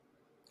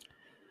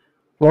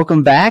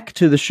Welcome back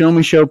to the Show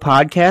Me Show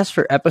podcast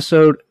for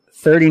episode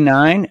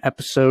 39.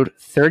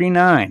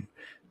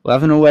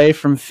 11 away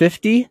from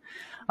 50.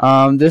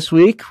 This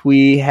week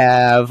we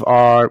have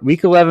our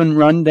Week 11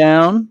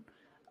 rundown,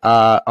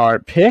 our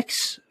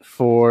picks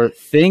for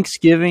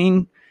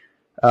Thanksgiving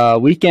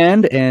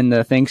weekend and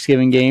the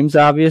Thanksgiving games,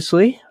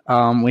 obviously.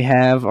 We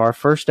have our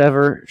first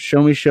ever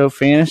Show Me Show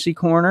Fantasy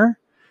Corner.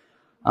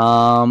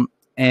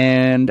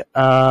 And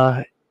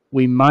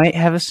we might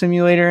have a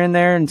simulator in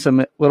there and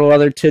some little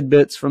other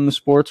tidbits from the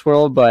sports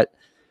world, but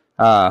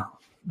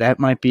that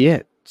might be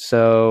it.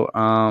 So,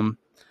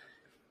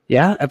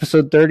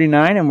 episode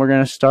 39, and we're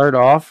going to start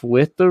off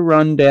with the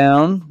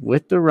rundown.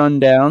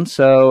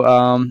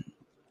 So,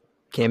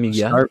 Cam,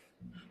 you got it?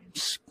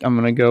 I'm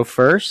going to go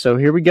first. So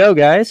here we go,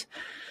 guys.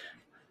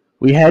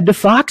 We head to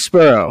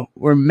Foxborough,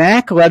 where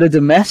Mac led a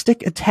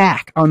domestic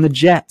attack on the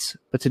Jets,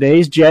 but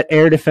today's Jet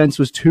air defense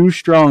was too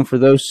strong for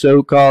those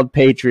so-called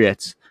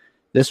Patriots.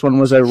 This one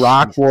was a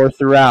rock war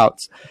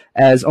throughout,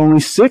 as only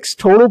 6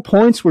 total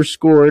points were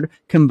scored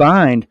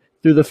combined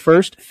through the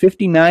first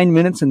 59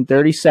 minutes and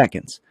 30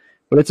 seconds.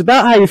 But it's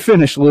about how you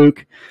finish,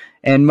 Luke.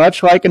 And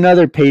much like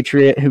another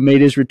Patriot who made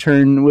his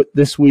return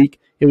this week,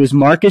 it was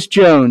Marcus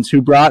Jones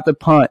who brought the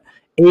punt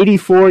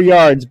 84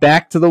 yards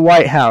back to the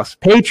White House.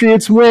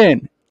 Patriots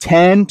win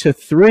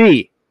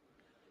 10-3.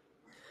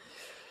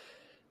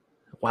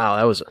 Wow,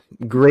 that was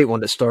a great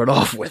one to start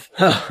off with.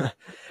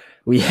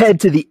 We head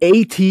to the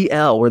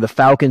ATL, where the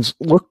Falcons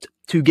looked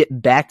to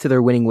get back to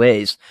their winning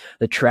ways.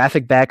 The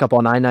traffic backup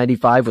on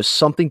I-95 was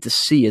something to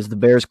see as the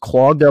Bears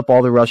clogged up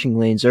all the rushing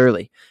lanes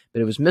early.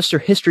 But it was Mr.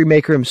 History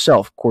Maker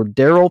himself,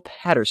 Cordero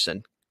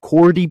Patterson,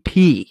 Cordy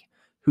P.,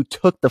 who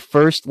took the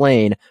first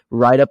lane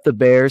right up the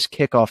Bears'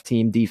 kickoff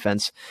team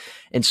defense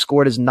and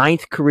scored his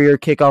 9th career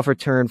kickoff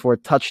return for a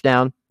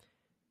touchdown. It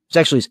was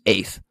actually his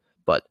 8th,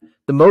 but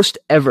the most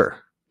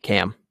ever,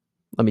 Cam.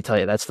 Let me tell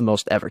you, that's the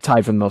most ever,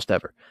 tied for the most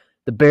ever.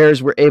 The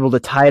Bears were able to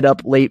tie it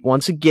up late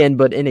once again,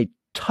 but in a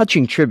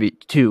touching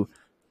tribute to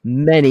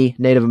many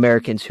Native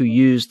Americans who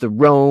used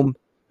the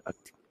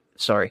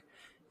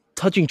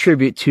touching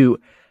tribute to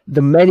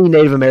the many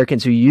Native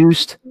Americans who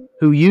used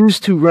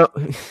to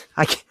roam.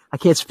 I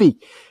can't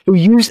speak. Who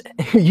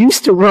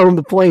used to roam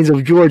the plains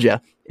of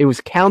Georgia. It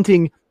was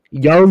Counting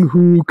Young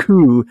Hoo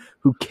Koo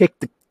who kicked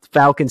the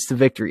Falcons to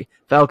victory.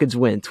 Falcons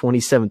win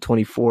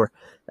 27-24.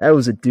 That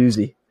was a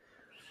doozy.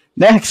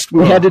 Next,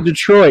 we head to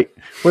Detroit,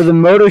 where the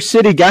Motor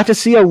City got to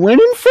see a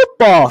winning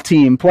football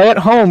team play at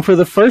home for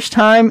the first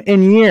time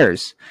in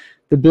years.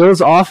 The Bills'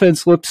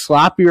 offense looked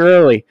sloppy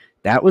early.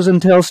 That was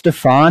until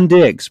Stephon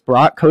Diggs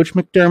brought Coach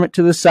McDermott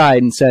to the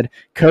side and said,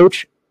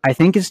 "Coach, I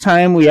think it's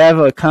time we have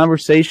a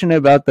conversation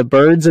about the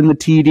birds and the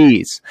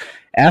TDs."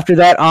 After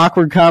that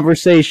awkward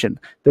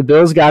conversation, the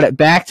Bills got it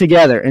back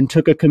together and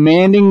took a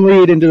commanding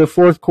lead into the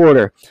fourth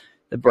quarter.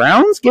 The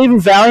Browns gave a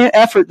valiant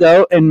effort,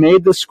 though, and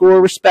made the score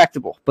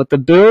respectable. But the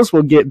Bills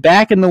will get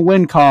back in the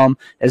win column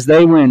as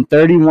they win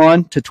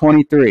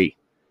 31-23.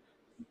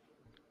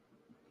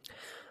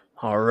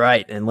 All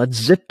right, and let's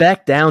zip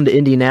back down to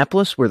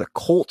Indianapolis, where the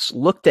Colts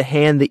look to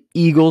hand the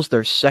Eagles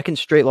their second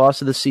straight loss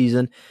of the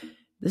season.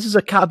 This is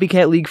a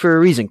copycat league for a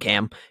reason,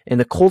 Cam, and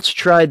the Colts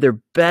tried their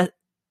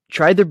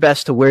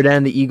best to wear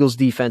down the Eagles'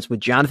 defense with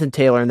Jonathan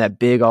Taylor and that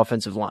big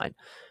offensive line.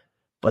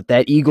 But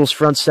that Eagles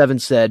front seven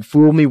said,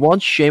 "Fool me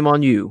once, shame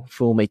on you.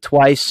 Fool me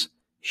twice,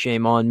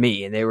 shame on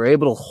me." And they were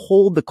able to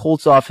hold the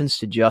Colts offense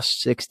to just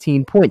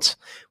 16 points,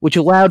 which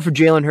allowed for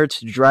Jalen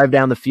Hurts to drive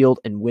down the field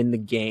and win the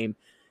game.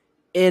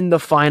 In the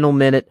final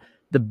minute,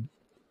 the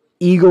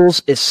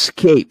Eagles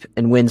escape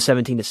and win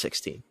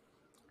 17-16.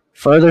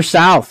 Further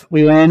south,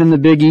 we land in the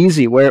Big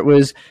Easy, where it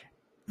was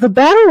the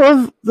battle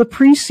of the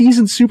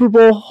preseason Super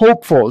Bowl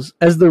hopefuls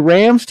as the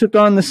Rams took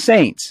on the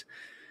Saints.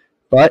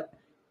 But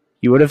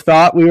you would have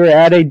thought we were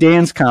at a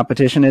dance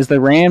competition as the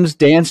Rams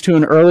danced to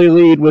an early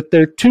lead with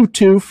their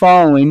tutu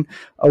following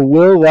a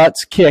Will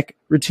Lutz kick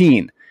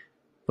routine.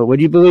 But would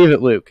you believe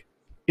it, Luke?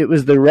 It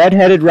was the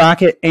red-headed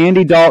Rocket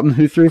Andy Dalton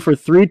who threw for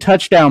 3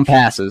 touchdown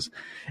passes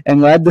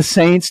and led the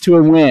Saints to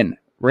a win.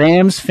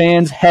 Rams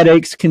fans'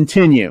 headaches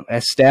continue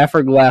as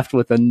Stafford left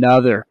with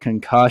another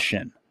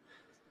concussion.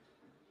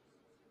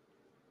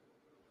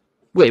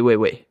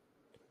 Wait.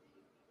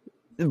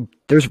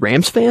 There's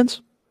Rams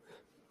fans?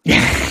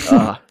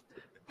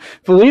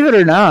 Believe it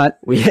or not,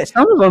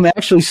 some of them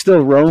actually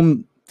still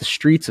roam the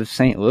streets of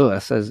St.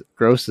 Louis, as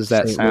gross as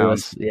that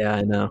sounds. Yeah,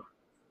 I know.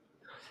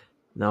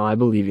 No, I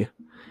believe you.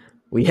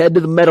 We head to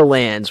the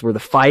Meadowlands, where the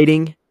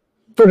fighting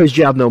for his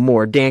job no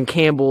more. Dan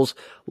Campbell's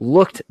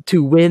looked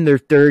to win their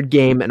 3rd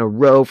game in a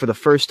row for the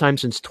first time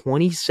since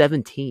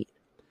 2017.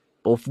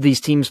 Both of these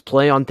teams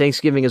play on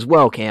Thanksgiving as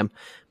well, Cam,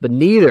 but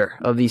neither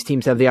of these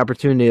teams have the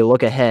opportunity to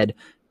look ahead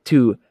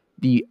to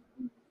the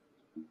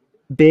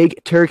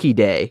Big Turkey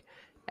Day,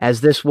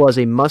 as this was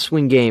a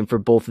must-win game for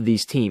both of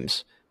these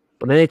teams.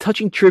 But in a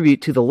touching tribute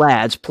to the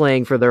lads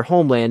playing for their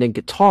homeland in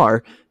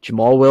Qatar,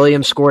 Jamal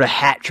Williams scored a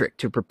hat trick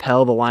to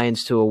propel the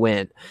Lions to a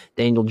win.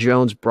 Daniel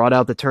Jones brought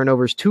out the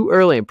turnovers too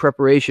early in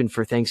preparation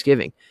for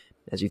Thanksgiving,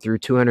 as he threw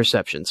 2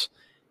 interceptions.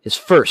 His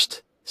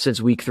first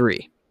since week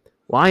 3.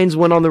 Lions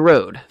went on the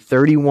road,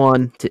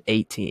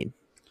 31-18.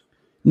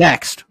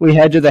 Next, we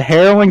head to the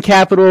heroin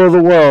capital of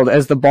the world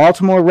as the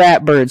Baltimore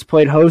Ratbirds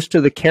played host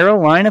to the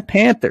Carolina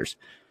Panthers.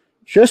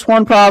 Just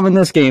one problem in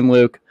this game,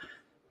 Luke.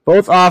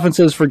 Both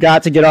offenses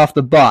forgot to get off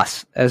the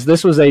bus, as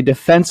this was a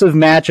defensive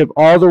matchup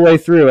all the way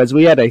through, as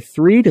we had a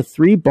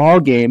 3-3 ball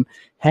game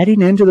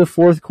heading into the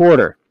fourth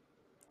quarter.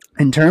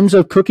 In terms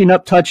of cooking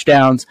up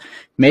touchdowns,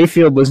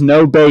 Mayfield was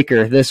no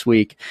Baker this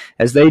week,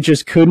 as they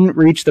just couldn't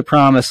reach the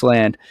promised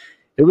land.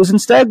 It was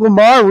instead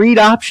Lamar Reed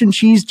Option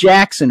Cheese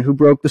Jackson who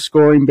broke the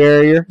scoring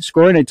barrier,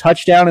 scoring a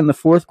touchdown in the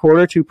fourth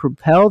quarter to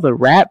propel the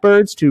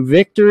Ratbirds to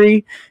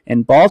victory,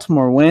 and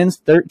Baltimore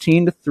wins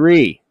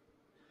 13-3.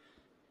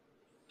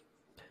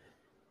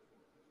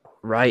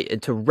 Right,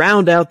 and to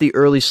round out the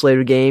early slate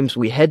of games,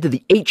 we head to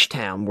the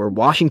H-Town, where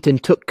Washington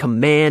took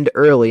command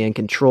early and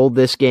controlled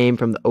this game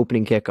from the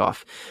opening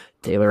kickoff.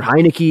 Taylor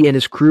Heineke and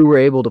his crew were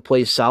able to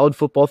play solid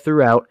football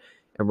throughout,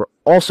 and were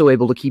also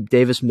able to keep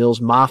Davis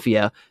Mills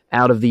Mafia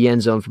out of the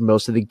end zone for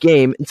most of the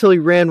game until he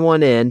ran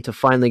one in to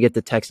finally get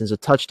the Texans a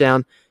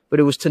touchdown, but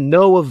it was to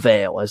no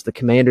avail as the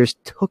Commanders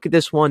took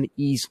this one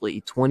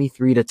easily,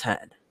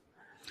 23-10.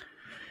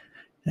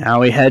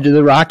 Now we head to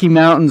the Rocky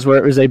Mountains, where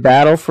it was a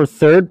battle for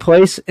third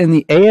place in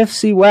the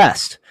AFC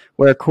West,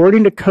 where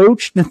according to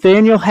Coach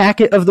Nathaniel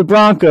Hackett of the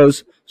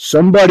Broncos,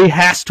 somebody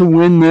has to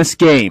win this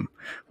game.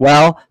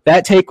 Well,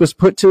 that take was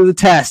put to the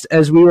test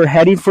as we were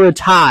heading for a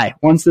tie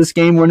once this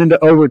game went into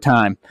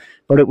overtime.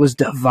 But it was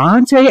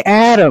Devontae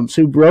Adams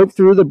who broke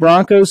through the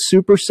Broncos'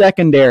 super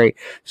secondary,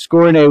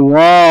 scoring a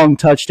long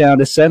touchdown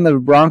to send the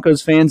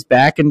Broncos fans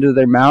back into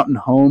their mountain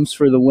homes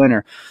for the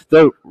winner.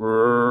 The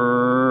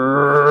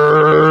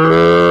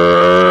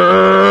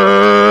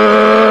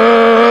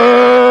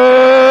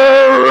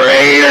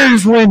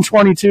Raiders win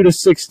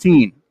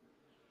 22-16.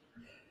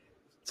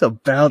 It's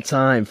about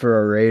time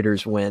for a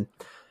Raiders win.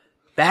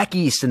 Back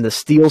east in the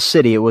Steel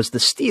City, it was the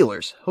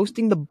Steelers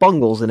hosting the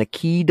Bungles in a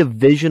key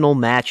divisional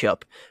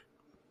matchup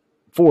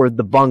for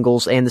the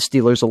Bungles and the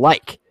Steelers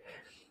alike.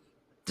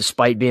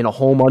 Despite being a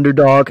home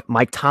underdog,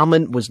 Mike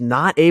Tomlin was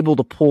not able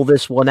to pull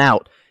this one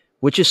out,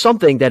 which is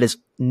something that has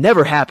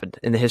never happened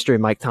in the history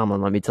of Mike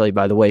Tomlin, let me tell you,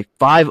 by the way.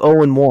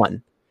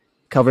 5-0-1,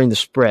 covering the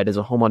spread as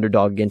a home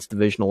underdog against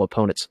divisional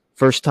opponents.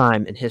 First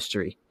time in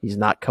history he's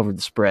not covered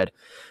the spread.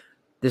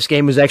 This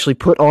game was actually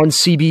put on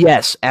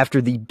CBS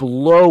after the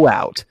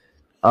blowout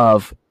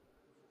of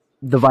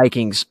the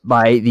Vikings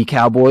by the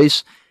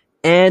Cowboys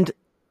and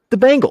the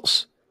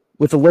Bengals,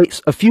 with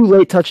a few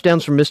late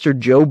touchdowns from Mr.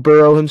 Joe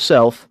Burrow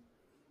himself,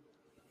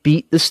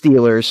 beat the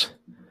Steelers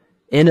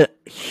in a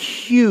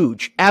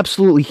huge,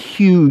 absolutely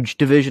huge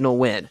divisional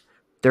win,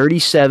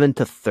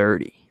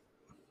 37-30.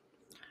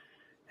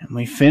 And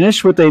we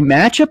finish with a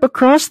matchup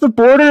across the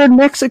border in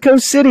Mexico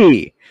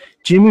City.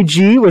 Jimmy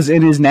G was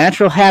in his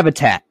natural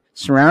habitat,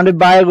 surrounded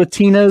by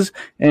Latinos,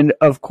 and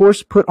of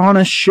course put on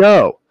a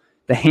show.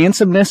 The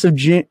handsomeness of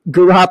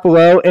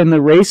Garoppolo and the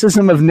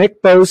racism of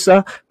Nick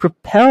Bosa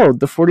propelled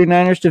the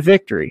 49ers to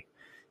victory.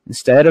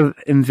 Instead of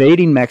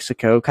invading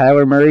Mexico,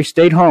 Kyler Murray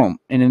stayed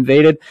home and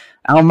invaded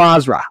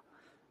Al-Mazrah.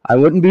 I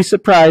wouldn't be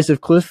surprised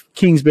if Cliff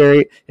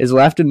Kingsbury is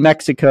left in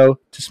Mexico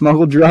to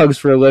smuggle drugs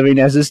for a living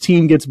as his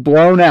team gets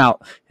blown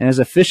out and has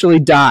officially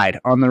died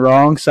on the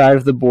wrong side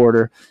of the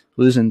border,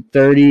 losing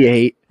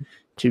 38-10.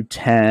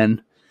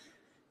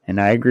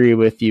 And I agree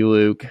with you,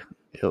 Luke.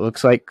 It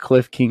looks like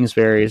Cliff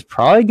Kingsbury is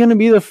probably going to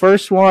be the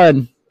first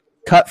one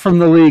cut from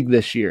the league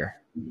this year.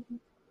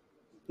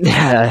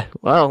 Yeah,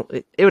 well,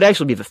 it would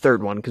actually be the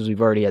third one because we've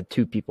already had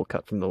 2 people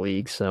cut from the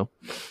league. So,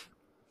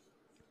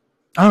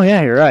 oh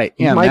yeah, you're right.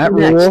 Yeah, Matt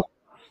Rule,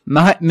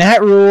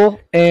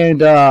 and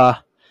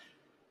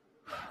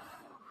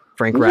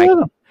Frank Reich.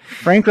 Yeah.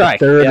 Frank Reich,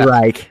 Third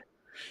Reich.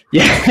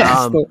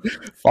 Yeah,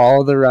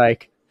 follow the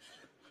Reich.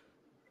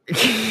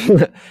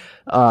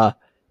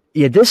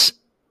 This.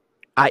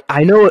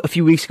 I know a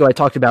few weeks ago I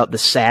talked about the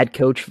sad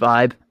coach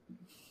vibe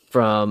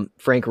from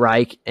Frank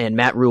Reich and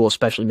Matt Rule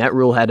especially. Matt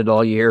Rule had it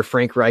all year.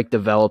 Frank Reich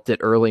developed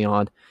it early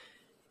on.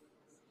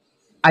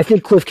 I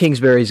think Cliff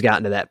Kingsbury's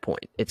gotten to that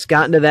point. It's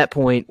gotten to that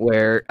point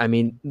where, I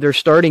mean, they're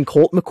starting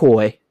Colt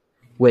McCoy,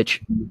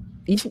 which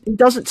he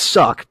doesn't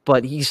suck,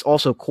 but he's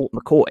also Colt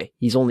McCoy.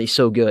 He's only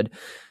so good.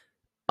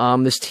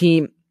 This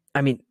team,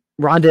 I mean,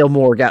 Rondale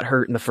Moore got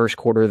hurt in the first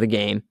quarter of the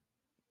game.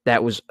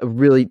 That was a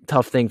really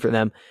tough thing for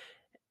them.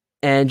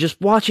 And just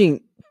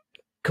watching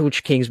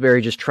Coach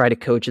Kingsbury just try to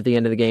coach at the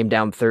end of the game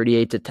down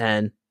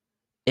 38-10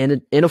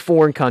 in a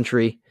foreign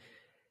country,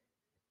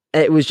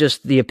 it was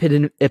just the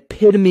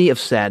epitome of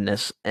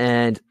sadness.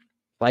 And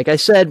like I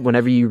said,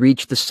 whenever you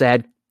reach the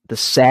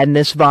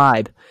sadness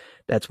vibe,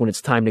 that's when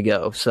it's time to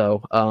go.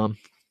 So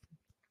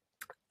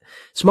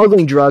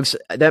smuggling drugs,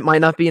 that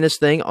might not be in his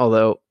thing,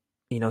 although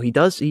he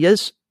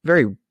is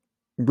very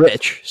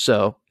rich.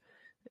 So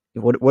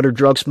what are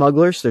drug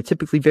smugglers? They're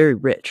typically very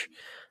rich.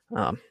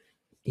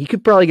 He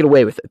could probably get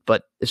away with it,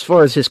 but as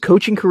far as his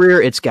coaching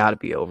career, it's got to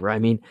be over. I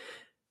mean,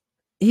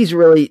 he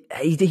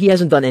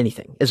hasn't done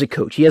anything as a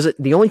coach.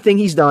 The only thing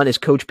he's done is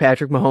coach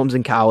Patrick Mahomes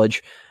in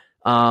college.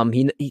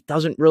 He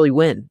doesn't really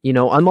win.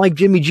 Unlike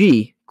Jimmy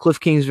G, Cliff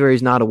Kingsbury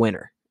is not a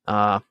winner.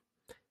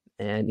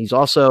 And he's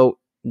also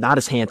not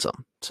as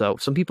handsome. So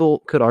some people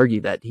could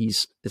argue that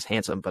he's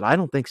handsome, but I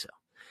don't think so.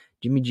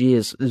 Jimmy G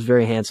is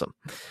very handsome.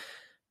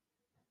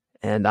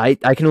 And I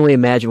can only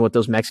imagine what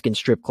those Mexican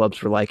strip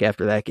clubs were like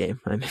after that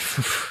game. I mean,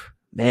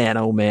 man,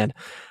 oh man.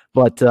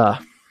 But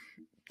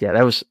yeah,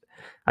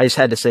 I just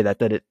had to say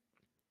that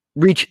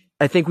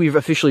I think we've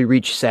officially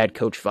reached sad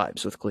coach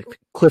vibes with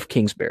Cliff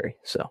Kingsbury.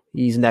 So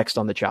he's next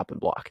on the chopping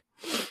block.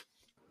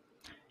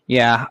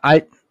 Yeah,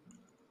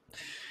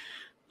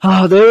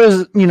 there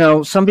was,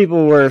 some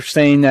people were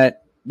saying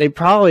that they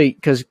probably,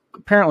 because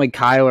apparently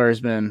Kyler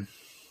has been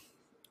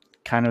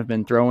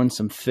throwing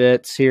some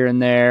fits here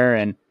and there,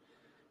 and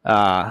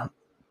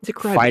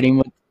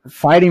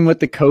fighting with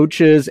the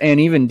coaches, and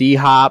even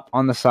D-Hop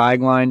on the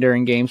sideline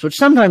during games, which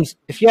sometimes,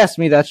 if you ask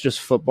me, that's just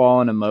football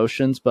and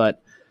emotions.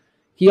 But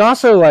he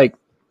also,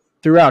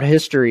 throughout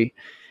history,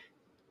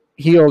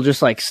 he'll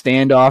just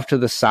stand off to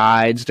the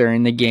sides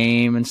during the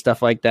game and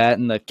stuff like that,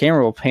 and the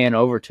camera will pan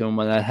over to him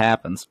when that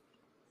happens.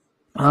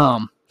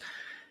 I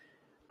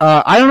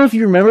don't know if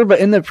you remember, but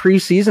in the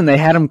preseason they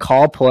had him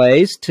call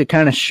plays to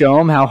kind of show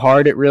him how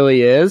hard it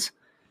really is.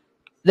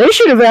 They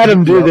should have had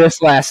him do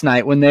this last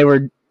night when they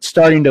were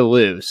starting to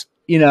lose.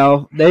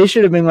 They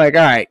should have been like,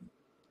 all right,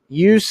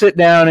 you sit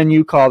down and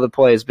you call the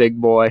plays,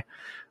 big boy.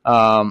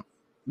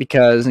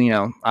 Because,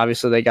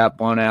 obviously they got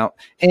blown out.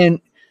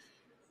 And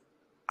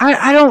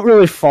I don't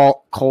really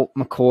fault Colt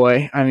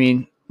McCoy. I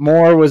mean,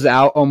 Moore was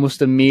out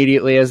almost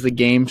immediately as the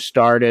game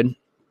started.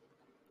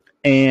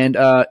 And,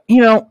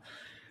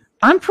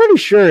 I'm pretty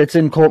sure it's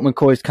in Colt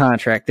McCoy's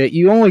contract that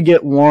you only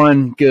get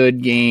one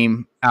good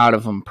game out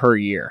of him per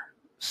year.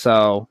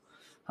 So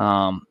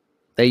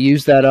they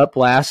used that up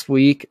last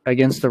week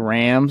against the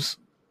Rams.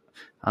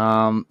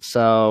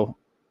 So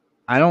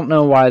I don't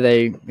know why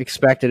they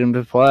expected him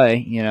to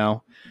play,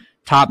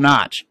 top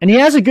notch. And he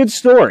has a good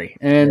story.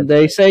 And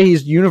they say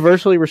he's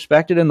universally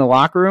respected in the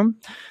locker room.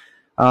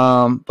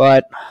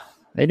 But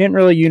they didn't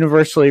really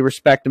universally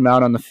respect him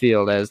out on the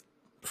field, as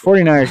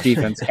 49ers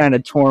defense kind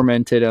of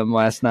tormented him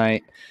last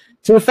night.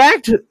 To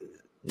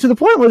the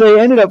point where they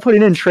ended up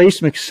putting in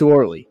Trace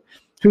McSorley,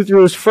 who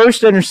threw his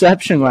first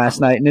interception last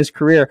night in his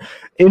career,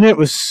 and it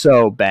was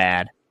so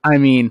bad. I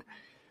mean,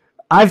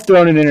 I've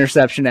thrown an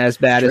interception as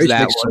bad as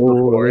that one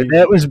before.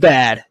 It was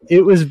bad.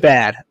 It was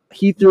bad.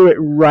 He threw it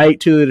right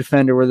to the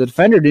defender where the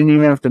defender didn't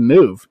even have to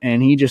move,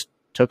 and he just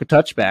took a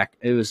touchback.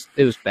 It was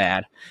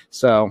bad.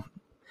 So,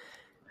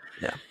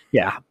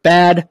 yeah,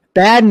 bad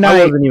night.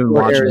 I wasn't even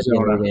watching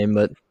the game,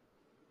 but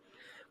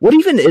what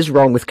even is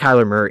wrong with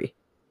Kyler Murray?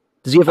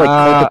 Does he have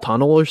carpal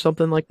tunnel or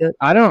something like that?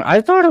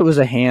 I thought it was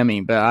a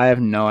hammy, but I have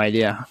no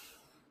idea.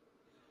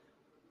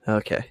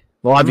 Okay.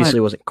 Well, obviously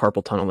it wasn't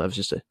carpal tunnel. That was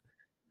just a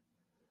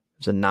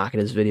knock at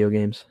his video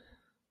games.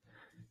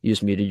 You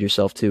just muted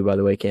yourself too, by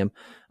the way, Cam.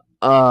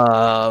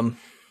 All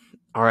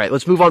right,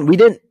 let's move on.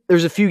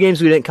 There's a few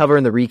games we didn't cover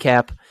in the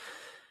recap.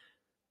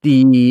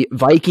 The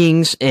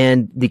Vikings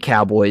and the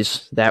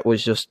Cowboys, that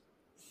was just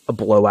a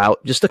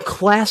blowout. Just a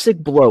classic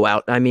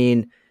blowout. I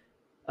mean,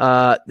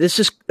 I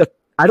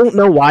don't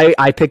know why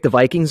I picked the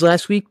Vikings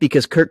last week,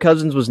 because Kirk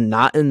Cousins was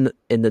not in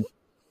the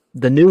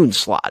noon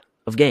slot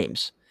of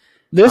games.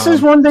 This is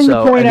one thing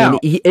to point out.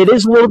 It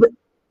is a little bit.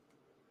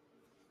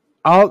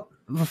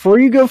 Before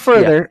you go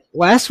further,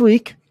 last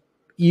week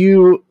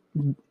you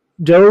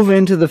dove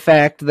into the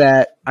fact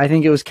that I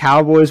think it was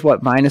Cowboys,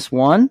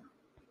 -1?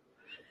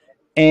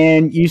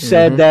 And you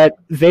said that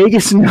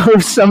Vegas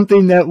knows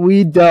something that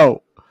we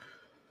don't.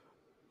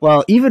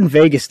 Well, even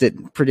Vegas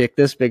didn't predict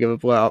this big of a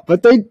blowout,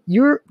 but they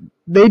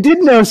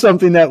did know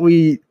something that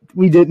we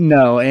didn't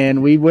know,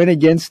 and we went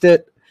against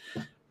it,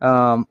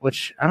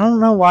 which I don't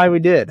know why we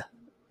did.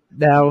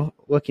 Now,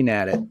 looking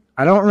at it,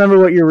 I don't remember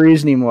what your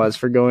reasoning was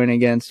for going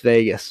against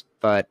Vegas,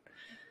 but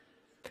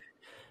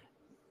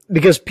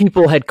because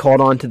people had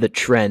caught on to the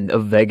trend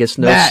of Vegas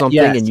knows something,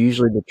 and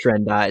usually the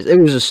trend dies. It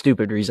was a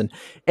stupid reason.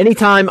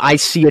 Anytime I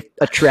see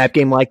a trap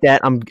game like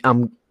that, I'm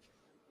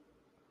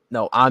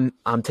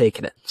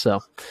taking it.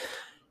 So,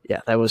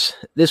 yeah, it was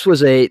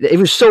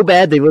so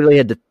bad they literally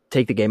had to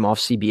take the game off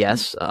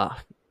CBS.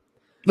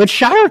 But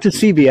shout out to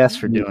CBS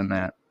for doing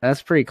that.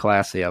 That's pretty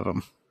classy of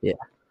them. Yeah,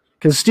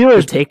 because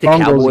Steelers take the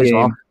Cowboys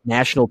off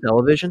national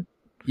television.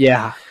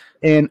 Yeah,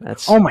 and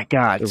that's oh my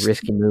god, a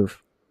risky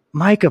move.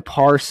 Micah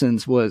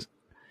Parsons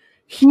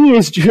he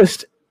is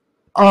just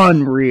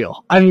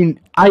unreal. I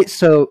mean,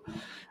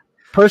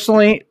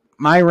 personally,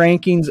 my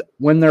rankings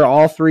when they're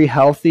all three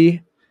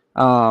healthy,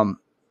 when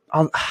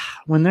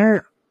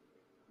they're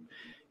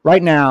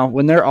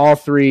all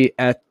three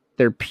at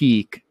their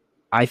peak,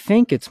 I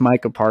think it's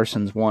Micah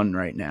Parsons 1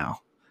 right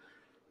now.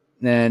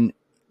 Then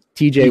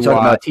TJ Watt.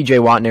 About TJ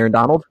Watt and Aaron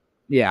Donald?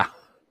 Yeah.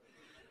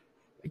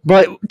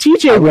 But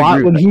TJ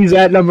Watt, when he's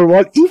at number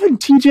 1, even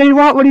TJ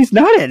Watt when he's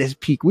not at his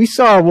peak, we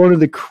saw one of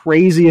the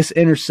craziest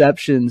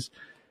interceptions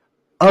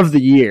of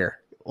the year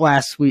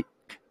last week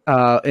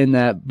in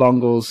that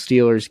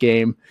Bengals-Steelers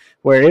game,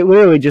 where it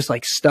literally just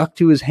stuck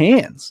to his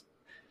hands.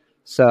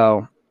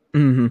 So,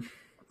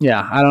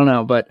 yeah, I don't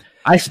know, but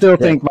I still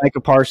think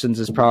Micah Parsons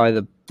is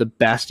probably the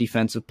best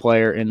defensive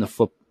player in the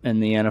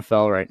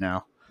NFL right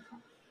now.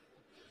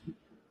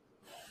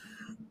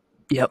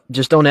 Yep.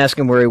 Just don't ask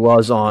him where he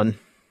was on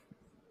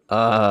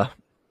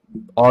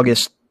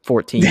August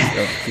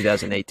 14th of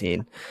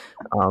 2018.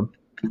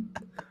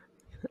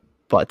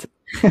 But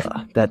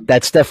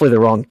that's definitely the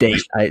wrong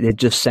date. It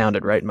just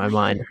sounded right in my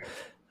mind.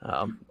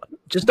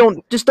 Just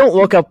don't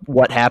look up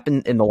what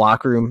happened in the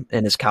locker room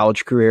in his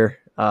college career.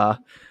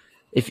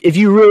 If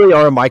you really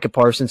are a Micah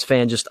Parsons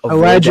fan, just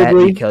avoid that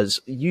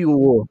because you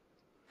will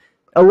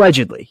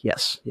allegedly.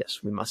 Yes,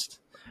 we must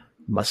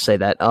say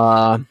that.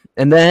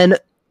 And then,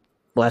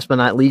 last but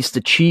not least,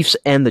 the Chiefs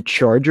and the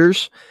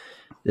Chargers.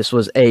 This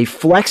was a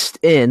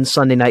flexed-in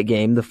Sunday night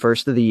game, the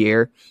first of the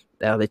year.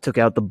 They took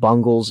out the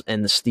Bungles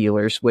and the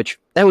Steelers, which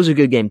that was a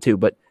good game too.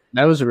 But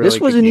this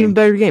was an even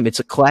better game. It's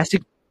a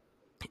classic.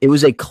 It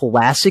was a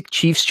classic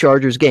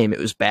Chiefs-Chargers game. It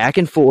was back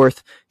and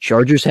forth.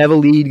 Chargers have a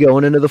lead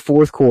going into the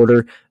fourth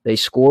quarter. They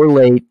score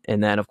late,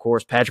 and then, of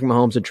course, Patrick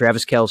Mahomes and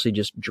Travis Kelce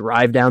just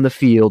drive down the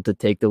field to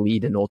take the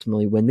lead and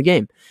ultimately win the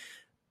game.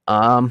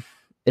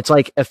 It's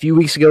like a few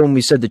weeks ago when we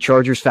said the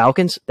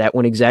Chargers-Falcons. That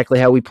went exactly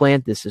how we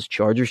planned. This is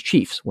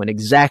Chargers-Chiefs. Went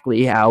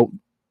exactly how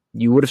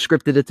you would have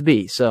scripted it to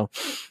be. So,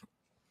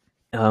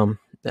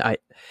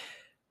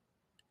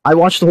 I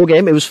watched the whole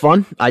game. It was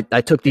fun. I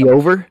took the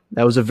over.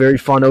 That was a very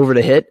fun over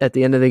to hit at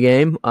the end of the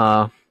game.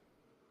 Yeah,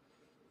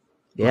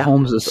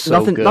 Mahomes is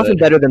so good. Nothing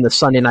better than the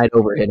Sunday night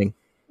over hitting.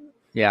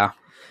 Yeah,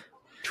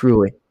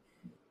 truly.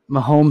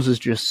 Mahomes is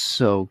just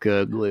so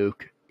good,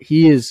 Luke.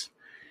 He's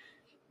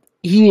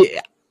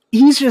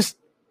just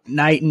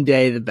night and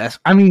day the best.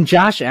 I mean,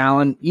 Josh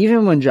Allen.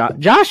 Even when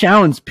Josh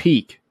Allen's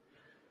peak,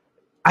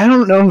 I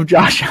don't know if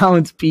Josh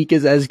Allen's peak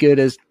is as good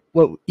as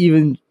what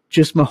even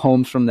just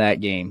Mahomes from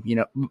that game. You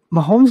know,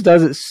 Mahomes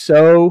does it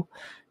so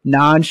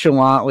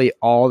nonchalantly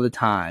all the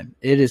time.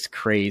 It is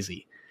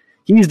crazy.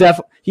 Mahomes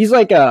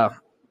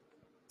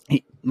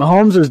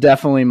is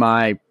definitely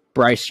my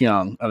Bryce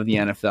Young of the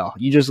NFL.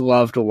 You just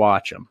love to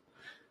watch him.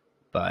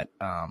 But,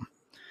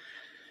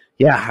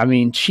 yeah, I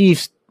mean,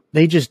 Chiefs,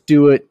 they just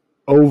do it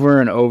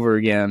over and over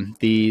again,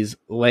 these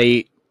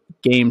late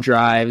game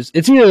drives.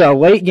 It's either a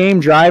late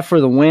game drive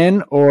for the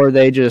win or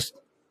they just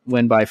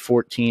win by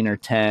 14 or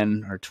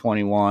 10 or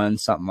 21,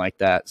 something like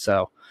that.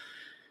 So,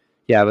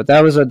 yeah, but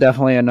that was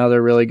definitely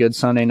another really good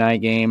Sunday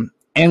night game.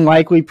 And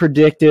like we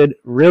predicted,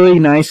 really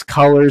nice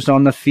colors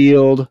on the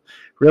field,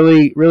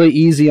 really, really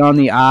easy on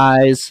the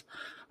eyes.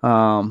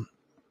 Yeah,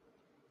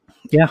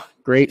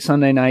 great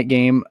Sunday night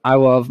game. I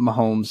love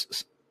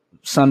Mahomes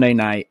Sunday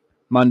night,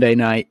 Monday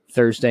night,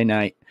 Thursday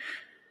night.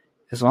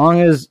 As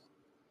long as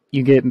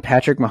you get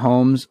Patrick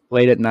Mahomes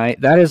late at night,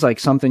 that is like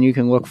something you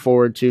can look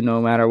forward to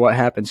no matter what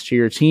happens to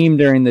your team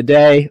during the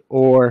day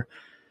or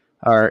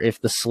if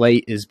the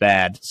slate is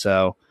bad.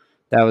 So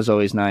that was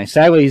always nice.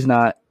 Sadly, he's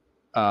not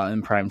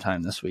in prime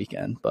time this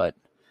weekend, but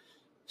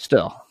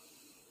still.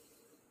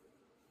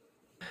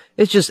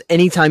 It's just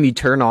anytime you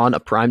turn on a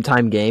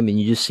primetime game and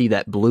you just see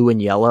that blue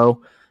and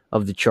yellow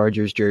of the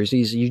Chargers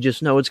jerseys, you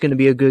just know it's going to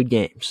be a good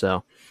game.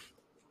 So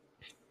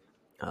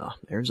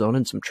Arizona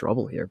in some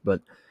trouble here,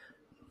 but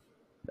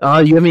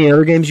you have any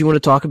other games you want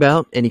to talk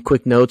about? Any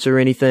quick notes or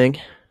anything?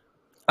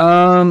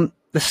 The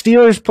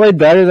Steelers played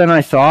better than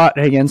I thought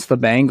against the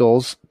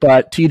Bengals,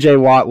 but TJ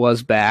Watt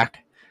was back.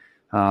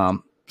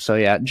 So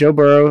yeah, Joe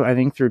Burrow, I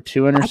think, threw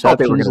 2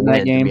 interceptions in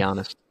that game. To be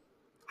honest,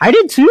 I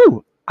did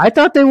too. I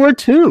thought they were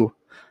too.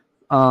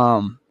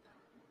 But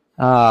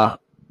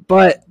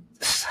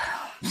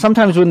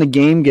sometimes when the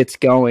game gets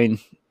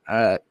going,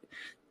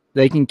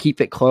 they can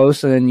keep it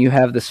close, and then you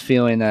have this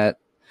feeling that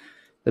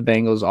the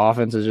Bengals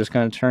offense is just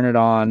going to turn it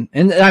on.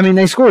 And I mean,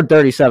 they scored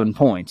 37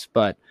 points,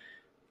 but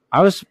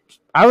I was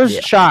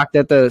shocked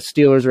that the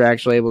Steelers were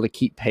actually able to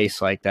keep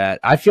pace like that.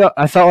 I felt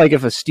like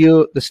if the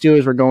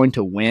Steelers were going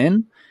to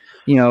win,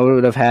 you know, it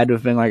would have had to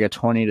have been like a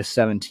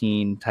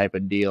 20-17 type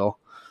of deal.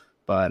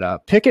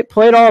 But Pickett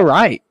played all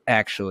right,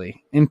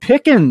 actually. And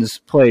Pickens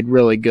played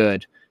really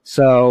good.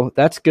 So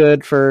that's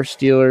good for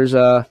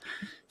Steelers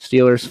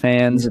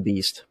fans. He's a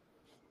beast.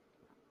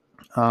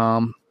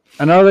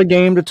 Another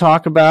game to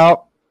talk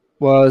about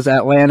was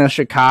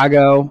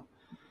Atlanta-Chicago.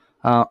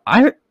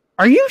 Are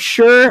you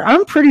sure?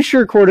 I'm pretty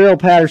sure Cordell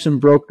Patterson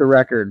broke the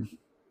record.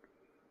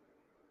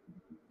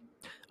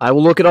 I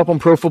will look it up on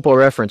Pro Football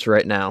Reference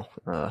right now.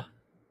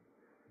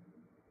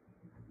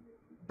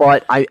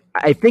 But I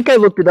think I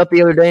looked it up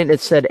the other day and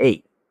it said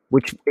 8,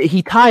 which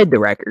he tied the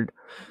record.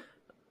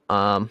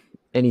 And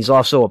he's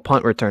also a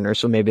punt returner,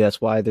 so maybe that's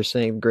why they're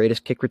saying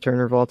greatest kick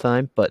returner of all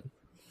time. But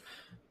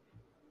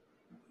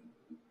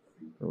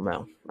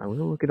no, I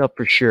will look it up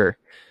for sure.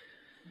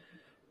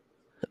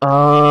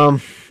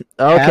 Okay,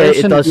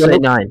 Patterson, it does say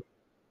 9.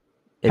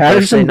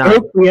 Patterson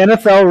broke the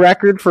NFL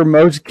record for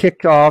most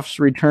kickoffs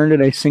returned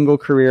in a single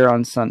career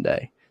on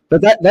Sunday.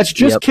 But that's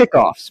just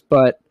kickoffs.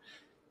 But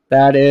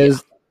that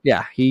is,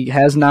 he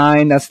has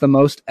 9. That's the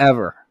most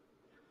ever.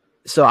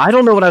 So I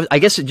don't know I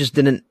guess it just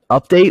didn't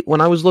update when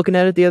I was looking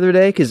at it the other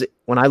day, because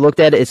when I looked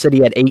at it, it said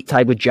he had 8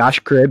 tied with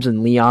Josh Cribbs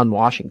and Leon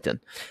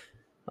Washington.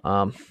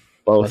 Both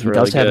he really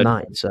does have good.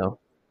 9, so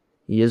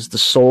he is the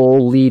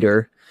sole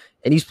leader,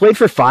 and he's played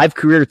for 5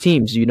 career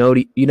teams.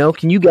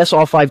 Can you guess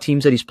all 5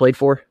 teams that he's played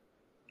for?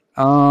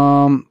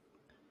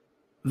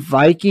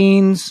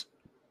 Vikings,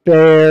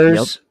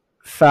 Bears,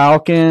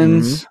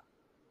 Falcons,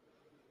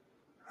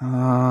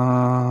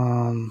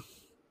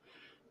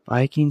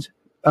 Vikings,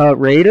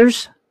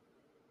 Raiders.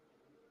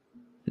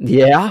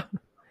 Yeah.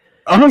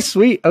 Oh,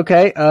 sweet.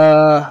 Okay.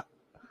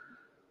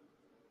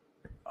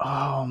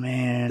 Oh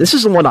man, This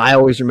is the one I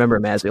always remember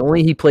him as.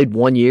 Only he played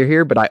 1 year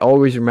here, but I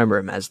always remember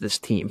him as this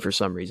team for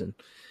some reason.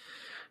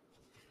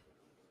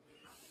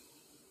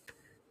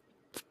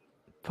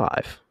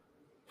 5,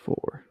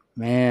 4,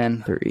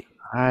 man. 3,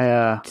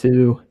 I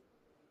 2,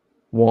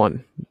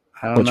 1.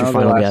 I don't What's know your the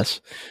final last,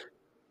 guess?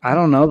 I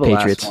don't know the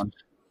Patriots. last one.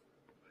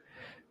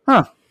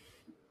 Huh.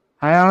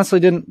 I honestly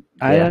didn't.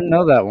 I didn't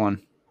know that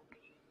one.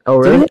 Oh,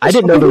 really? I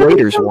didn't know the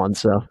Raiders won,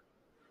 so.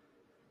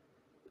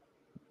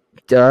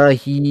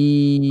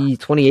 He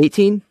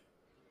 2018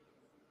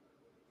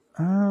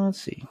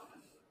 Let's see.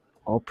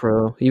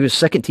 All-Pro. He was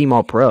second team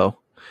All-Pro.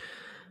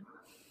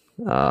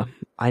 I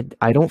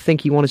don't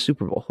think he won a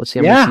Super Bowl. Let's see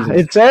how many seasons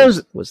it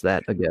says was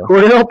that ago.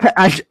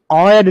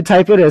 All I had to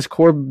type it as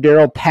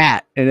Cordero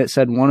Pat, and it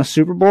said won a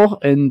Super Bowl,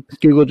 and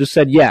Google just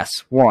said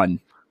yes,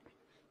 won.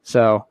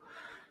 So,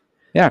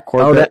 yeah,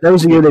 that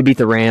was the year they beat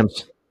the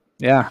Rams.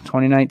 Yeah,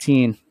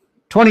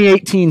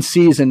 2018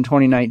 season,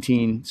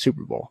 2019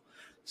 Super Bowl.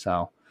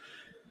 So,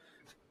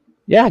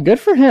 yeah, good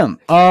for him.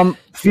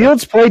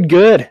 Fields played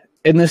good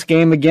in this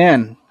game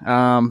again,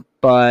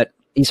 but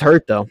he's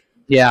hurt though.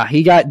 Yeah,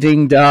 he got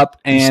dinged up,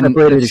 and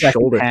separated his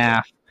shoulder.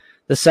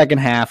 The second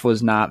half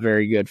was not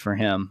very good for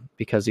him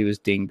because he was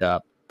dinged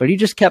up. But he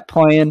just kept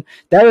playing.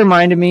 That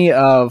reminded me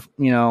of,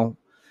 because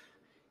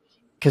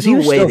he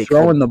was still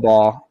throwing the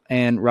ball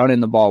and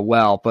running the ball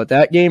well. But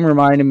that game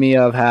reminded me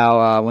of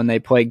how when they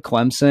played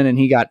Clemson and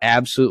he got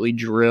absolutely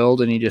drilled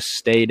and he just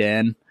stayed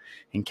in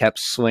and kept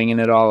swinging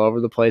it all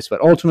over the place. But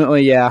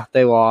ultimately, yeah,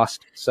 they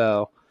lost.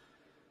 So.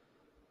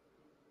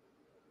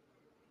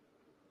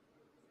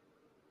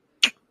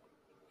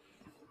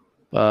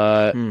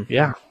 But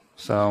yeah,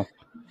 so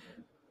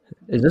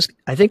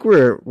I think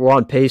we're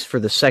on pace for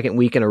the second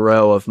week in a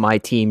row of my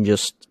team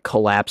just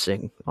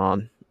collapsing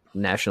on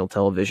national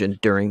television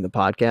during the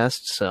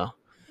podcast. So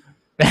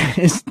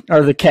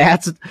are the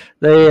Cats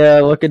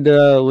looking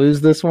to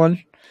lose this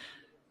one?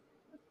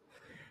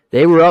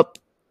 They were up.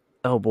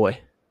 Oh boy,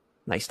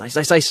 nice.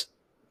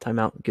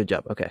 Timeout. Good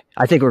job. Okay,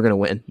 I think we're gonna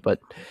win, but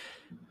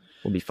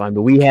we'll be fine.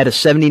 But we had a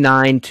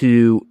 79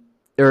 to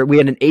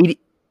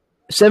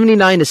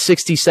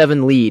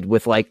 67 lead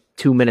with like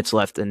 2 minutes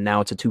left, and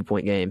now it's a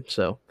 2-point game.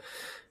 So,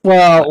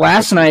 well,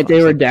 last night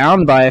they were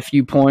down by a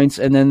few points,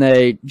 and then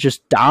they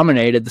just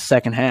dominated the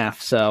second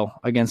half. So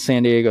against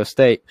San Diego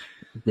State,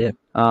 yeah.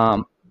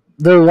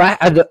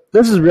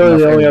 This is really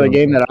the only other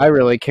game that I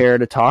really care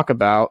to talk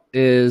about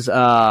is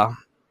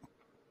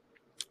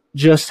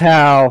just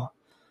how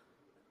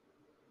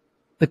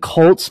the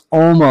Colts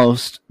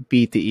almost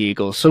beat the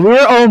Eagles. So we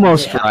were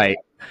almost right.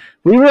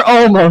 We were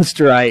almost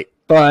right,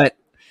 but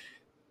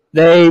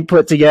they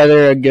put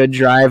together a good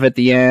drive at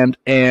the end,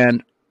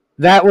 and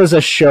that was a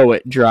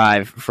show-it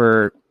drive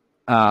for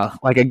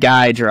like a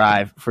guy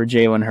drive for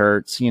Jalen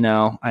Hurts.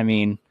 I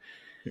mean,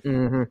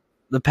 the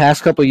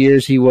past couple of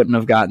years he wouldn't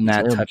have gotten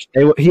that touch.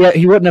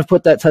 He wouldn't have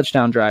put that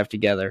touchdown drive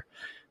together,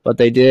 but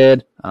they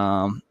did,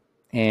 and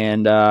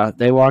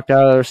they walked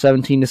out of there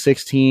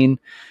 17-16,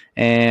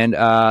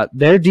 and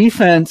their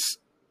defense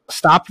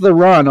stopped the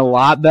run a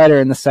lot better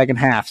in the second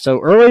half. So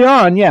early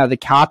on, yeah, the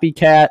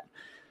copycat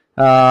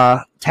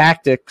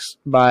tactics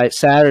by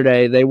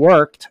Saturday, they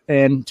worked,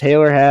 and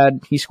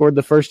he scored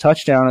the first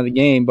touchdown of the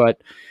game,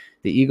 but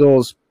the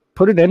Eagles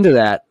put it into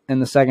that in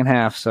the second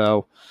half.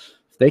 So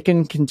if they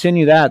can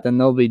continue that, then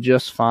they'll be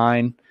just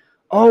fine.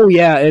 Oh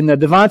yeah, and the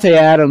Devontae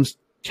Adams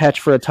catch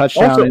for a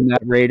touchdown in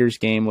that Raiders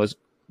game was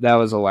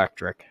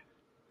electric.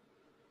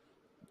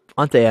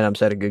 Devontae Adams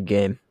had a good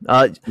game.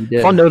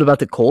 Fun note about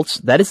the Colts: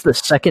 that is the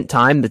second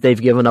time that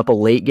they've given up a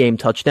late game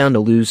touchdown to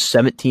lose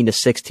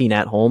 17-16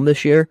 at home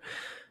this year.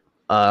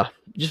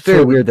 Just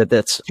very weird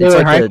it's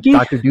like the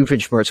Dr.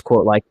 Doofenshmirtz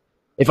quote, like,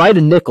 if I had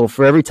a nickel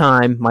for every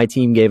time my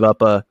team gave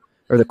up or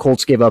the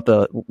Colts gave up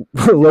a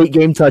late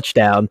game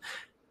touchdown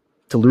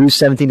to lose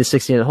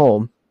 17-16 at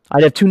home,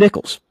 I'd have 2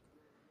 nickels,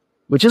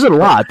 which isn't a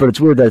lot, but it's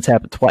weird that it's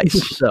happened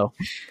twice. So,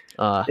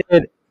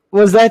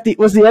 was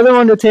the other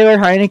one to Taylor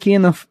Heineke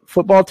and the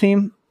football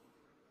team?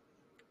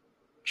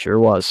 Sure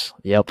was.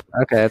 Yep.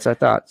 Okay, that's what I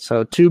thought.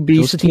 So 2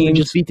 beast teams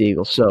just beat the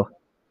Eagles. So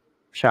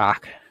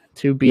shock.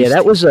 2 beast. Yeah,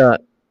 that was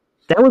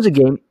a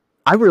game.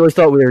 I really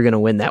thought we were going to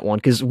win that one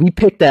because we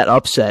picked that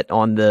upset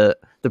on the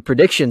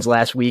predictions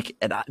last week,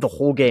 and the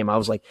whole game I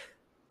was like,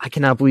 I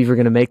cannot believe we're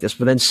going to make this.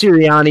 But then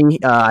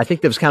Sirianni, I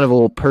think that was kind of a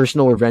little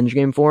personal revenge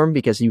game for him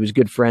because he was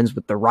good friends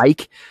with the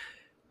Reich.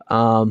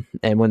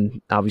 And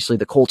when obviously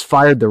the Colts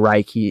fired the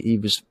Reich, he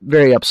was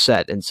very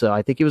upset. And so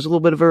I think it was a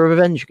little bit of a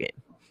revenge game.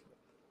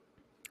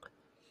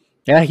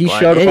 Yeah, he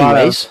showed a lot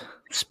of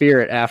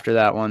spirit after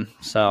that one.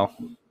 So.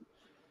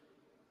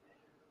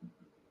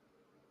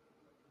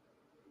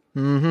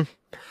 All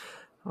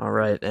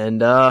right.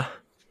 And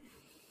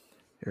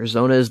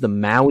Arizona is the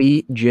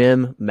Maui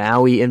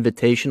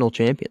Invitational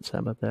champions. How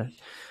about that?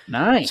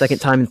 Nice. Second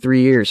time in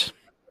 3 years.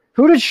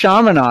 Who did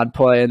Chaminade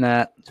play in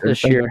that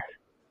this year?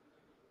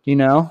 Do you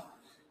know?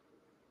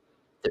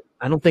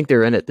 I don't think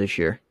they're in it this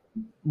year.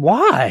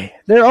 Why?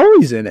 They're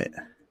always in it.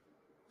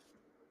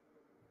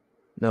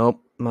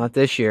 Nope, not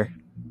this year.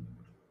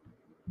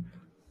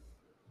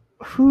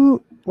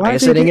 Who? Why I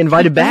guess they didn't get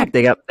invited back.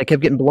 They kept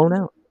getting blown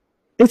out.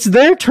 It's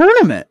their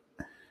tournament.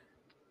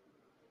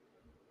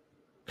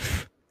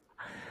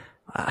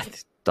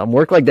 Don't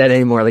work like that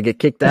anymore. They get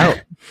kicked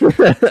out.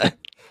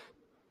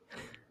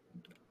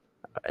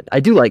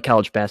 I do like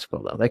college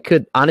basketball, though. That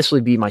could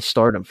honestly be my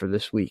stardom for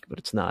this week, but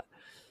it's not.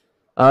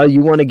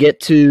 You want to get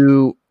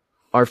to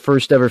our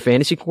first ever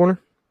fantasy corner?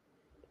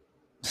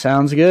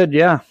 Sounds good,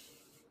 yeah.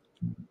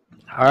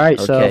 All right,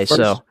 okay,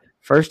 so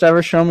first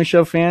ever Show Me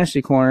Show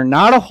fantasy corner.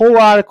 Not a whole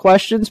lot of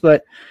questions,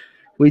 but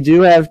we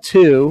do have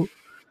two.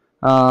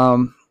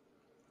 And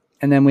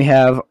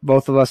then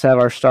both of us have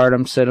our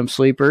stardom, sit-em,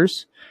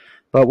 sleepers.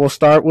 But we'll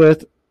start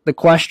with the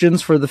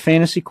questions for the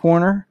fantasy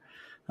corner.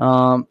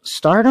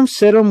 Stardom,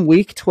 sit-em,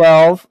 week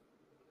 12.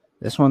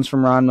 This one's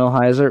from Ron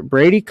Milheiser.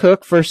 Brady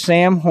Cook for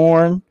Sam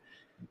Horn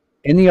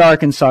in the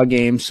Arkansas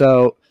game.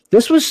 So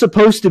this was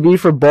supposed to be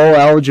for bowl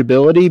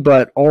eligibility,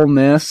 but Ole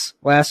Miss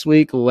last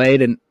week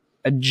laid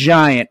a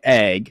giant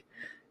egg,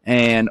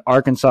 and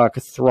Arkansas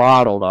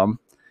throttled them.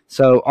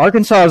 So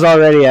Arkansas is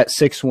already at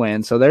 6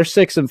 wins, so they're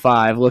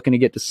 6-5, looking to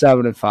get to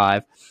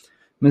 7-5.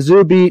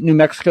 Mizzou beat New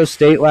Mexico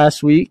State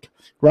last week.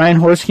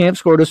 Ryan Horskamp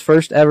scored his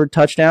first ever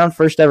touchdown,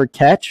 first ever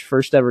catch,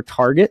 first ever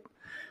target.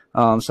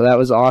 So that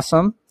was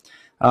awesome.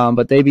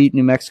 But they beat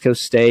New Mexico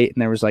State,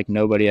 and there was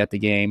nobody at the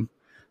game.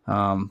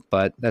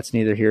 But that's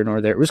neither here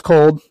nor there. It was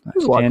cold.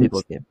 There's a lot of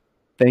people came.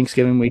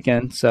 Thanksgiving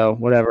weekend, so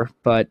whatever.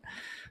 But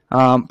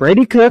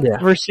Brady Cook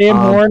versus Sam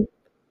Horn.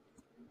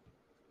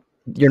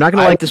 You're not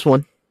going to like this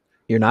one.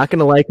 You're not going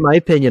to like my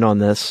opinion on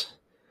this.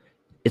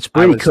 It's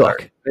Brady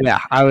Cook. Yeah,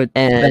 I would.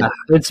 And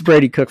it's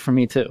Brady Cook for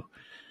me too.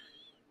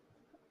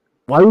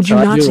 Why would you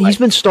not? He's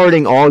been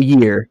starting all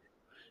year.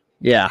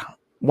 Yeah.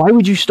 Why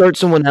would you start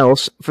someone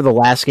else for the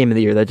last game of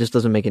the year? That just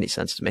doesn't make any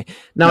sense to me.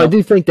 Now, I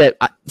do think that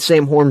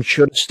Sam Horn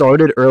should have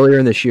started earlier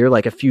in this year.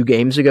 Like a few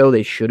games ago,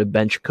 they should have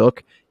benched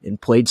Cook and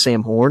played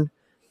Sam Horn.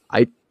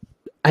 I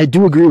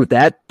do agree with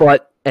that,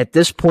 but at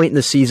this point in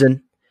the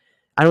season,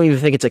 I don't even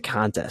think it's a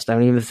contest. I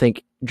don't even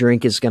think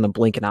Drink is going to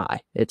blink an eye.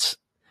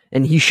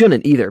 And he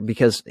shouldn't either,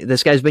 because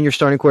this guy's been your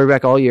starting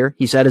quarterback all year.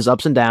 He's had his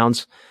ups and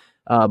downs,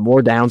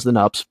 more downs than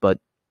ups, but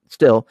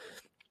still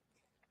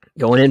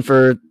going in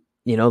for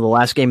the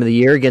last game of the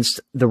year against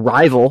the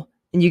rival,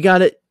 and you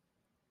can't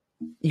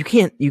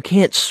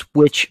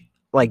switch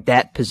like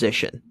that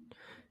position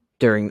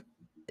during.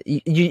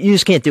 You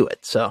just can't do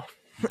it. So,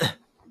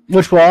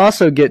 which we'll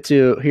also get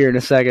to here in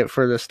a second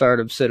for the start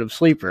of sit-em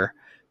sleeper,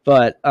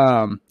 but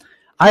I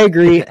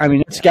agree. I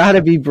mean, it's got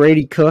to be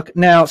Brady Cook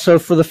now. So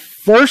for the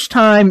first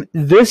time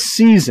this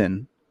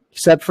season,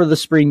 except for the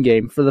spring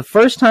game, for the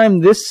first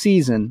time this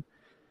season,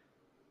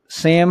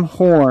 Sam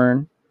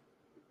Horn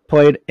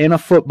played in a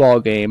football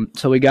game.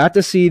 So we got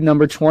to see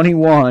number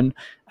 21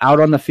 out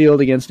on the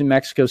field against New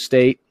Mexico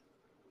State.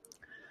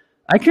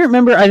 I can't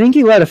remember. I think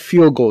he led a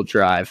field goal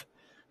drive.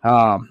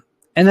 And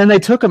then they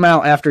took him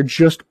out after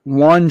just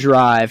one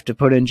drive to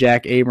put in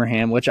Jack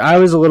Abraham, which I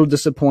was a little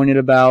disappointed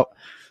about.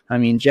 I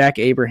mean, Jack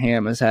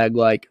Abraham has had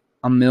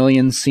a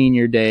million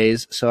senior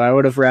days, so I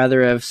would have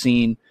rather have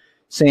seen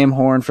Sam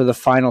Horn for the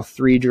final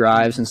 3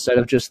 drives instead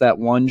of just that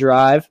one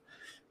drive.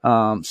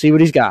 See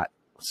what he's got.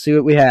 See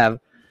what we have.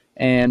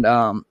 And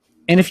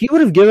if you would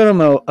have given him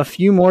a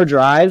few more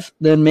drives,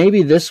 then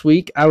maybe this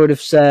week I would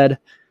have said,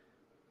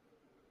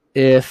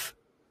 if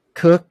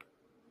Cook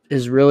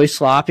is really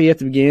sloppy at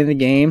the beginning of the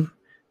game,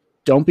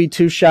 don't be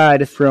too shy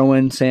to throw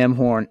in Sam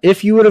Horn.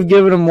 If you would have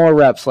given him more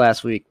reps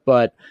last week,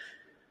 but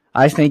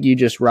I think you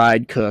just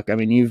ride Cook. I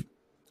mean, you've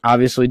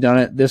obviously done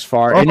it this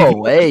far. And if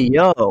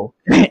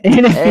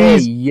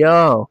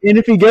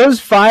he goes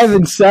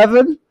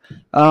 5-7,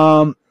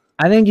 I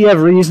think you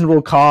have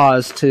reasonable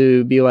cause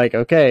to be like,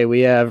 okay,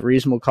 we have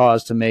reasonable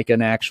cause to make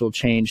an actual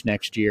change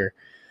next year.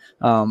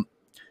 That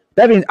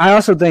means I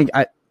also think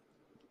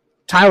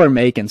Tyler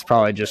Macon's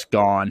probably just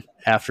gone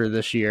after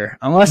this year,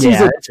 unless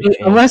he's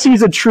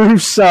a true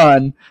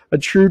son, a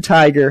true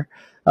Tiger.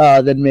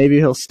 Then maybe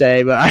he'll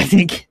stay. But I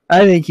think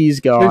he's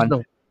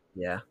gone.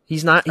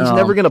 He's not. He's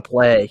never going to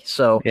play.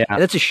 So yeah, and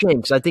that's a shame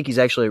because I think he's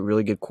actually a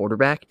really good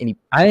quarterback, and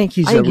I think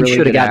he's a really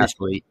good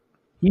athlete.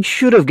 He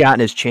should have gotten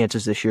his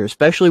chances this year,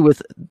 especially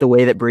with the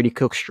way that Brady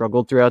Cook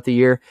struggled throughout the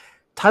year.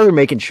 Tyler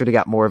Macon should have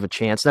got more of a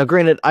chance. Now,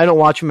 granted, I don't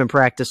watch him in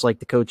practice like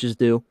the coaches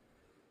do.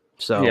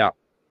 So, yeah.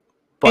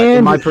 But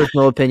in my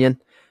personal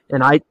opinion,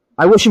 and I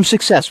I wish him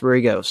success where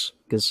he goes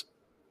because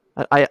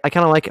I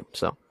kind of like him.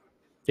 So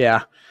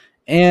yeah,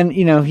 and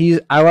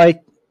I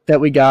like that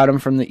we got him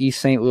from the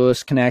East St.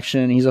 Louis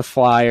connection. He's a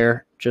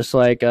flyer, just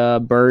like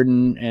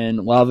Burden and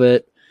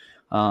Lovett,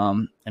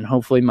 and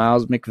hopefully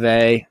Miles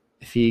McVay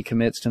if he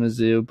commits to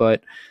Mizzou.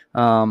 But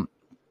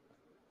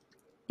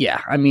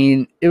yeah, I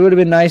mean, it would have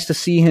been nice to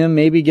see him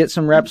maybe get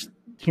some reps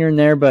here and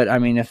there. But I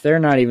mean, if they're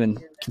not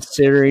even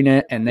considering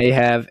it and they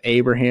have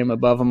Abraham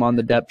above him on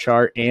the depth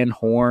chart and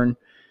Horn,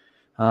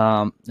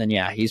 then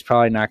yeah, he's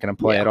probably not going to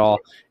play at all.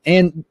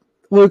 And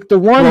look, the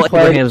one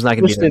play Abraham's not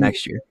going to be there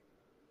next year.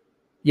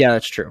 Yeah,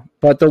 that's true.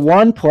 But the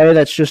one play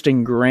that's just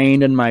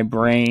ingrained in my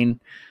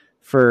brain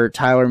for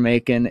Tyler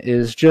Macon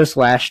is just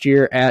last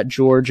year at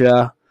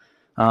Georgia.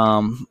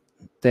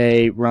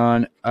 They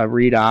run a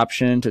read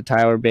option to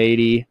Tyler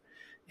Beatty,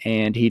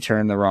 and he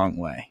turned the wrong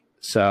way.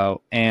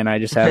 So, and I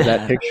just have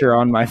that picture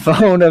on my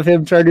phone of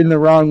him turning the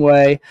wrong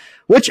way,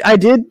 which I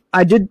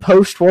did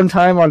post one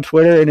time on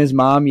Twitter, and his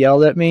mom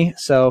yelled at me.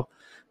 So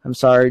I'm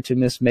sorry to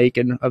Miss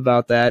Macon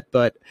about that.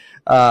 But,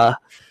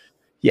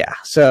 yeah,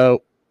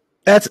 so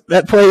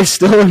that play is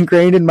still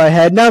ingrained in my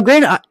head. Now,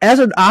 granted, as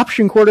an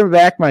option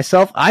quarterback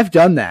myself, I've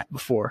done that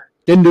before.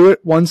 Didn't do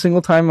it one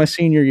single time my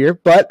senior year,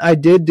 but I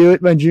did do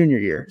it my junior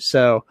year.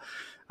 So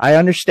I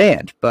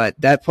understand, but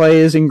that play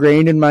is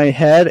ingrained in my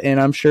head,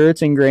 and I'm sure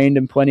it's ingrained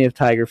in plenty of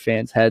Tiger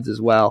fans' heads as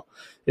well.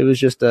 It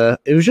was just a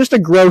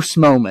gross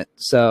moment.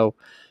 So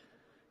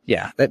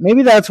yeah,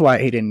 maybe that's why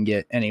he didn't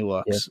get any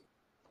looks. Yeah.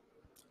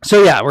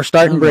 So yeah, we're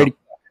starting Brady.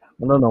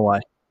 I don't know why.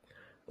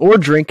 Or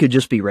drink could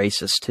just be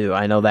racist too.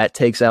 I know that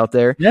takes out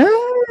there.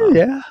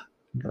 Yeah.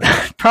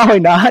 Probably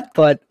not,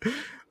 but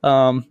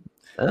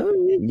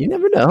you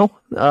never know.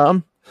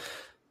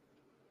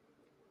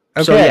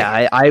 Okay. So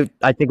yeah,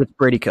 I think it's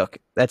Brady Cook.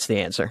 That's the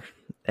answer,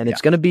 and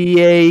it's going to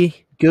be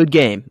a good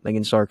game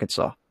against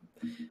Arkansas.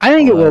 I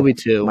think it will be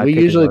too. We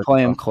usually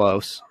play them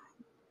close.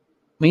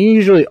 We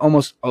usually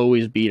almost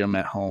always beat them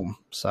at home.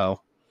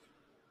 So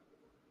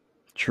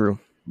true.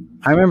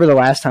 I remember the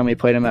last time we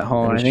played them at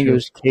home. I think it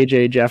was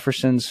KJ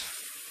Jefferson's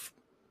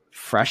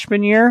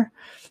freshman year,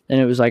 and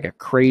it was like a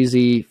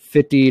crazy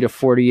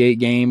 50-48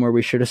 game where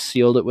we should have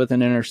sealed it with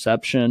an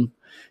interception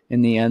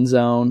in the end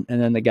zone,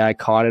 and then the guy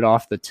caught it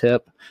off the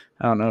tip.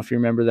 I don't know if you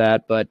remember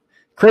that, but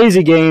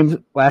crazy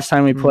game last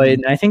time we played,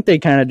 and I think they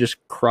kind of just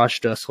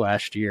crushed us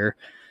last year.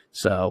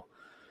 So,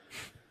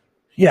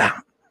 yeah.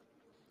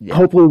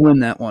 Hopefully win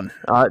that one.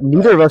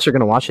 Neither of us are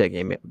going to watch that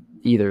game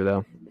either,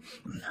 though.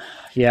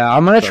 Yeah,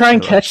 I'm going to try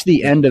and catch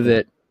the end of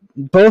it.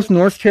 Both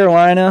North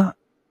Carolina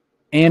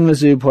and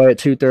Mizzou play at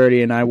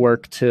 2:30, and I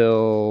work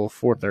till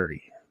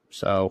 4:30.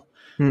 So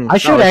I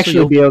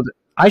should be able to.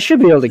 I should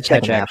be able to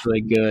catch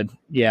actually good.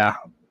 Yeah,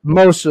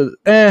 most of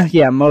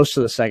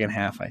the second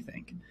half, I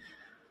think.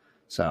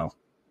 So,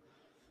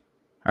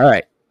 all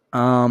right.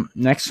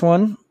 Next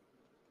one,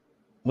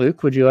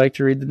 Luke. Would you like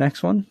to read the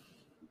next one?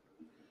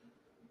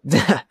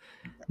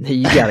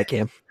 You got it,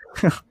 Cam.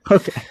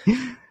 Okay.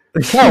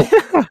 So,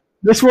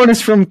 this one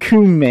is from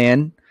Coon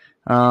Man,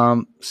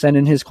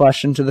 sending his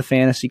question to the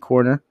fantasy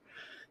corner.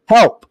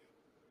 Help!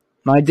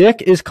 My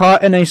dick is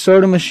caught in a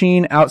soda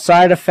machine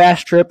outside a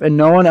fast trip and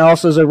no one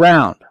else is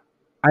around.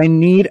 I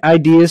need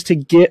ideas to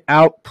get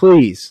out,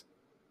 please.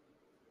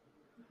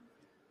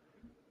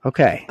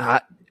 Okay.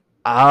 I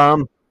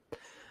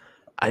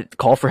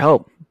call for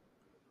help.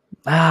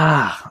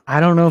 I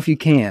don't know if you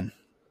can.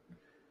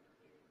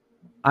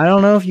 I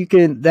don't know if you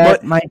can.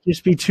 That might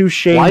just be too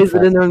shameful. Why is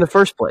it in there in the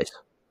first place?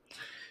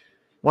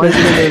 What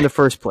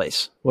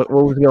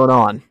was going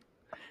on?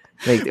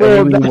 That's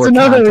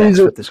another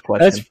reason. With this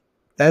question.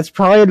 That's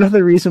probably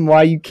another reason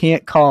why you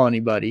can't call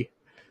anybody.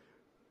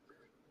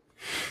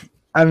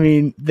 I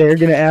mean, they're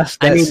going to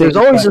ask that. I mean, there's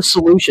always a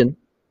solution.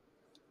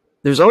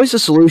 There's always a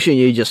solution.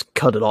 You just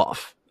cut it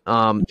off.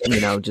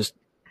 Just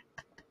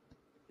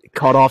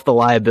cut off the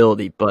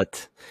liability,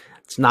 but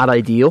it's not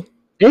ideal.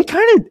 It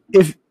kind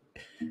of,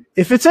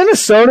 if it's in a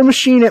soda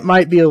machine, it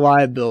might be a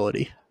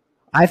liability.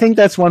 I think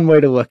that's one way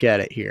to look at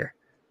it here.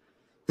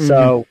 Mm-hmm.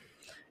 So,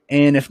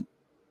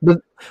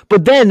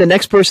 but then the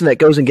next person that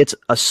goes and gets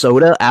a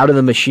soda out of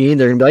the machine,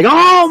 they're gonna be like,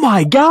 "Oh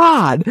my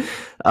god!"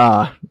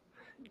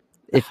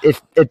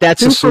 If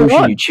that's the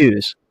solution you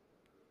choose.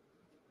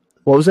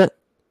 What was that?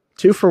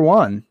 2 for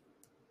 1.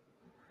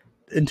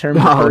 In terms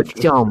of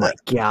oh my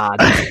god.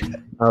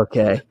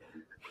 Okay.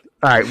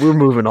 All right, we're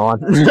moving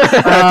on after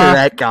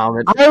that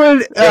comment. I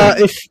would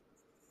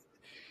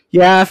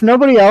if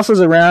nobody else is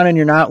around and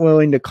you're not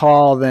willing to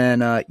call,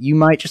 then you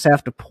might just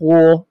have to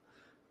pull.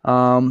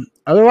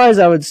 Otherwise,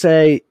 I would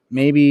say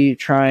maybe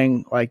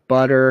trying like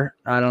butter.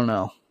 I don't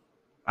know.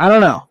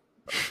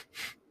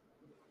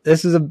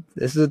 This is a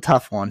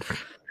tough one.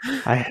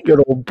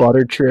 Good old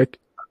butter trick.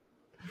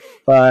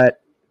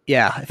 But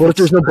yeah, what if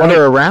there's no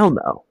butter around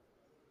though?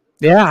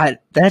 Yeah,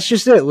 that's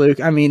just it,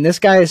 Luke. I mean, this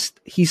guy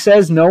he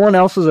says no one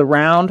else is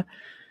around.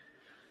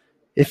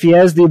 If he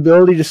has the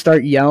ability to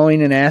start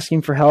yelling and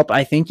asking for help,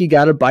 I think you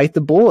got to bite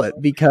the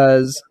bullet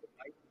because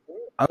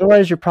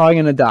otherwise you're probably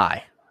going to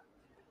die.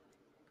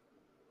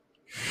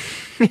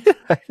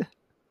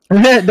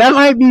 That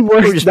might be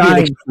worth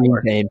dying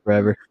for. Pain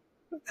forever.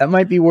 That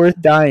might be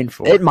worth dying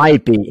for. It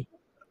might be.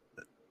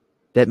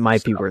 That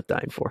might be worth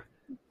dying for.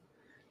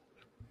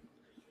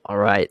 All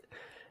right.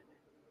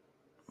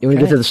 You want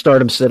to get to the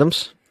stardom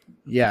situms?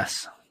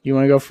 Yes. You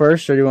want to go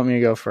first, or do you want me to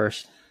go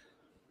first?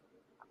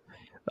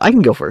 I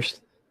can go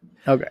first.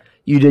 Okay.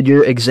 You did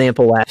your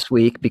example last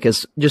week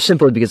just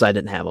simply because I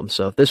didn't have them.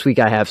 So this week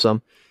I have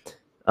some.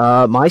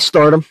 My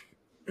stardom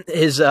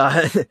is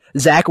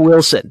Zach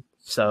Wilson.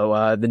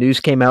 So the news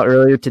came out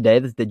earlier today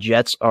that the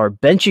Jets are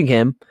benching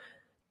him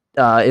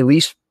at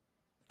least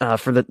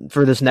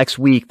for this next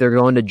week. They're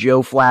going to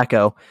Joe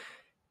Flacco,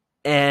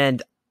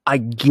 and I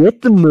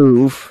get the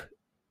move,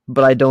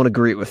 but I don't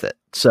agree with it.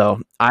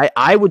 So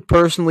I would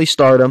personally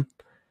start him.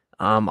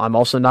 I'm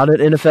also not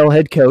an NFL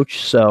head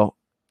coach, so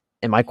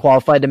am I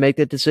qualified to make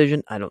that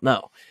decision? I don't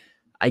know.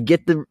 I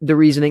get the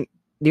reasoning.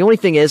 The only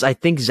thing is I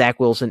think Zach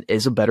Wilson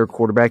is a better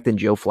quarterback than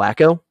Joe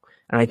Flacco,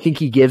 and I think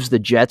he gives the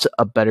Jets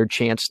a better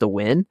chance to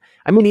win.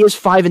 I mean, he is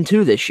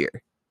 5-2 this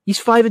year. He's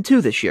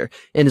 5-2 this year,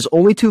 and his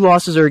only 2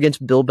 losses are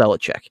against Bill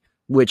Belichick,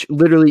 which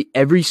literally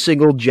every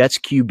single Jets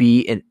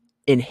QB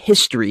in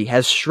history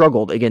has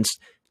struggled against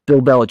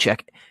Bill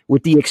Belichick,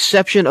 with the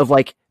exception of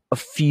like a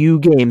few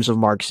games of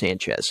Mark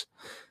Sanchez.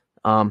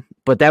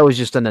 But that was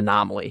just an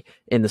anomaly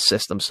in the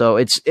system. So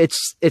it's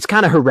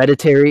kind of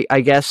hereditary,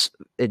 I guess.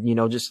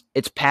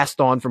 It's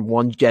passed on from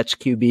one Jets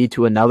QB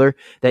to another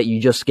that you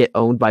just get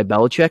owned by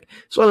Belichick.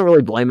 So I don't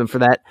really blame him for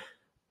that.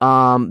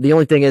 The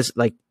only thing is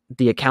like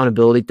the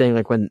accountability thing,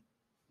 like when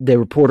the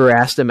reporter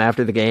asked him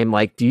after the game,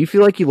 like, do you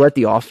feel like you let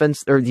the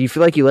offense or do you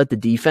feel like you let the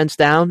defense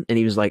down? And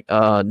he was like,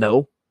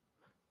 no.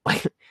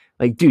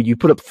 Like, dude, you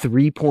put up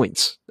 3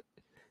 points.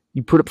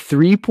 You put up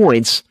 3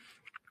 points,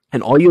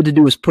 and all you had to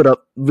do was put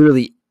up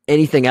literally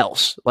anything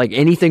else. Like,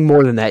 anything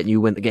more than that, and you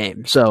win the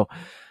game. So,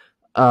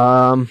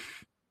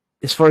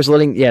 as far as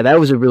that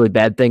was a really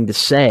bad thing to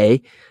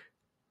say.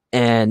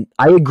 And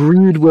I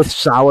agreed with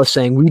Saleh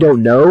saying we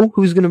don't know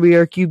who's going to be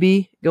our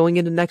QB going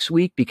into next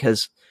week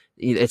because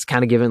it's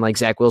kind of given like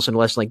Zach Wilson a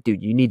lesson. Like,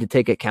 dude, you need to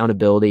take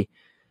accountability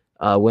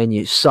when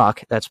you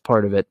suck. That's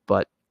part of it.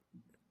 But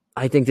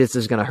I think this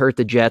is going to hurt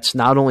the Jets,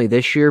 not only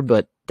this year,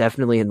 but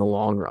definitely in the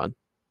long run.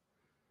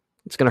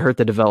 It's going to hurt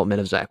the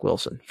development of Zach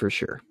Wilson for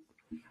sure.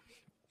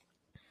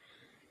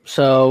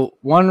 So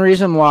one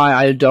reason why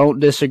I don't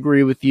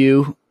disagree with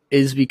you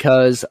is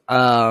because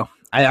I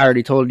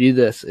already told you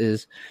this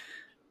is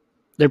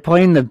they're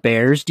playing the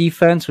Bears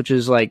defense, which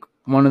is like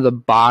one of the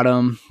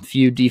bottom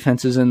few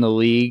defenses in the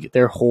league.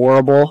 They're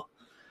horrible.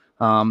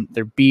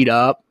 They're beat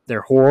up.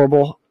 They're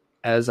horrible,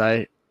 as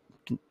I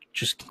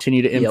just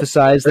continue to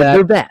emphasize that.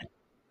 They're bad.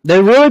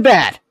 They're really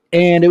bad.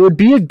 And it would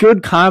be a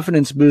good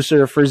confidence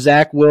booster for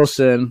Zach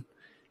Wilson,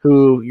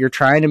 who you're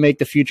trying to make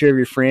the future of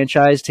your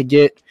franchise, to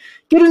get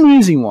an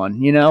easy one.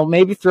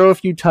 Maybe throw a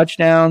few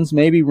touchdowns,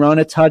 maybe run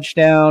a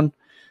touchdown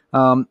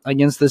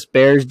against this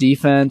Bears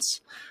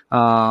defense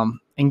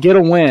and get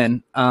a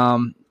win.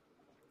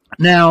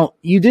 Now,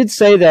 you did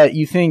say that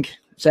you think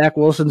Zach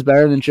Wilson's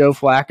better than Joe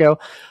Flacco.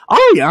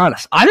 I'll be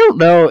honest. I don't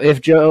know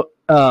if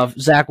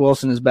Zach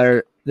Wilson is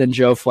better than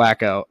Joe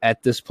Flacco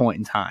at this point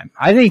in time.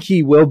 I think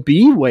he will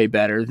be way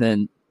better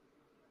than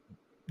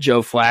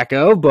Joe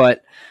Flacco,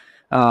 but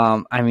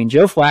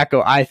Joe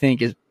Flacco, I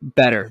think, is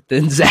better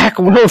than Zach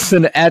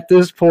Wilson at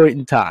this point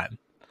in time.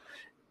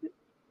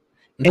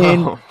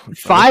 And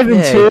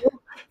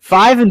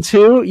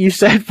 5-2, you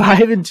said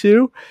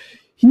 5-2.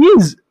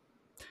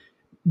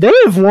 They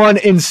have won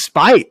in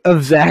spite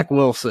of Zach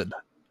Wilson.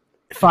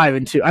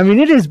 5-2. I mean,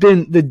 it has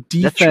been the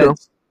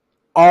defense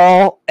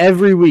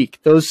every week,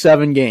 those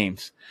 7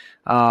 games.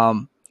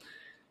 Okay,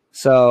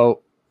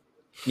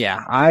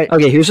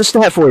 here's a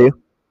stat for you.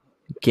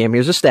 Cam,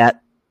 here's a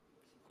stat.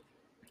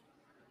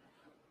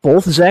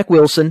 Both Zach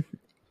Wilson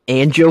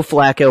and Joe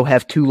Flacco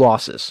have 2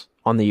 losses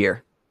on the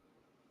year.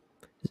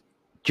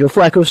 Joe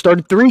Flacco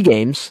started 3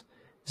 games.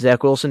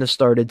 Zach Wilson has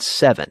started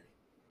 7.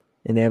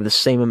 And they have the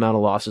same amount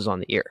of losses on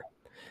the year.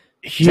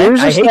 I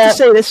hate to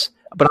say this,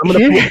 but I'm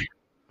going to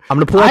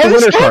pull out the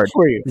winner card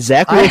for you.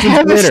 Zach Wilson's winner. I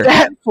have a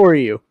stat for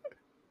you.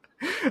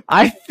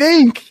 I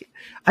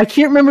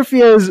can't remember if he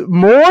has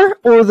more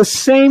or the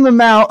same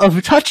amount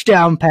of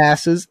touchdown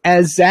passes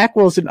as Zach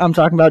Wilson. I'm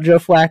talking about Joe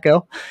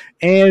Flacco.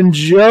 And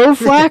Joe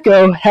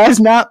Flacco has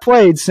not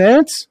played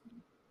since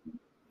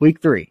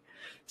week 3.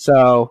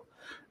 So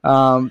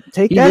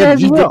take that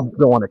as well. He did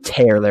go on a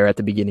tear there at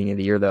the beginning of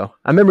the year, though.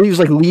 I remember he was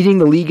like leading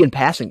the league in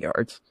passing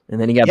yards, and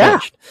then he got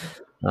benched.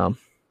 That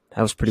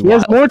was pretty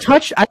wild.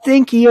 I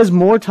think he has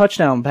more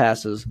touchdown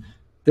passes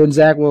than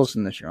Zach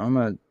Wilson this year. I'm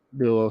going to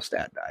do a little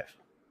stat dive.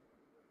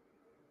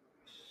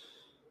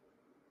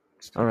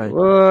 All right.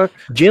 Look.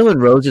 Jalen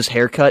Rhodes'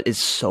 haircut is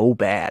so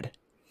bad.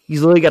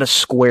 He's literally got a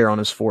square on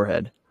his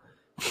forehead.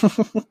 5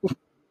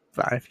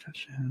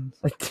 touchdowns.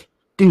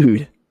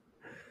 Dude.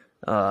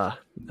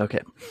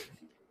 Okay.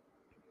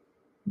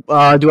 Do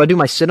I do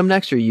my sit-em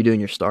next, or are you doing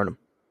your start-em?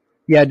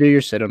 Yeah, do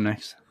your sit-em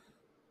next.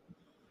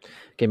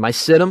 Okay, my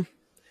sit-em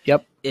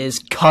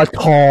is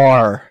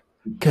Qatar.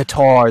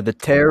 Qatar, the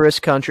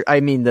terrorist country. I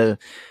mean, the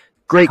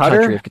great Qatar?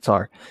 country of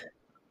Qatar.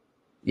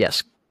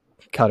 Yes,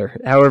 Qatar.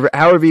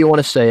 However you want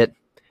to say it.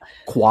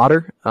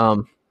 Qatar.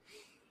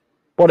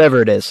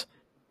 Whatever it is.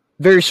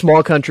 Very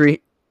small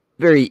country,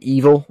 very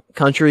evil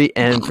country,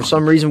 and for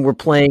some reason we're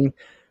playing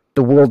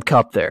the World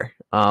Cup there.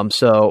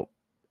 So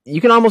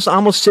you can almost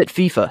sit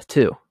FIFA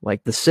too.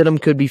 Like the sit 'em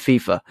could be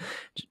FIFA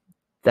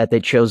that they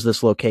chose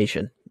this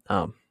location.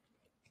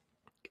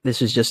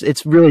 This is just,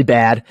 it's really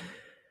bad.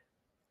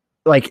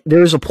 Like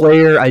there's a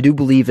player, I do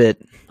believe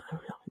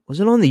was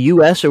it on the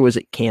US or was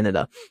it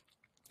Canada?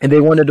 And they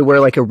wanted to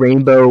wear like a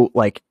rainbow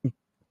like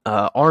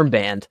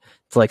armband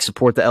to like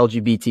support the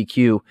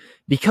LGBTQ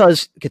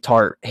because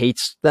Qatar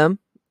hates them.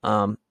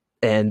 And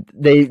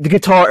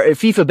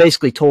FIFA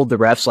basically told the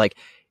refs, like,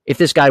 if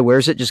this guy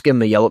wears it, just give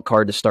him a yellow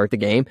card to start the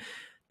game.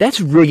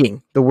 That's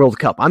rigging the World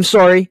Cup. I'm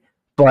sorry,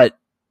 but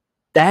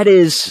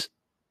that's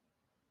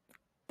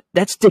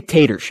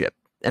dictatorship.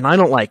 And I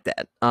don't like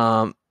that.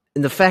 And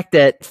the fact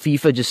that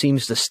FIFA just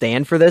seems to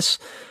stand for this,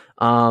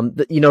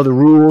 the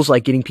rules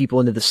like getting people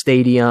into the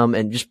stadium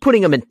and just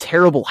putting them in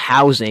terrible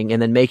housing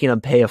and then making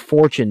them pay a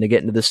fortune to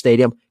get into the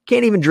stadium.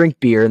 Can't even drink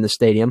beer in the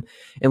stadium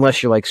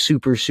unless you're like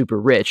super, super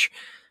rich.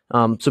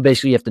 So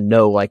basically you have to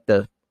know like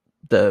the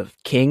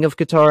king of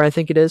Qatar, I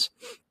think it is.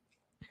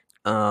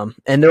 And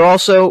they're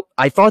also,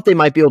 I thought they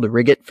might be able to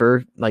rig it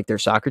for like their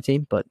soccer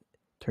team, but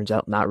turns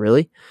out not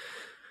really.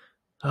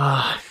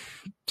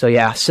 So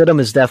yeah, Sidham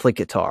is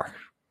definitely Qatar.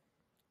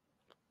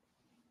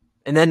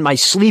 And then my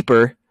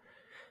sleeper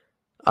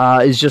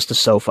is just a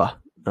sofa.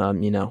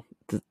 The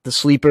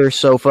sleeper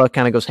sofa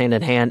kind of goes hand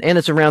in hand, and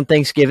it's around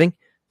Thanksgiving.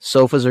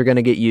 Sofas are going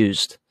to get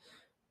used.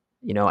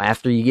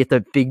 After you get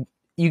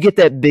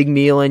that big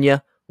meal in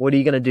you, what are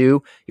you going to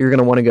do? You're going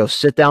to want to go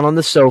sit down on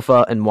the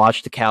sofa and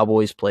watch the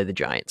Cowboys play the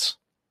Giants.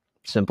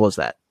 Simple as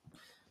that.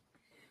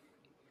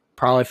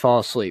 Probably fall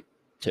asleep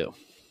too.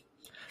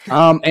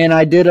 And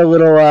I did a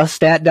little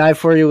stat dive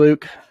for you,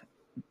 Luke.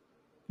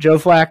 Joe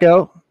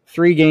Flacco,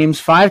 3 games,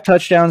 5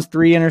 touchdowns,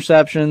 3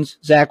 interceptions.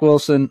 Zach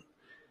Wilson,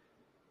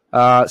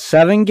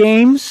 7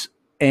 games,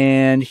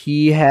 and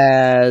he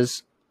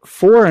has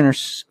 4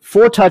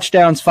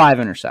 touchdowns, 5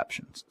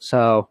 interceptions.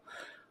 So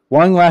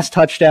 1 less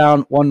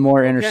touchdown, 1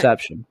 more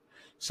interception. Okay.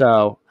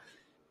 So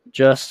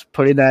just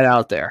putting that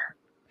out there.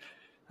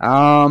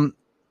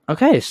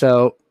 Okay,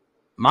 so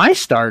my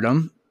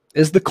stardom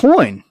is the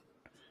coin.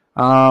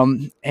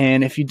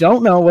 And if you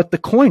don't know what the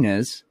coin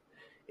is,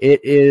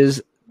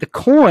 the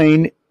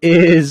coin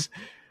is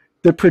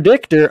the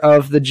predictor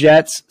of the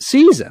Jets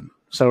season.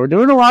 So we're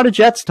doing a lot of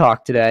Jets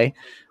talk today.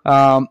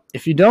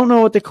 If you don't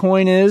know what the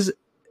coin is,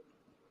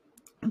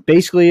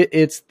 basically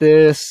it's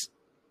this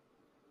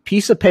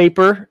piece of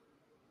paper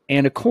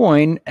and a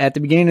coin at the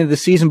beginning of the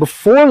season.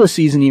 Before the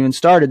season even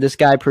started, this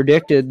guy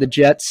predicted the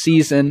Jets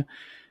season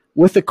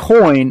with a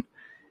coin,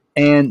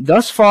 and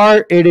thus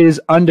far it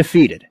is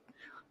undefeated.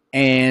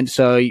 And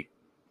so a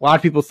lot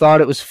of people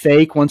thought it was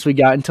fake once we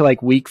got into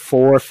like week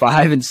 4,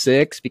 5, and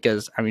 6,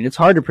 because, I mean, it's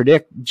hard to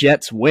predict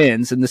Jets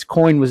wins, and this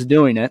coin was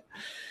doing it.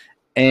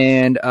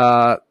 And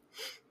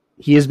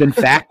he has been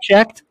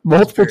fact-checked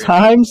multiple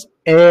times,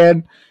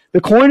 and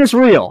the coin is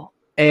real.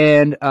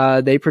 And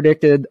they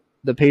predicted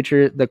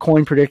the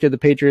coin predicted the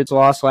Patriots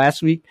loss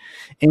last week.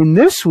 And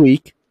this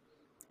week,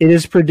 it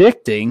is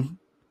predicting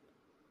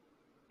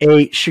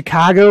a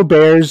Chicago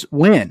Bears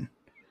win.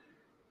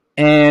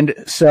 And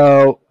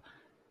so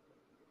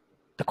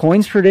the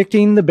coin's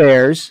predicting the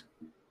Bears,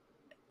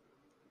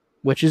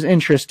 which is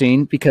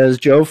interesting because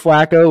Joe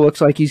Flacco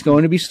looks like he's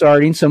going to be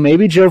starting. So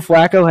maybe Joe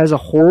Flacco has a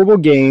horrible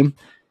game.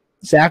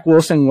 Zach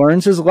Wilson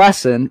learns his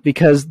lesson,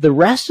 because the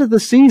rest of the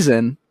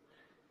season,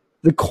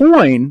 the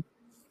coin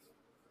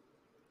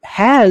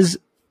has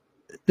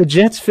the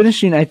Jets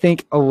finishing, I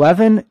think,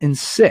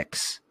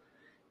 11-6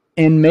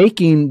 and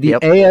making the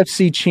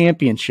AFC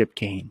Championship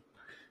game.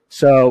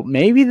 So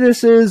maybe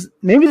this is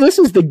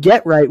the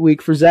get right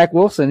week for Zach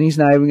Wilson. He's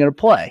not even going to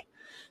play.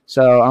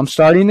 So I'm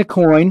starting the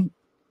coin,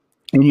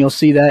 and you'll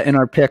see that in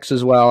our picks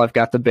as well. I've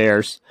got the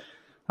Bears.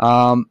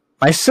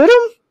 My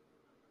sit-em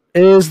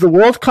is the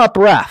World Cup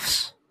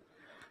refs.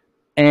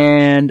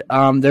 And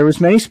there was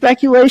many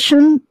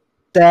speculation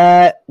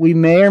that we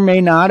may or may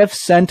not have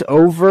sent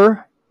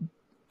over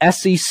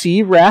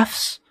SEC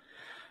refs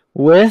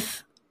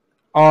with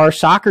our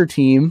soccer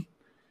team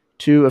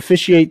to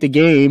officiate the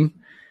game.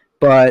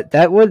 But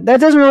that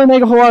doesn't really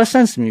make a whole lot of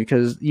sense to me,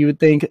 because you would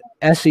think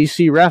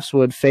SEC refs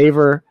would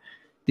favor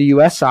the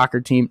U.S. soccer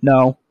team.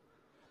 No.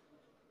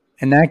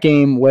 In that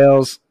game,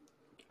 Wales,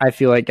 I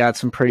feel like, got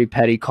some pretty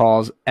petty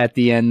calls at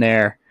the end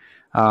there.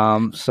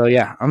 So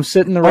yeah, I'm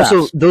sitting the refs.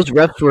 Also, those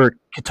refs were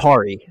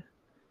Qatari.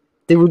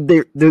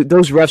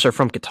 Those refs are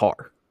from Qatar.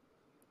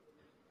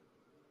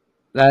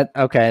 That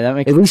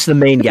makes at least the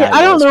main guy.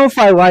 I don't know if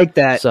I like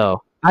that.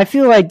 So I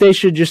feel like they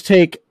should just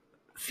take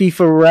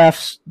FIFA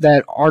refs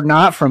that are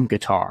not from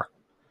Qatar.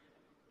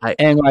 I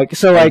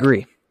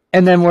agree.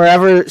 And then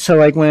wherever, so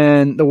like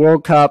when the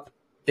World Cup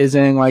is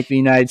in like the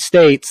United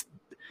States,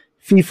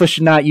 FIFA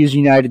should not use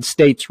United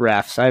States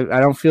refs. I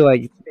don't feel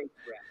like,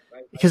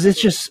 because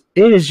it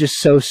is just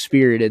so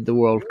spirited, the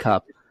World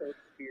Cup.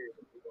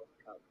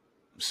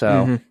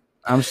 So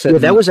I'm sitting. Yeah,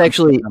 that was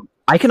actually,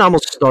 I can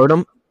almost start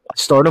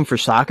them for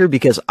soccer,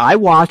 because I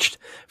watched,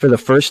 for the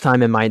first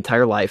time in my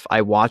entire life,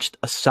 I watched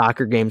a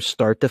soccer game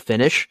start to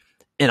finish,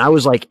 and I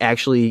was like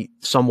actually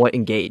somewhat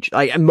engaged.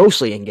 I'm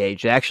mostly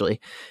engaged,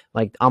 actually,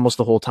 like almost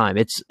the whole time.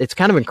 It's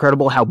kind of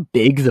incredible how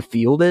big the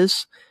field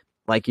is.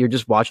 Like, you're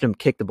just watching them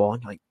kick the ball,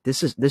 and you're like,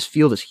 this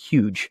field is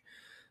huge.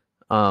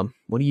 What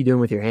are you doing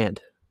with your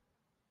hand?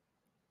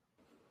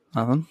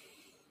 Nothing.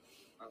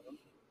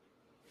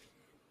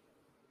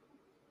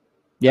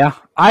 Yeah,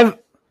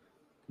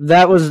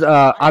 that was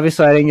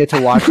obviously I didn't get to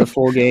watch the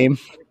full game,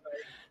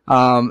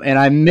 and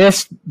I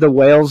missed the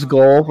Wales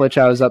goal, which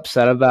I was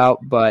upset about.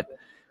 But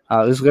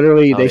it was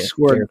literally they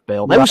scored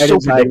Bale. That was so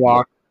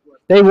predictable.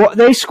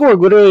 They scored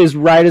literally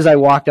right as I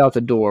walked out the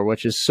door,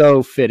 which is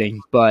so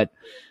fitting. But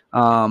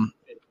I've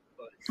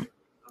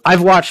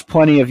watched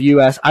plenty of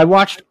U.S. I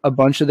watched a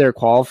bunch of their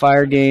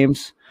qualifier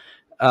games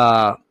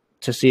to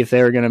see if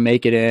they were going to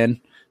make it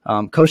in.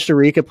 Costa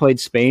Rica played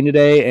Spain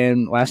today,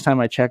 and last time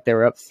I checked, they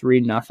were up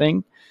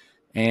 3-0,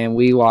 and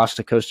we lost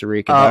to Costa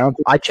Rica.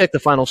 I checked the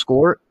final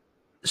score.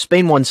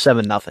 Spain won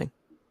 7-0.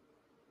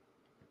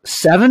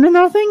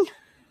 7-0?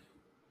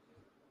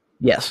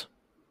 Yes.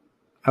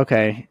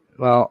 Okay.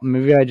 Well,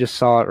 maybe I just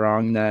saw it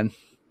wrong then.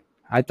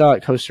 I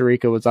thought Costa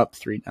Rica was up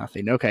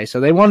 3-0. Okay, so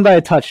they won by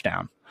a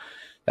touchdown.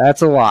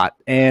 That's a lot.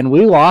 And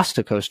we lost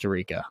to Costa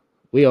Rica.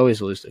 We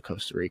always lose to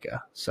Costa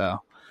Rica.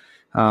 So,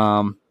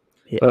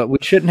 but we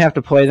shouldn't have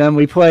to play them.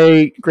 We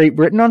play Great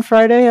Britain on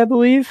Friday, I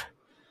believe.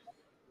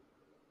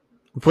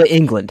 We play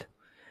England.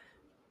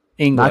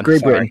 Not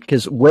Great Britain,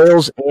 because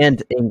Wales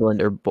and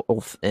England are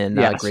both in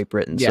Great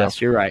Britain. Yes,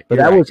 so. You're right. But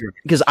that was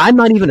because I'm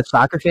not even a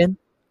soccer fan.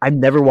 I've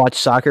never watched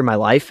soccer in my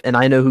life, and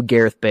I know who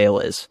Gareth Bale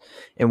is.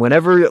 And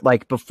whenever,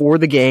 like, before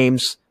the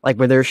games, like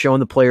when they're showing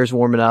the players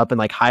warming up and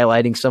like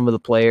highlighting some of the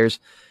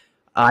players,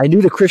 I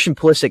knew the Christian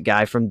Pulisic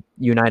guy from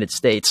the United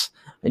States.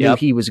 I knew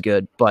he was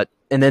good,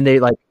 and then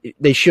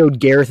they showed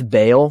Gareth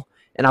Bale,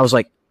 and I was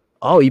like,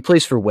 oh, he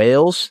plays for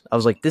Wales. I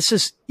was like,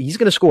 he's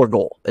going to score a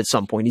goal at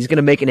some point. He's going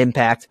to make an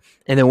impact.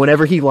 And then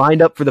whenever he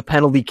lined up for the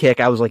penalty kick,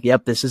 I was like,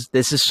 yep, this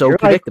is so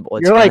predictable.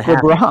 You're like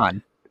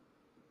LeBron.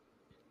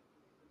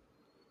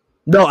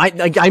 No,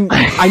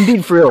 I'm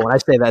being for real when I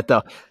say that,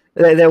 though.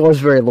 That was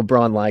very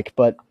LeBron-like,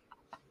 but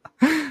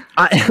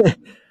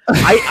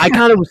I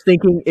kind of was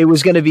thinking it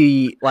was going to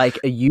be like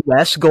a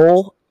U.S.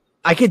 goal.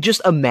 I could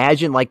just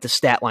imagine like the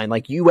stat line,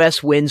 like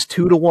U.S. wins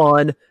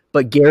 2-1,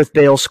 but Gareth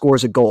Bale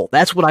scores a goal.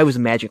 That's what I was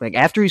imagining. Like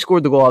after he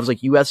scored the goal, I was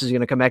like, U.S. is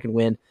going to come back and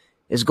win.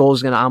 His goal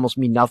is going to almost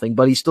mean nothing,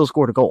 but he still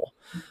scored a goal.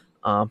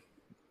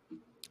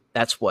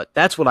 That's what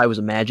I was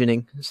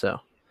imagining. So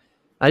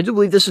I do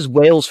believe this is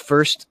Wales'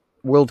 first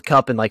World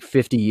Cup in like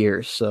 50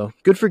 years. So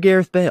good for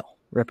Gareth Bale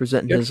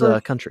representing his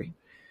country.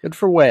 Good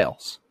for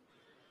Wales.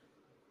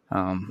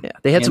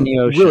 They had some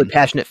really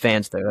passionate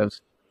fans there.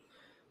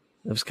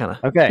 That was kind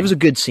of okay. It was a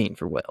good scene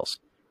for Wales.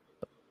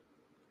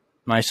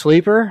 My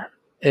sleeper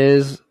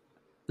is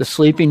the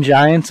sleeping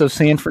giants of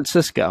San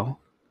Francisco.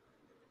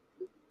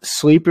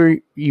 Sleeper,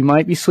 you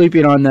might be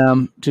sleeping on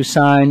them to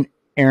sign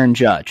Aaron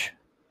Judge.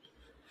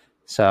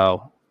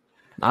 So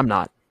I'm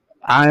not.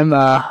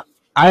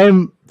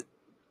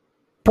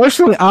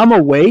 Personally, I'm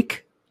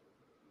awake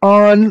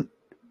on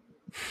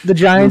the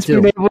Giants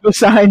being able to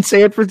sign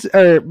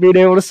being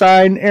able to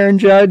sign Aaron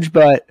Judge,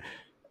 but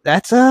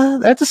that's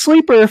a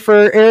sleeper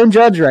for Aaron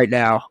Judge right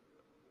now.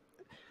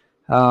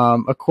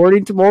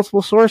 According to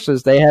multiple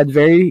sources, they had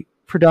very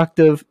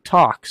productive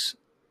talks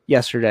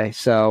yesterday.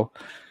 So,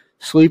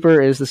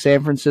 sleeper is the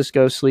San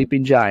Francisco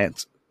Sleeping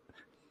Giants.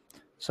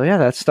 So yeah,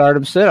 that's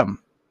stardom situm.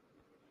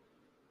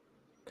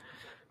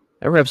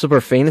 That wraps up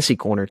our fantasy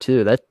corner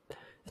too. That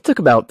took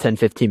about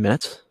 10-15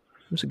 minutes.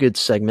 It was a good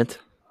segment.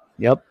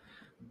 Yep.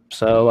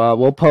 So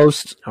we'll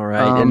post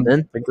and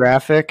then the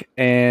graphic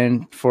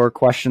and for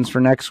questions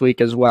for next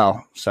week as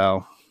well.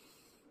 So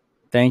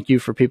thank you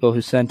for people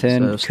who sent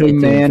in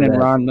Coonman and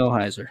Ron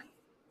Milheiser.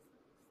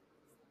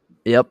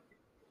 Yep.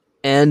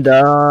 And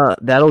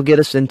that'll get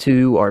us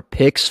into our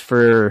picks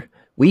for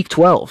Week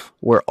 12,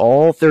 where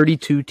all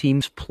 32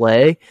 teams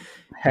play.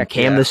 Heck,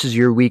 Cam, this is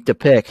your week to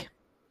pick.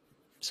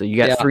 So you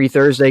got 3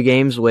 Thursday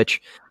games,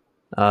 which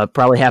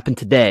probably happened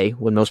today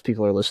when most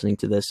people are listening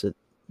to this.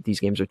 These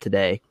games are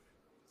today.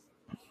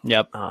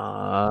 Yep.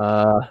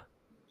 I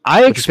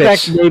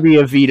expect maybe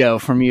a veto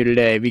from you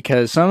today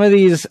because some of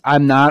these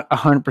I'm not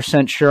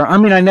 100% sure. I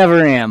mean, I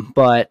never am,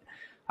 but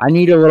I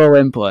need a little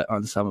input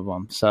on some of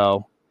them.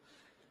 So,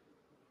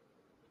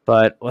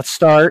 but let's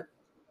start.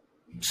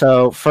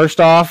 So first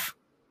off,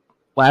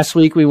 last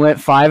week we went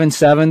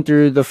 5-7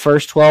 through the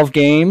first 12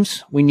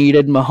 games. We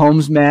needed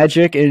Mahomes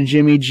Magic and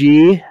Jimmy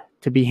G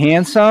to be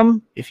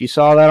handsome. If you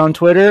saw that on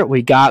Twitter,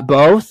 we got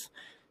both.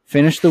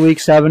 Finished the week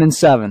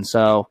 7-7.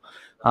 So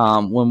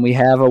when we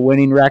have a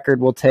winning record,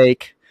 we'll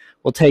take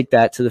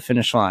that to the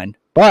finish line.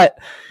 But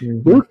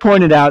Luke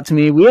pointed out to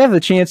me we have a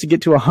chance to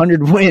get to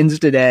 100 wins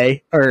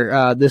today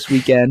or this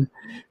weekend,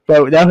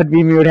 but that would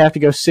mean we would have to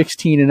go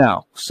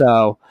 16-0.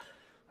 So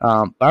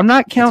I'm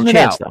not counting it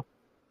out. Though.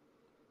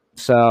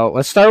 So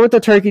let's start with the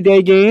Turkey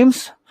Day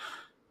games.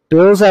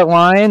 Bills at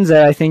Lions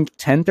at I think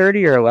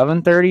 10:30 or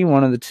 11:30,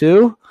 one of the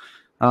two.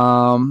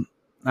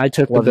 I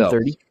took the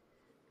Bills.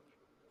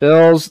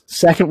 Bills,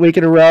 second week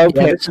in a row,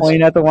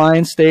 playing at the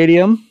Lions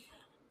Stadium.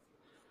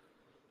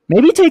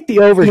 Maybe take the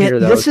over here,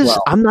 though.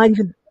 I'm not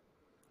even.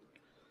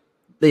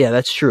 Yeah,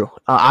 that's true.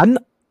 I'm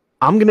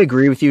going to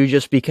agree with you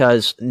just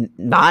because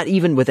not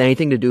even with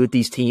anything to do with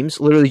these teams,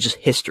 literally just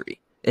history.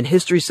 And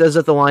history says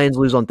that the Lions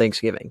lose on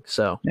Thanksgiving.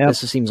 So this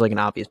seems like an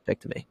obvious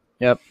pick to me.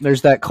 Yep.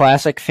 There's that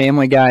classic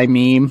Family Guy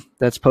meme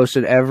that's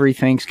posted every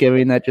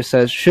Thanksgiving that just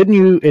says, shouldn't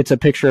you? It's a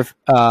picture of,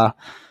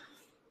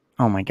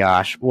 oh my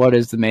gosh, what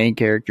is the main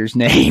character's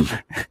name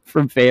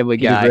from Family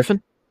Guy? Peter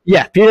Griffin?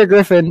 Yeah, Peter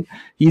Griffin.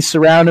 He's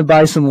surrounded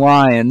by some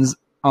lions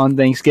on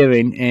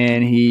Thanksgiving,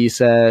 and he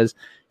says,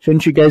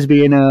 shouldn't you guys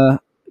be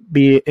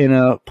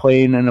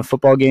playing in a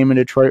football game in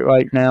Detroit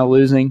right now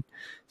losing?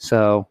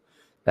 So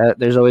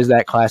there's always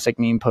that classic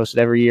meme posted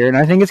every year, and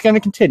I think it's going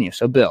to continue.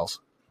 So Bills.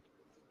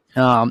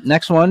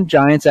 Next one,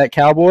 Giants at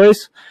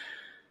Cowboys.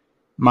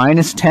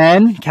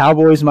 -10.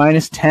 Cowboys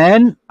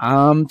 -10.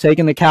 I'm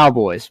taking the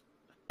Cowboys.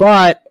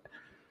 But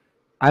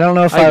I don't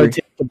know if I would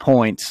take the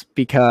points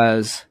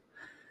because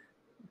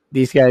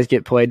these guys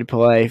get paid to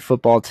play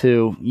football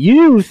too.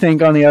 You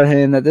think, on the other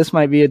hand, that this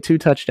might be a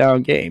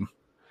 2-touchdown game.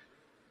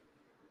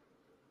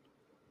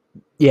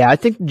 Yeah, I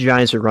think the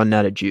Giants are running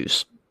out of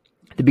juice.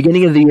 At the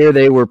beginning of the year,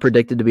 they were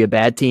predicted to be a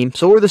bad team.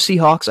 So were the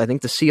Seahawks. I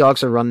think the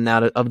Seahawks are running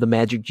out of the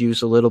magic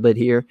juice a little bit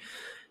here,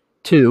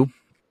 too.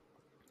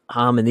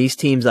 And these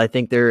teams, I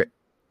think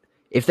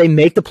if they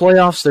make the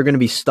playoffs, they're going to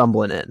be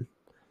stumbling in.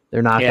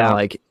 They're not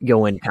going to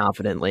go in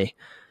confidently.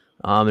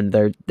 And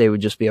they would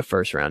just be a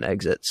first round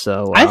exit.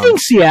 So I think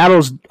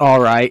Seattle's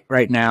all right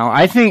now.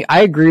 I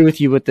agree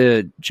with you with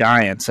the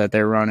Giants that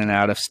they're running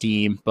out of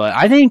steam, but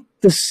I think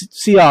the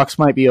Seahawks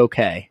might be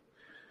okay.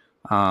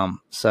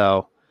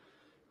 So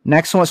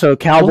next one, so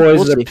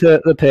Cowboys is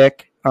the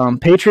pick.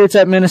 Patriots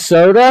at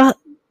Minnesota.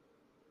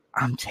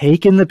 I'm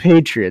taking the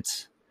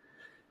Patriots.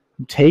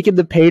 I like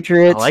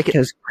it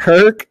because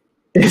Kirk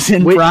is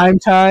in prime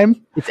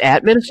time. It's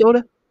at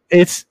Minnesota?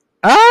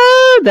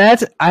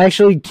 I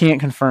actually can't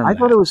confirm. I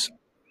thought it was.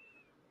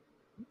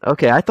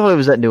 Okay, I thought it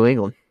was at New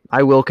England.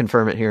 I will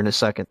confirm it here in a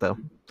second, though.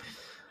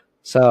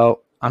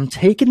 So I'm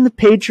taking the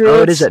Patriots.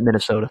 Oh, it is at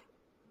Minnesota.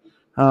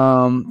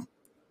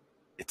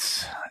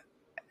 It's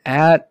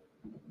at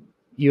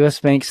US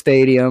Bank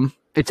Stadium.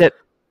 It's at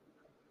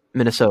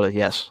Minnesota.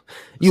 Yes,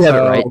 you have it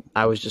right.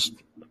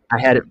 I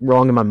had it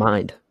wrong in my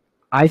mind.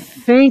 I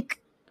think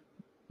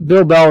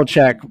Bill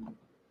Belichick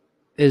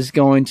is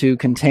going to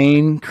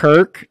contain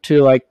Kirk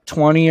to like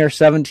 20 or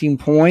 17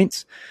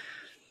 points,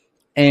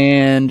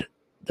 and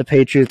the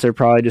Patriots are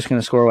probably just going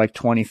to score like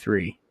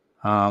 23.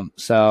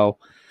 So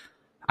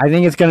I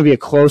think it's going to be a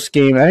close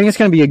game. I think it's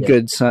going to be a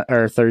good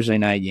Thursday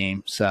night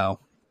game. So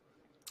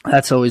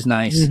that's always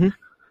nice. Mm-hmm.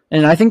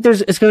 And I think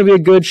it's going to be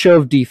a good show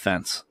of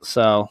defense.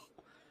 So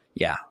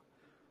yeah.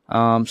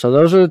 So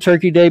those are the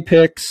Turkey Day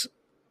picks.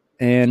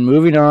 And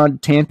moving on,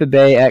 Tampa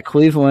Bay at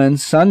Cleveland,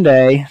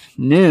 Sunday,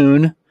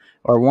 noon,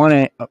 or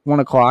 1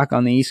 o'clock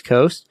on the East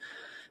Coast.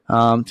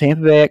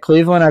 Tampa Bay at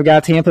Cleveland. I've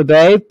got Tampa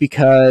Bay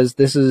because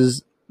this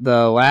is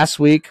the last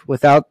week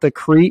without the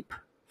creep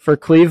for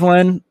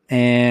Cleveland,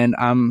 and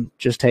I'm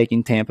just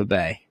taking Tampa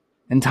Bay.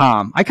 And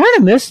Tom. I kind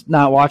of missed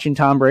not watching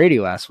Tom Brady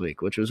last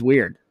week, which was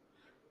weird.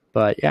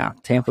 But, yeah,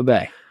 Tampa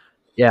Bay.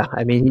 Yeah,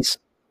 I mean, he's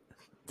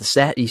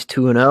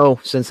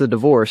 2-0 since the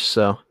divorce,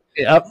 so.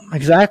 Yep,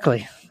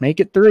 exactly. Make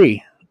it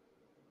 3.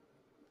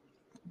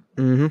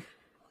 Mm-hmm.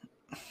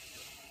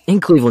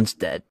 And Cleveland's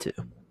dead, too.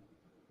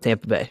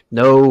 Tampa Bay.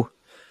 No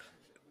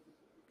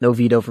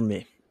veto from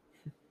me.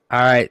 All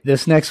right,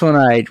 this next one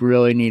I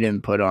really need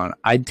input on.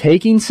 I'm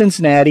taking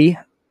Cincinnati.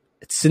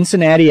 It's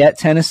Cincinnati at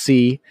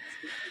Tennessee.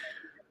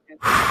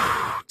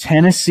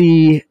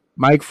 Tennessee,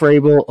 Mike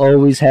Vrabel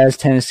always has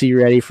Tennessee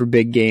ready for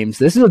big games.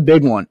 This is a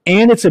big one,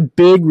 and it's a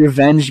big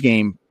revenge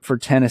game for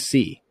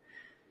Tennessee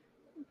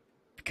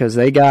because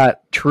they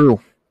got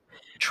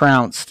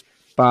trounced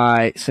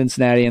by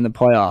Cincinnati in the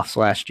playoffs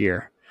last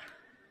year.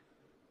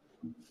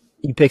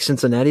 You picked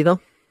Cincinnati, though?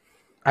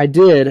 I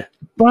did,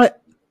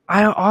 but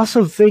I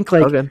also think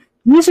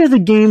these are the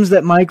games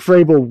that Mike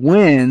Vrabel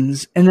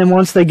wins, and then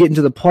once they get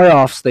into the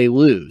playoffs, they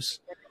lose.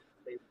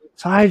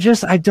 So I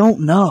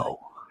don't know.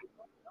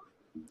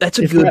 That's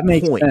a good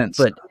point, sense.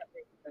 But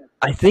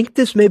I think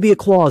this may be a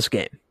clause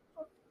game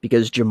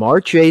because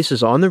Jamar Chase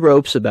is on the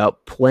ropes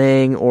about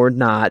playing or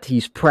not.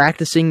 He's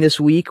practicing this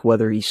week.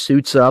 Whether he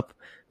suits up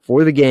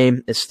for the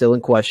game is still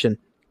in question.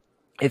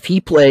 If he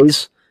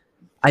plays,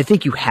 I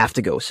think you have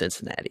to go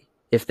Cincinnati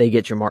if they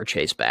get Jamar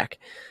Chase back.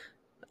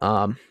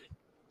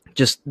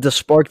 Just the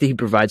spark that he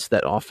provides to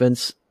that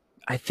offense,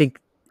 I think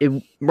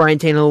Ryan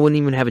Tannehill wouldn't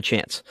even have a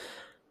chance.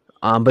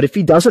 But if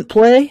he doesn't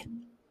play,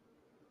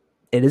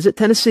 it is at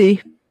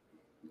Tennessee.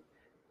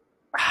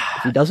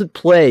 If he doesn't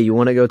play, you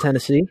want to go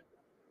Tennessee?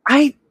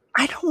 I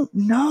don't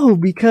know,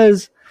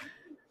 because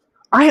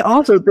I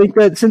also think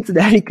that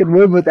Cincinnati could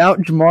win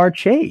without Jamar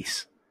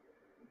Chase.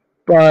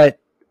 But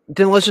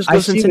then let's just go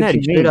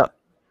Cincinnati straight up.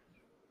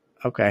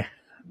 Okay.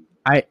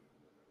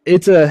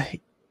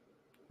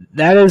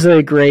 That is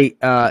a great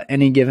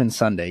any given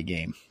Sunday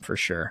game for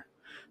sure.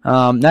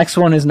 Next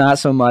one is not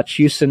so much.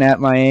 Houston at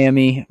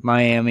Miami.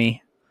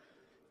 Miami.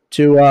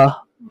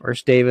 Tua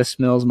versus Davis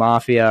Mills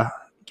Mafia.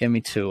 Give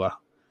me Tua.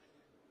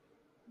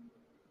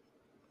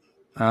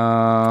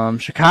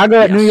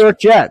 Chicago at New York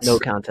Jets. No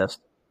contest.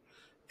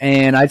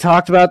 And I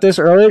talked about this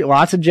earlier.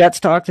 Lots of Jets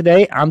talk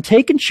today. I'm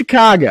taking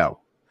Chicago.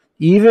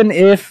 Even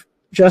if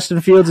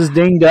Justin Fields is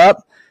dinged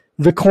up,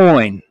 the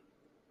coin.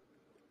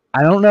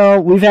 I don't know.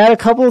 We've had a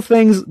couple of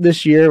things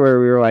this year where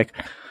we were like,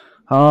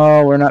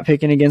 oh, we're not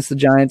picking against the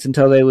Giants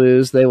until they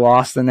lose. They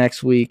lost the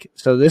next week.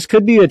 So this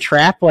could be a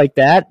trap like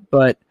that,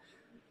 but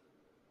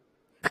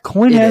the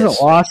coin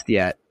hasn't lost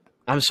yet.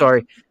 I'm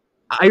sorry.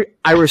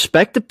 I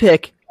respect the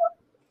pick,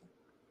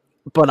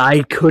 but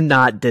I could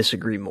not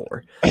disagree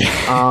more.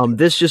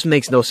 This just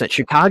makes no sense.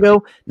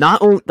 Chicago,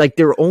 not only like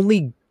their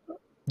only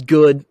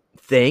good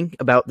thing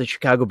about the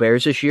Chicago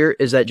Bears this year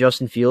is that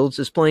Justin Fields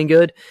is playing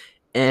good,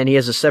 and he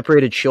has a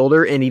separated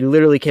shoulder, and he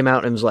literally came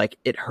out and was like,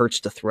 "It hurts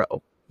to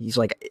throw." He's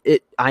like,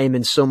 I am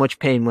in so much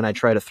pain when I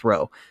try to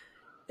throw,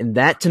 and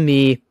that to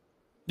me,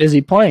 is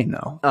he playing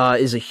though?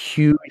 Is a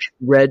huge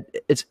red.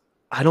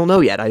 I don't know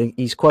yet. I think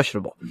he's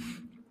questionable.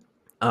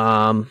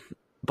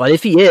 But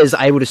if he is,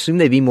 I would assume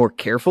they'd be more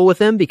careful with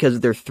him because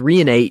they're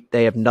 3-8.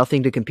 They have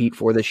nothing to compete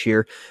for this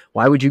year.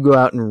 Why would you go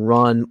out and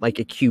run like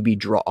a QB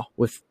draw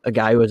with a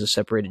guy who has a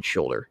separated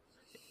shoulder?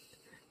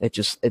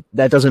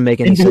 That doesn't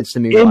make any sense to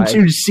me.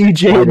 Into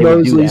CJ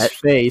Mosley's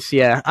face.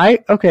 Yeah.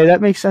 Okay,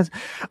 that makes sense.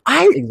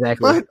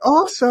 Exactly. But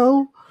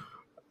also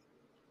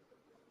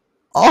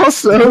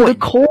the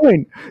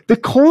coin. The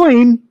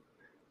coin.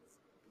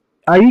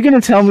 Are you going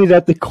to tell me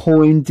that the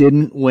coin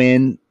didn't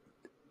win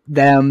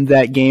them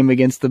that game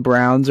against the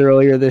Browns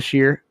earlier this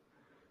year?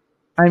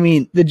 I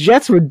mean, the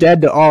Jets were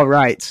dead to all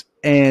rights,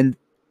 and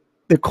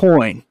the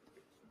coin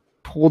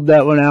pulled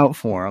that one out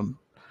for them.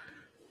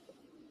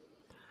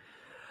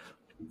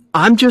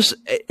 Here's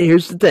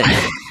the thing.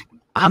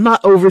 I'm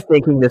not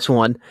overthinking this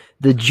one.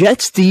 The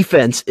Jets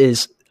defense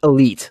is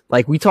elite.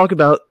 Like we talk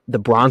about the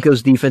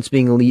Broncos defense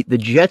being elite, the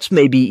Jets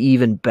may be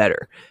even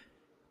better.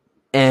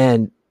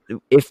 And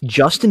if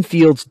Justin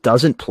Fields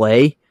doesn't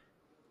play,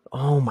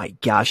 oh my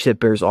gosh, that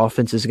Bears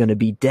offense is going to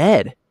be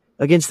dead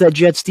against that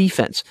Jets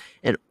defense.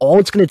 And all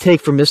it's going to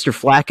take for Mr.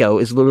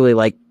 Flacco is literally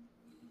like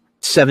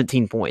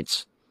 17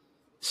 points.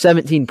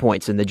 17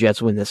 points and the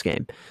Jets win this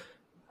game.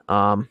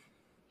 All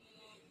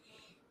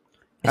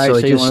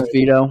right, so you want to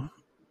veto?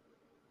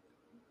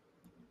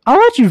 I'll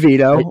let you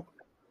veto.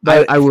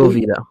 I will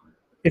veto.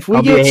 If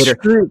we get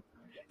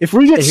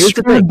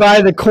screwed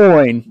by the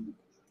coin,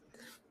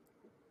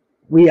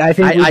 I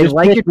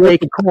like your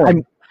take.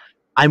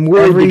 I'm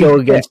willing to go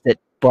against it,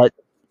 but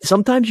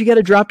sometimes you got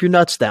to drop your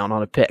nuts down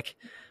on a pick.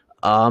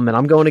 And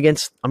I'm going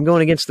against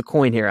the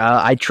coin here.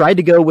 I tried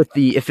to go with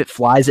the if it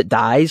flies it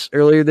dies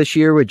earlier this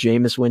year with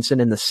Jameis Winston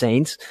and the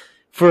Saints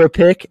for a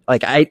pick.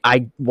 Like I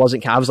was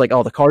like,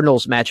 oh, the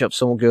Cardinals match up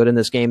so good in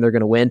this game, they're going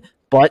to win.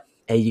 But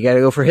hey, you got to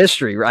go for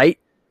history, right?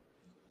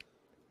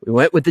 We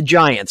went with the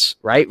Giants,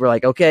 right? We're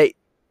like, okay,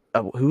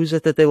 who's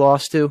it that they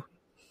lost to?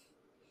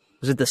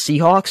 Was it the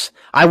Seahawks?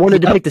 I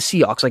wanted to pick the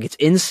Seahawks. Like, it's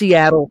in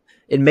Seattle.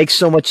 It makes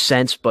so much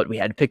sense, but we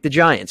had to pick the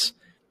Giants.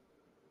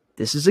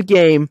 This is a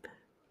game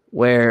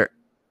where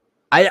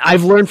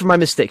I've learned from my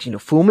mistakes.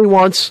 Fool me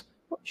once,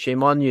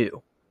 shame on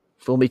you.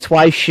 Fool me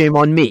twice, shame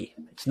on me.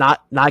 It's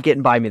not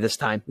getting by me this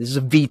time. This is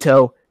a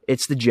veto.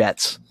 It's the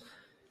Jets.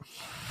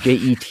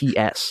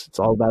 Jets. It's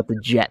all about the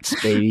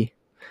Jets, baby.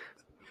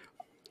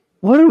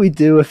 What do we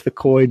do if the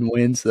coin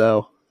wins,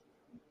 though?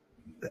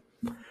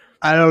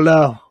 I don't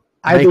know.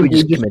 I think we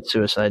just commit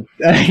suicide.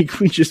 I think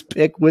we just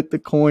pick with the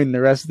coin the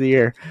rest of the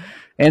year.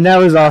 And that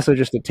was also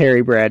just a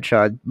Terry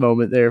Bradshaw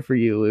moment there for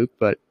you, Luke.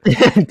 But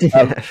okay,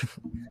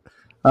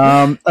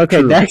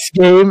 true. Next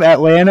game,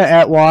 Atlanta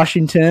at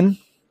Washington.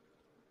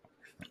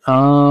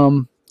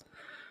 I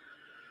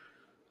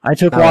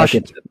took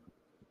Washington.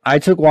 I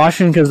took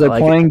Washington because they're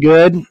playing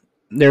good.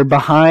 They're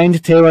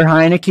behind Taylor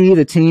Heineke.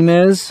 The team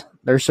is.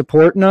 They're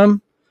supporting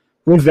them.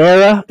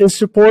 Rivera is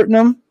supporting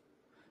them.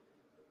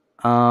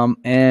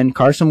 And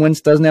Carson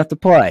Wentz doesn't have to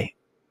play.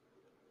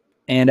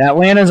 And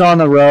Atlanta's on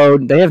the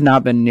road. They have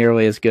not been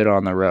nearly as good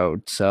on the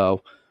road.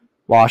 So,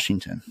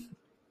 Washington.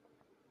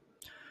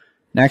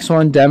 Next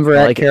one, Denver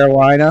at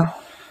Carolina.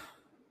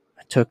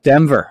 I took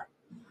Denver.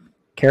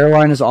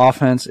 Carolina's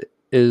offense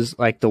is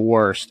like the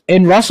worst.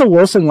 And Russell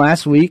Wilson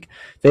last week,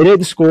 they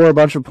didn't score a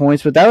bunch of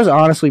points, but that was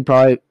honestly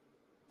probably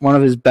one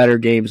of his better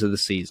games of the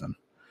season.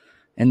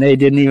 And they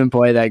didn't even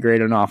play that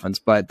great on offense,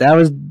 but that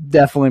was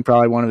definitely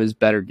probably one of his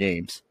better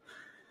games.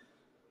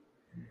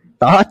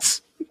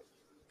 Thoughts?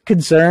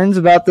 Concerns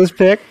about this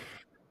pick?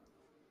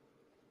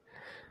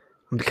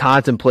 I'm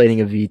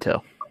contemplating a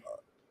veto.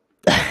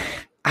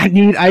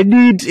 I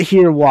need to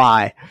hear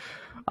why.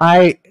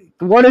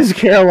 What has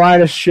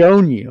Carolina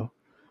shown you?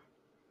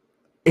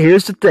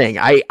 Here's the thing.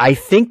 I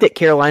think that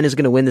Carolina is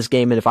going to win this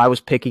game, and if I was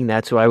picking,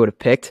 that's who I would have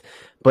picked.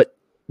 But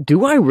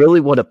do I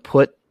really want to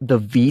put the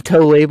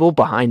veto label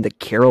behind the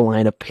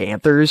Carolina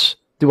Panthers?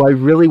 Do I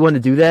really want to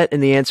do that?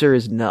 And the answer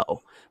is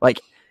no. Like,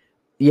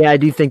 yeah, I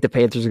do think the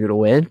Panthers are going to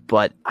win,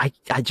 but I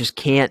just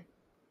can't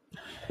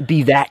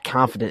be that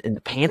confident in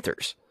the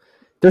Panthers.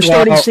 They're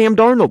starting Sam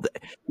Darnold.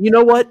 You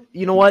know what?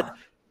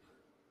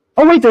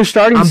 Oh, wait, they're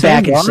starting I'm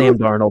Sam backing Darnold? Sam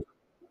Darnold.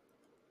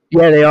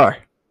 Yeah, they are.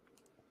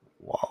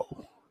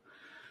 Whoa.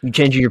 You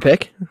changing your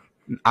pick?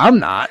 I'm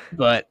not,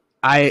 but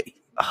are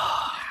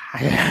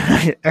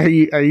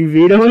you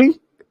vetoing?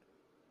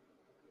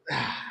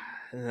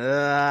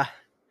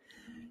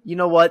 You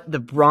know what? The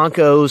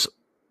Broncos,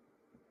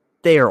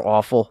 they are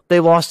awful. They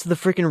lost to the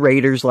freaking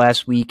Raiders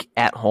last week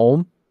at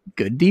home.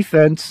 Good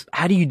defense.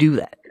 How do you do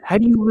that? How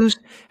do you lose?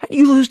 How do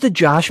you lose to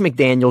Josh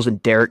McDaniels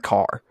and Derek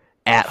Carr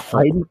at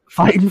home?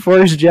 Fighting for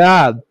his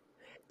job.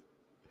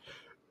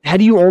 How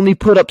do you only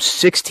put up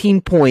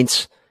 16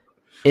 points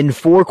in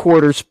 4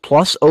 quarters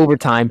plus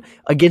overtime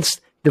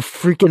against the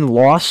freaking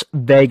Las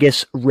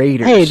Vegas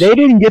Raiders? Hey, they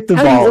didn't get the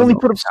How ball. do you only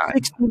put up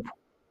 16?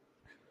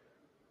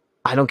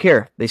 I don't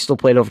care. They still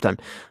played overtime.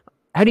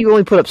 How do you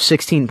only put up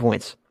 16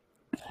 points?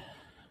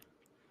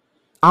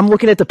 I'm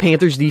looking at the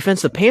Panthers'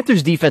 defense. The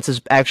Panthers' defense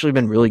has actually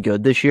been really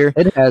good this year.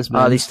 It has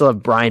been. They still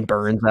have Brian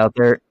Burns out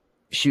there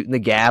shooting the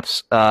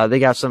gaps. They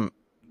got some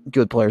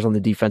good players on the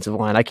defensive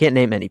line. I can't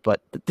name any,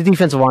 but the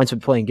defensive line's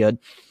been playing good.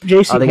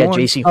 JC they got Horn.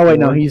 JC. Oh wait,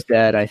 no, Horn. he's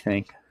dead. I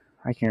think.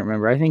 I can't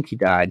remember. I think he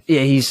died.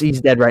 Yeah, he's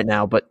dead right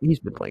now, but he's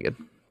been playing good.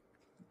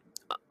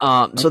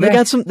 So Okay.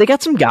 they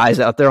got some guys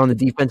out there on the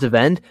defensive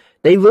end.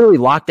 They literally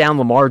locked down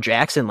Lamar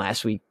Jackson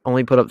last week.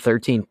 Only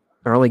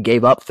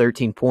gave up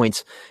 13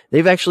 points.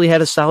 They've actually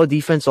had a solid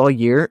defense all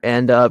year,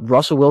 and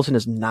Russell Wilson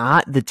is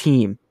not the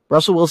team.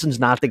 Russell Wilson's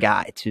not the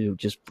guy to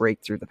just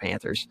break through the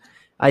Panthers.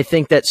 I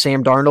think that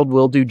Sam Darnold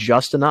will do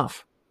just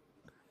enough.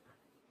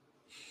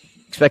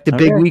 Expect a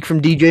big week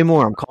from DJ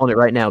Moore. I'm calling it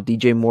right now.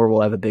 DJ Moore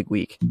will have a big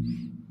week.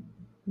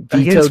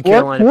 Against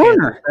what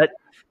corner?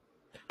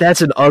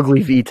 That's an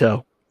ugly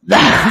veto.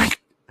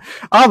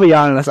 I'll be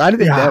honest. I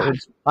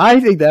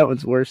think that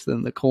was worse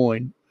than the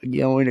coin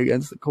going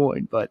against the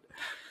coin, but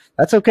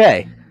that's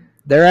okay.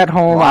 They're at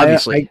home. Well,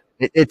 obviously,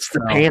 it's the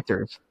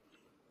Panthers.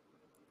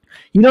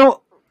 You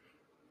know,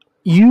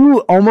 you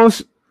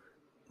almost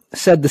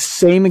said the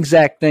same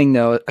exact thing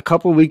though. A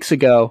couple of weeks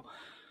ago,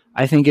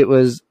 I think it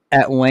was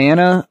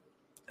Atlanta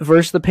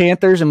versus the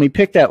Panthers, and we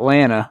picked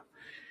Atlanta,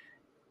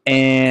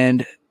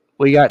 and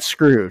we got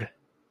screwed.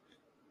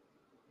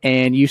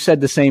 And you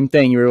said the same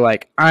thing. You were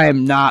like, I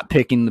am not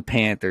picking the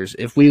Panthers.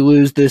 If we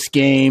lose this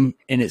game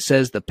and it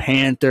says the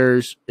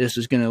Panthers, this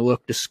is going to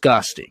look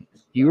disgusting.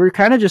 You were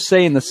kind of just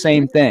saying the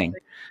same thing.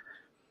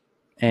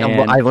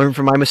 And I learned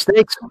from my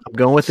mistakes. I'm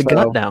going with the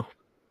gut now.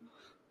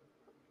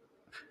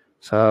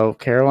 So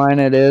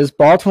Carolina it is.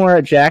 Baltimore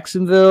at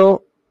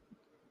Jacksonville.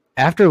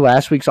 After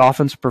last week's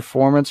offensive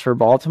performance for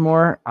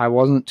Baltimore, I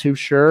wasn't too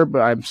sure, but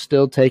I'm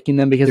still taking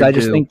them because I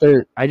just think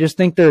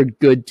they're a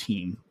good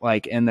team.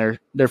 And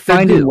they're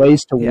finding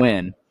ways to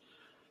win.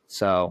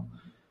 So,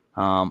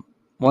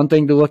 one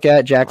thing to look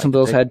at,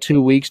 Jacksonville's had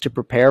 2 weeks to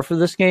prepare for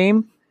this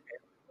game.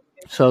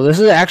 So this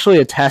is actually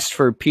a test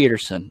for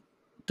Peterson.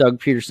 Doug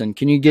Peterson,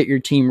 can you get your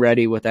team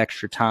ready with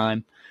extra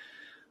time?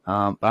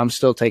 I'm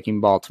still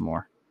taking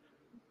Baltimore.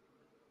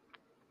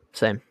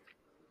 Same.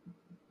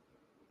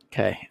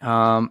 Okay.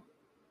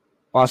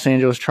 Los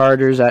Angeles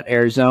Chargers at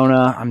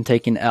Arizona. I'm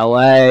taking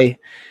LA.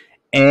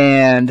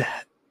 And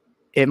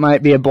it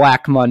might be a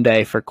Black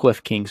Monday for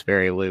Cliff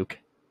Kingsbury, Luke.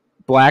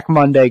 Black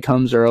Monday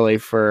comes early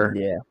for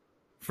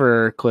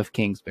Cliff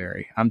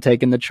Kingsbury. I'm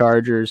taking the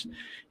Chargers,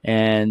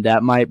 and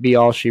that might be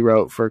all she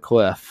wrote for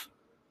Cliff.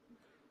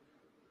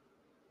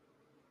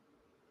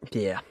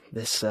 Yeah,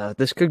 this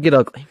could get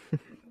ugly.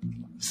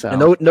 So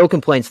and no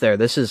complaints there.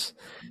 This is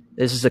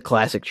a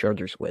classic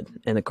Chargers win,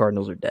 and the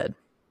Cardinals are dead.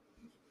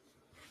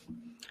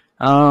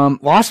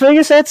 Las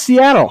Vegas at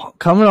Seattle,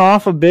 coming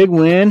off a big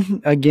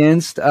win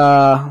against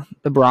the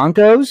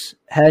Broncos,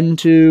 heading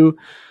to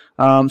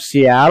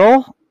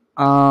Seattle.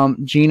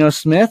 Geno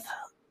Smith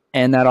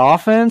and that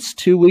offense,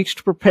 2 weeks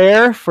to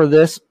prepare for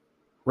this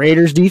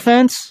Raiders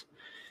defense.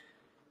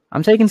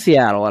 I'm taking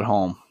Seattle at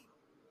home.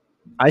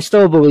 I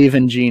still believe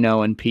in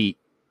Geno and Pete.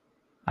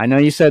 I know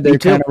you said they're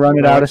kind of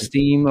running out of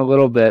steam a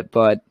little bit,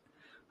 but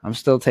I'm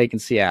still taking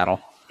Seattle.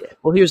 Yeah.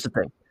 Well, here's the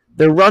thing.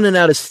 They're running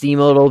out of steam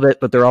a little bit,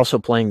 but they're also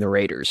playing the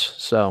Raiders.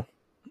 So,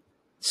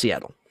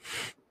 Seattle.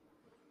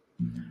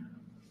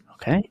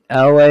 Okay.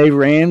 LA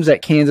Rams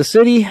at Kansas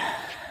City.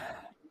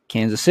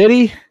 Kansas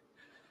City.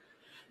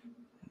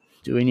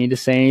 Do we need to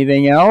say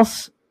anything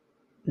else?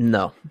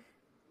 No.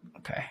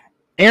 Okay.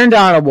 Aaron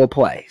Donald will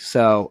play,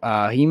 so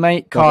he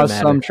might cause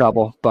some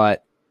trouble,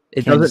 but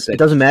it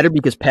doesn't matter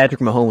because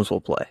Patrick Mahomes will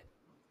play.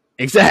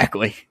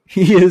 Exactly.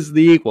 He is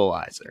the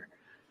equalizer.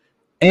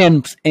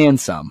 And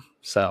some.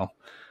 So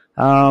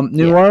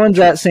New Orleans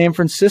at San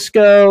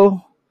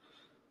Francisco.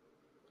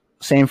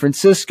 San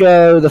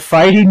Francisco, the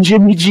Fighting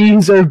Jimmy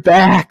G's are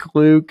back,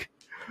 Luke.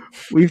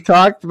 We've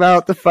talked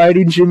about the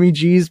Fighting Jimmy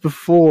G's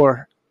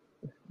before.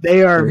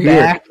 They are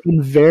back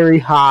and very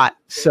hot.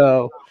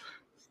 So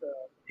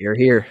you're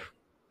here.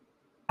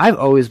 I've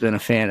always been a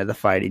fan of the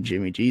Fighting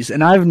Jimmy G's,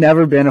 and I've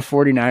never been a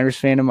 49ers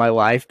fan in my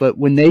life, but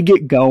when they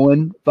get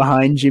going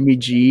behind Jimmy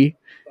G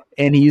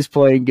and he's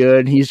playing good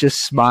and he's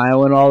just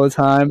smiling all the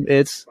time,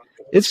 it's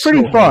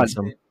pretty fun.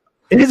 Handsome.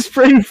 It's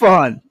pretty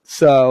fun.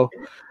 So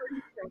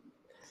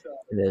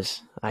it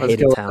is. I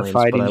hate Italians,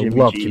 but I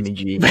love Jimmy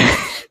G.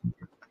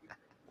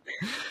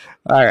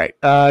 All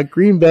right.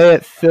 Green Bay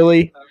at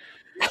Philly.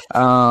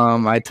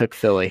 I took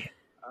Philly.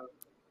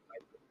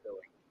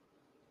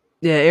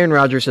 Yeah, Aaron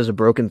Rodgers has a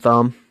broken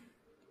thumb.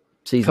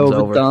 Season's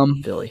over.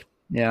 Thumb. Philly.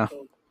 Yeah.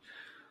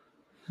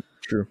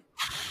 True.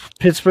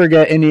 Pittsburgh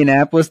at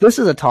Indianapolis. This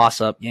is a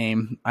toss-up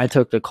game. I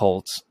took the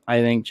Colts.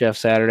 I think Jeff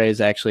Saturday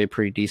is actually a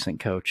pretty decent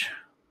coach.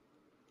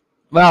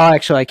 Well,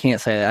 actually, I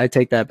can't say that. I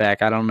take that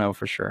back. I don't know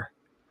for sure.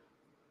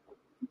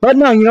 But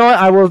no, you know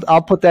what?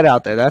 I'll put that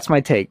out there. That's my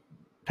take.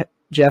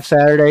 Jeff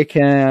Saturday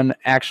can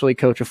actually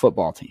coach a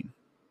football team.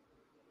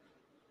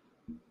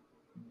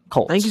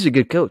 Colts. I think he's a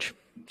good coach.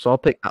 So I'll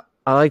pick.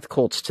 I like the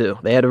Colts too.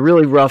 They had a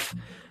really rough,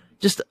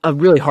 just a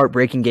really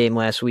heartbreaking game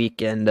last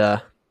week, and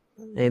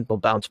they'll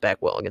bounce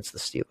back well against the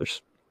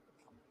Steelers.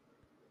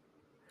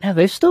 Yeah,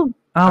 they still.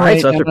 All right,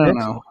 so that's their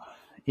picks.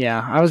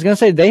 Yeah, I was gonna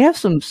say they have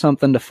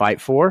something to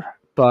fight for,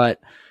 but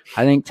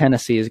I think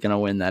Tennessee is gonna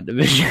win that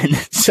division.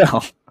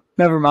 So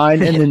never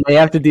mind. And then they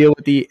have to deal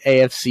with the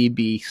AFC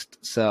beast.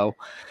 So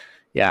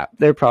yeah,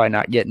 they're probably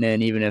not getting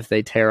in, even if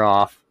they tear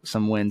off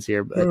some wins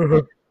here.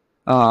 But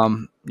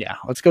yeah,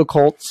 let's go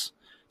Colts.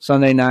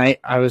 Sunday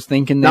night. I was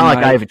thinking not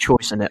like I have a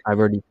choice in it. I've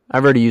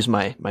already used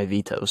my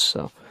vetoes.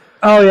 So.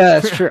 Oh yeah,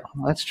 that's true.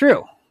 That's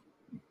true.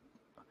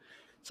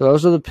 So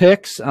those are the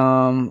picks.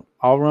 I'll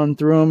run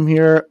through them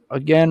here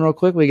again real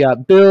quick. We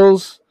got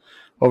Bills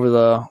over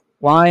the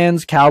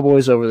Lions,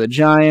 Cowboys over the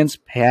Giants,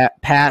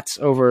 Pats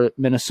over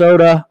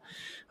Minnesota.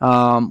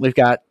 We've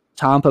got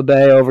Tampa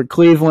Bay over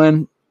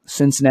Cleveland,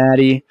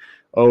 Cincinnati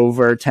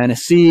over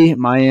Tennessee,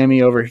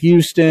 Miami over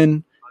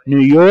Houston, New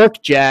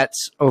York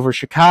Jets over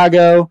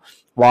Chicago,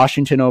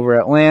 Washington over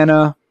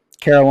Atlanta,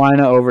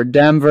 Carolina over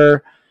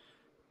Denver,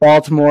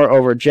 Baltimore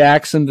over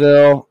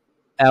Jacksonville,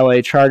 LA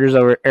Chargers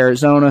over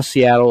Arizona,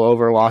 Seattle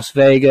over Las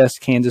Vegas,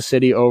 Kansas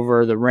City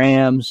over the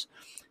Rams,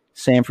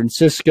 San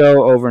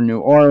Francisco over New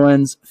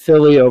Orleans,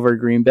 Philly over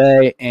Green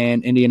Bay,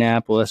 and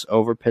Indianapolis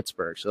over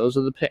Pittsburgh. So those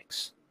are the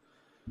picks.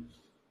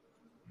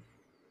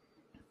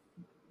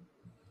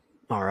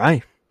 All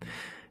right.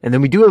 And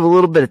then we do have a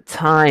little bit of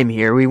time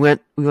here. We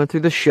went through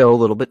the show a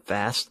little bit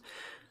fast.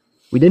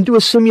 We didn't do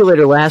a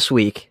simulator last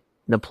week.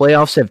 The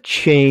playoffs have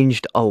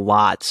changed a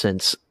lot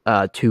since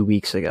 2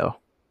 weeks ago.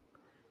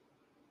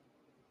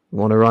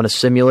 Want to run a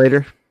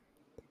simulator?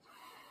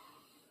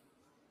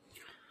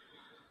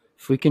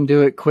 If we can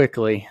do it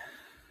quickly.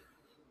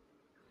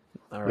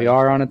 All right. We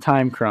are on a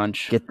time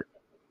crunch.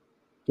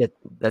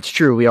 That's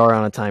true. We are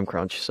on a time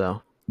crunch,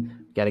 so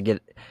got to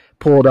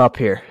pull it up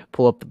here.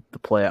 Pull up the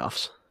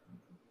playoffs.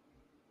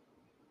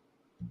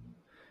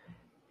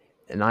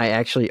 And I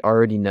actually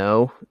already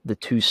know the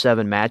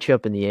 2-7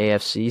 matchup in the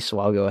AFC, so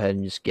I'll go ahead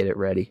and just get it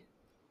ready.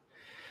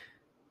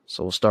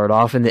 So we'll start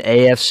off in the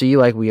AFC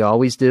like we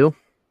always do.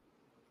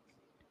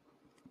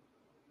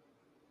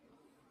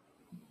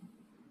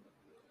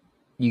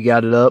 You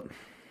got it up?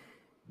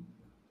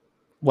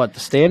 What, the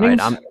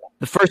standings? All right,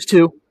 the first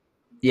two.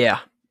 Yeah,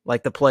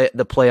 like the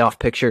playoff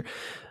picture.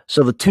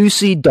 So the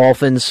 2-seed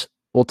Dolphins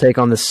will take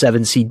on the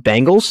 7-seed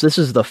Bengals. This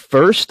is the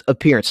first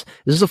appearance.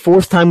 This is the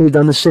fourth time we've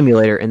done the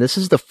simulator, and this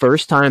is the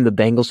first time the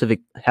Bengals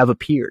have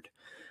appeared.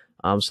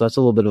 So that's a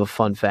little bit of a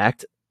fun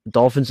fact. The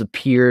Dolphins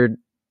appeared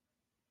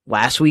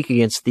last week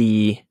against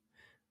the.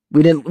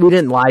 We didn't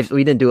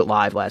do it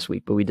live last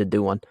week, but we did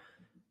do one.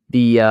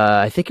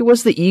 I think it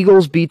was the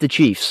Eagles beat the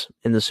Chiefs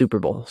in the Super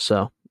Bowl.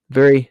 So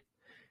the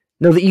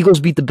Eagles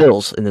beat the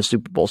Bills in the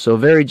Super Bowl. So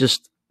very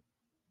just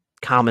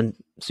common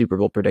Super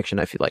Bowl prediction,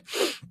 I feel like.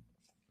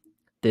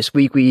 This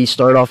week we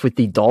start off with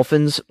the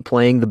Dolphins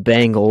playing the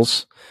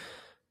Bengals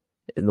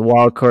in the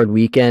wild card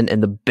weekend,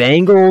 and the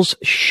Bengals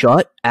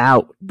shut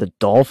out the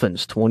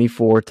Dolphins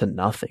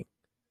 24-0.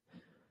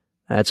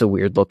 That's a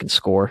weird looking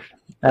score.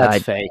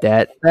 That's fake.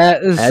 That's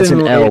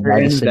an L by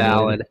the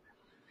invalid.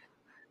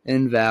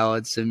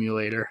 Invalid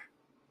simulator.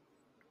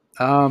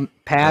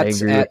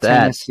 Pats at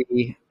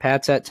Tennessee.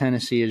 Pats at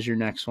Tennessee is your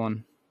next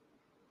one.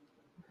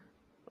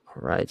 All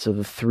right, so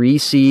the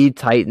 3-seed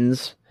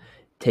Titans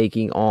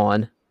taking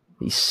on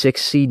the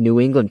 6-seed New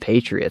England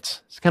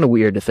Patriots. It's kind of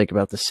weird to think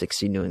about the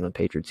 6-seed New England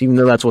Patriots, even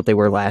though that's what they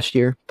were last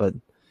year.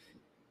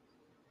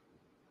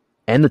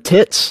 And the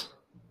Tits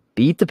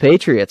beat the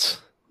Patriots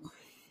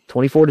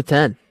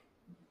 24-10.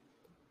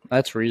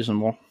 That's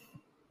reasonable.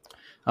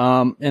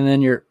 And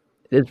then your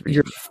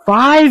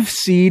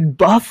 5-seed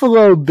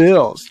Buffalo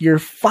Bills. Your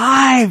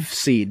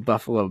 5-seed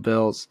Buffalo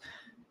Bills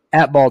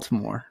at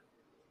Baltimore.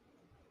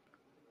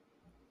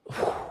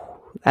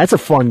 That's a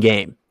fun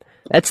game.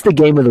 That's the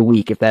game of the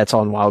week if that's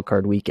on Wild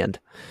Card Weekend,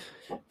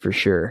 for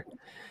sure.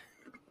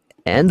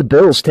 And the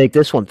Bills take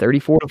this one,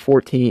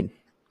 34-14.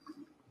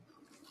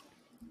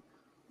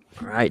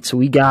 All right, so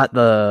we got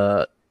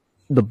the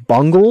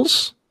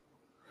Bungles,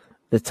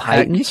 the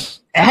Titans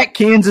at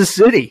Kansas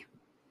City.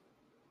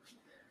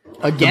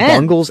 Again, the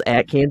Bungles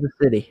at Kansas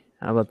City.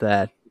 How about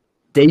that?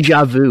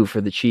 Deja vu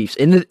for the Chiefs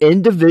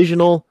in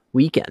divisional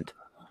weekend.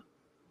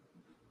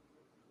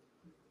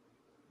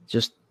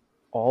 Just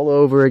all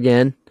over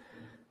again.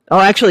 Oh,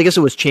 actually, I guess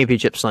it was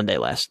Championship Sunday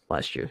last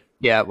year.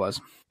 Yeah, it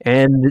was.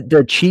 And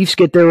the Chiefs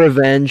get their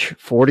revenge,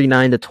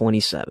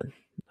 49-27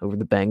 over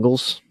the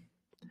Bengals.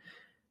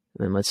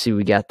 And then let's see,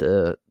 we got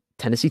the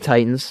Tennessee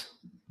Titans,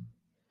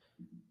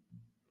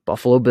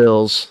 Buffalo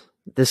Bills.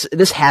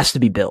 This has to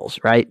be Bills,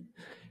 right?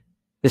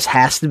 This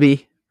has to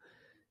be.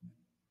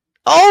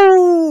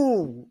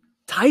 Oh,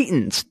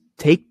 Titans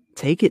take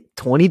it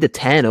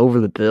 20-10 over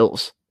the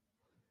Bills.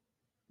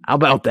 How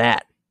about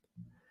that?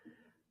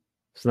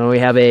 So now we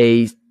have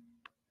a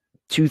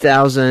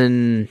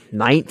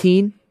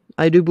 2019,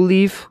 I do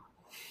believe.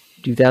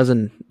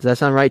 2000, does that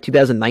sound right?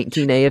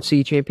 2019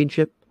 AFC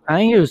Championship? I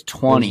think it was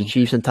 20. The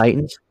Chiefs and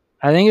Titans?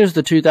 I think it was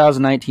the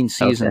 2019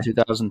 season, Okay.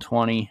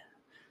 2020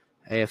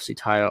 AFC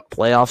title.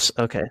 Playoffs?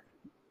 Okay.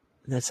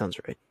 That sounds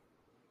right.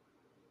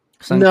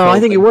 No, I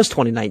think it was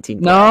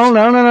 2019.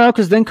 No,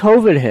 because then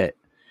COVID hit.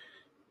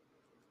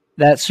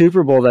 That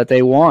Super Bowl that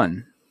they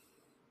won.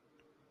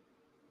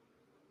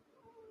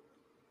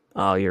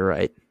 Oh, you're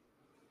right.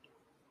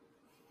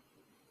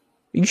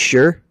 You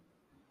sure?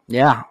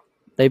 Yeah.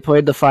 They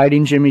played the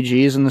Fighting Jimmy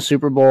G's in the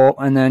Super Bowl,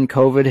 and then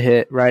COVID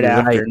hit right You're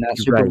after, right. and that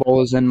You're Super right. Bowl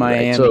was in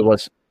Miami. Right. So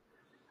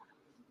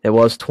it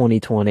was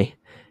 2020.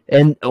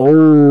 And,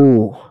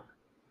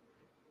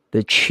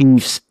 the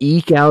Chiefs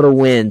eke out a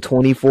win,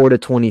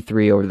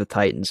 24-23 over the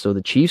Titans. So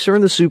the Chiefs are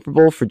in the Super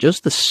Bowl for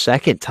just the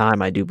second time,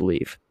 I do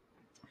believe.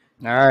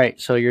 All right,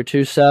 so your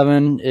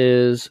 2-7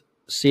 is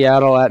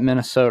Seattle at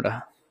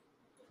Minnesota.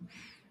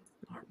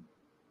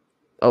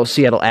 Oh,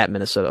 Seattle at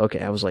Minnesota. Okay,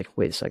 I was like,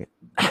 wait a second.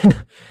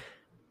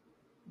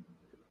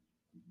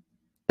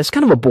 It's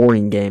kind of a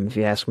boring game, if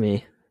you ask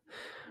me.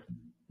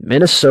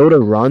 Minnesota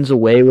runs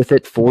away with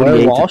it,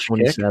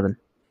 48-27.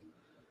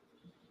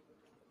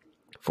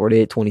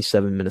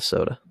 48-27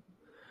 Minnesota.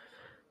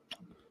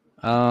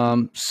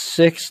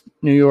 6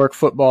 New York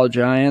Football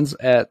Giants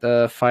at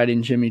the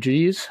Fighting Jimmy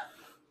G's.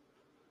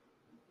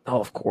 Oh,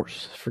 of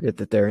course. Forget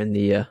that they're in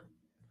the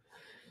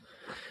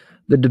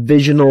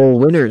divisional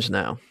winners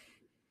now.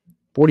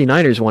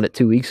 49ers won it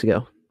 2 weeks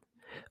ago.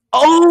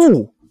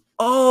 Oh,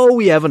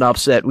 we have an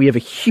upset. We have a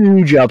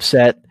huge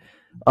upset.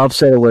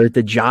 Upset alert.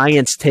 The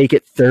Giants take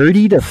it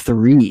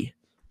 30-3.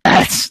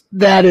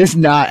 That is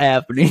not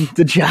happening.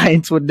 The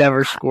Giants would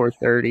never score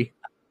 30.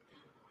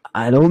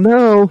 I don't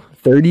know.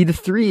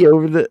 30-3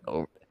 over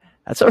the...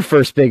 That's our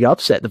first big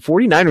upset. The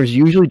 49ers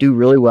usually do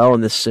really well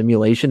in this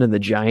simulation, and the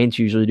Giants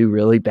usually do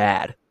really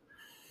bad.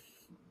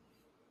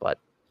 But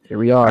here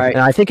we are. Right,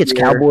 and I think it's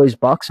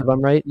Cowboys-Bucks, if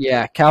I'm right.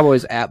 Yeah,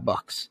 Cowboys at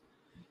Bucks.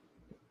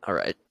 All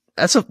right.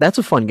 That's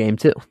a fun game,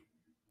 too.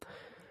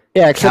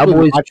 Yeah, except we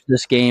Cowboys watch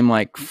this game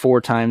like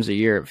 4 times a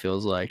year, it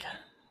feels like.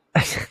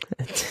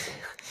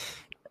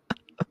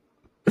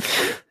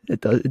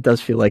 It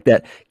does feel like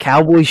that.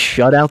 Cowboys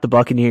shut out the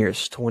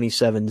Buccaneers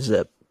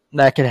 27-0.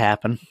 That could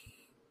happen.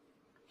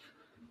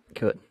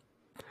 Could.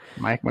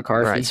 Mike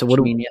McCarthy. All right, so what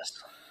do we...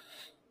 genius.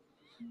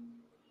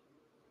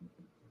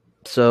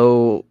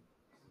 So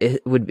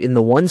it would in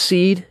the 1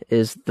 seed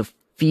is the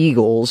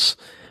Feagles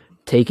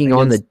taking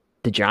on the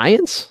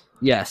Giants?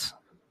 Yes.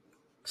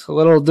 It's a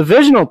little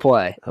divisional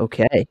play.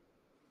 Okay.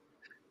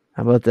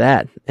 How about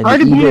that? And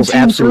hard the to beat Eagles a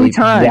team absolutely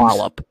 3 times.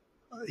 wallop.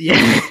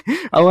 Yeah.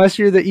 Unless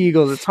you're the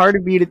Eagles. It's hard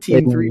to beat a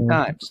team 3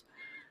 times.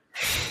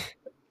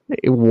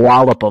 They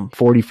wallop them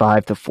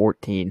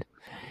 45-14.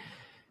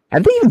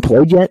 Have they even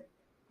played yet?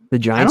 The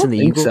Giants and the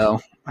Eagles?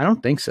 I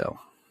don't think so.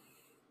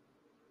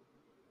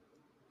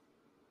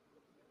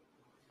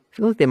 I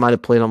feel like they might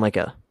have played on like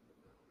a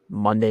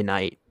Monday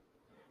night.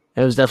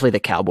 It was definitely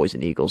the Cowboys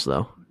and Eagles,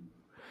 though.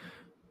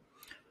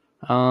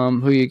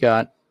 Who you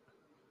got?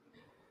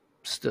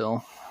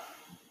 Still.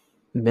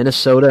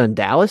 Minnesota and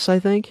Dallas, I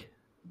think.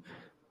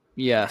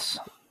 Yes.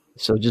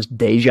 So just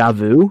deja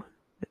vu?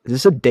 Is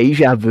this a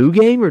deja vu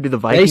game, or do the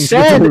Vikings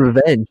get their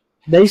revenge?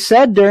 They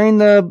said during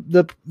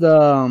the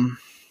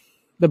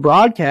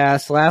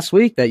broadcast last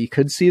week that you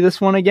could see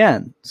this one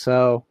again.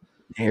 So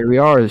here we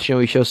are. The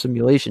show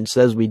simulation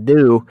says we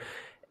do,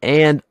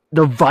 and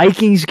the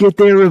Vikings get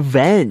their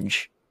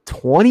revenge,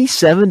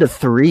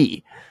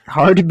 27-3.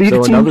 Hard to beat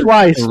a team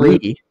twice.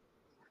 3.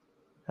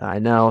 I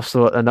know.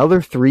 So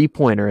another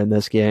 3-pointer in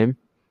this game.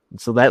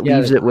 So that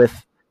leaves it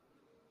with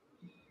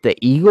the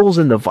Eagles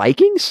and the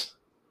Vikings.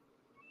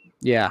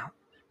 Yeah.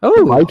 Oh,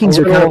 the Vikings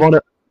are kind of on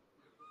a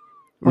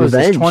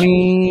revenge.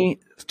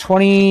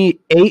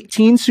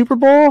 2018 Super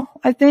Bowl,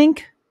 I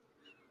think,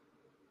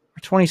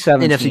 or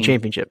 2017 NFC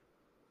Championship.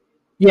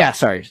 Yeah,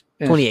 sorry,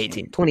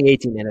 2018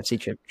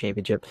 NFC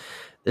Championship.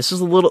 This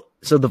is a little.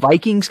 So the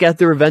Vikings got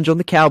their revenge on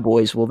the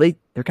Cowboys.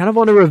 They're kind of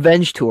on a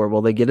revenge tour.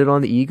 Will they get it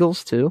on the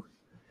Eagles too?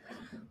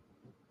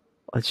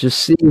 Let's just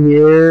see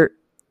here.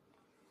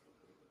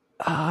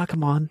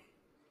 Come on.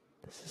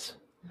 This is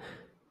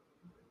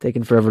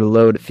taking forever to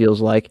load, it feels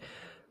like.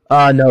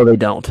 No, they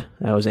don't.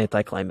 That was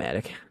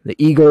anticlimactic. The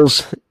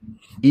Eagles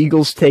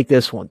take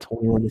this one,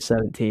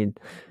 21-17.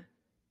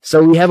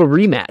 So we have a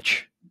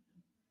rematch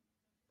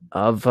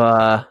of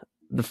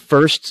the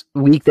first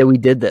week that we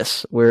did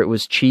this, where it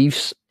was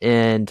Chiefs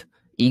and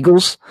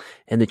Eagles,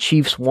 and the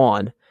Chiefs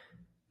won.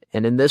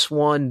 And in this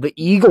one, the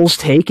Eagles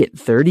take it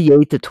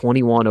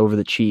 38-21 over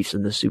the Chiefs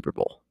in the Super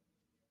Bowl.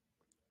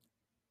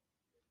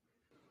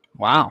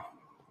 Wow.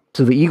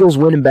 So the Eagles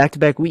win in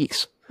back-to-back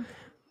weeks.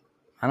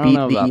 I don't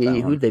know about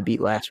that. Who did they beat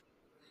last week?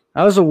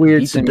 That was a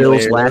weird simulator. The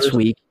Bills last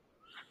week.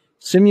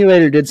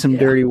 Simulator did some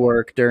dirty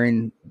work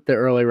during the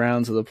early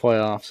rounds of the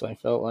playoffs, I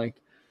felt like.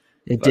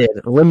 It did.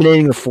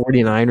 Eliminating the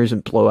 49ers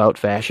in blowout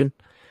fashion.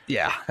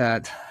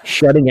 Yeah.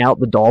 Shutting out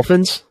the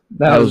Dolphins.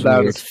 That was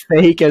about as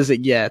fake as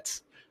it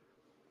gets.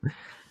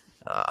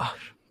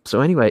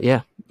 So anyway,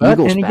 yeah. But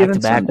Eagles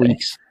back-to-back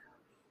weeks.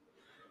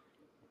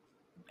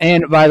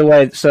 And by the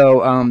way,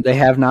 so they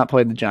have not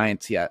played the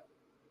Giants yet.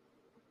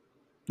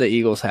 The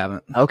Eagles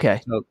haven't.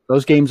 Okay. So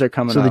those games are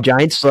coming up. So the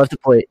Giants still have to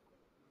play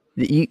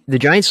the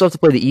Giants still have to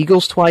play the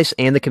Eagles twice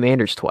and the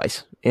Commanders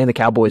twice and the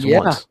Cowboys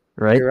once,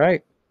 right? You're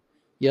right.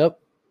 Yep.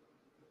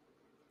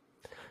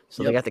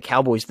 So they got the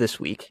Cowboys this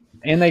week.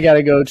 And they got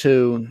to go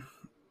to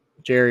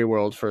Jerry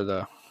World for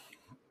the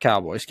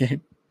Cowboys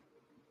game.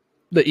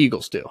 The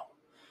Eagles do.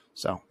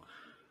 So,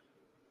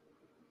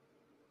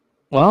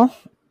 well,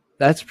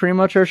 that's pretty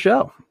much our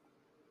show.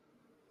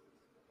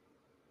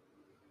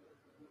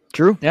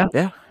 True.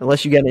 Yeah.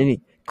 Unless you got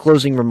any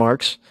closing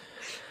remarks.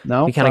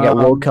 No. We kind of got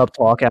World Cup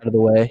talk out of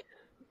the way.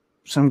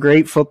 Some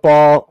great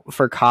football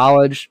for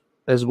college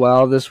as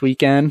well this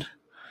weekend.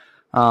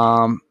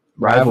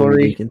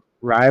 Rivalry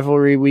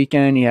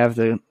weekend. You have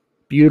the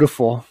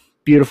beautiful,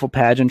 beautiful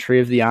pageantry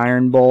of the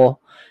Iron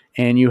Bowl,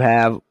 and you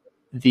have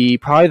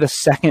probably the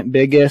second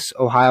biggest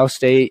Ohio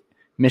State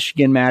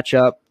Michigan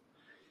matchup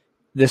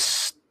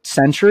this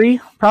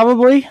century,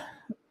 probably.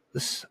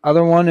 This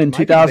other one in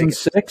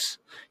 2006.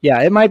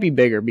 Yeah, it might be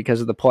bigger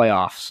because of the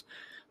playoffs.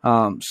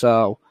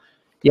 So,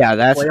 yeah,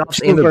 that's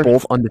playoffs, and they're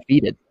both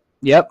undefeated.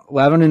 Yep,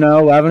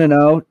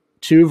 11-0,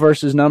 2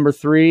 versus number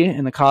 3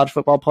 in the college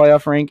football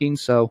playoff rankings.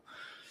 So,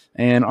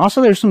 and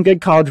also there's some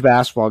good college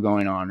basketball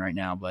going on right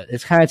now, but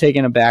it's kind of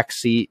taking a back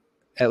seat,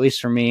 at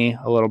least for me,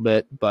 a little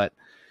bit. But,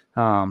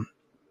 yeah,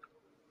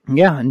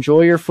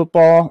 enjoy your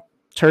football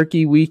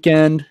turkey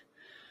weekend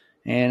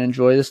and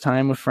enjoy this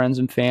time with friends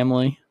and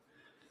family.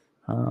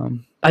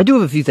 I do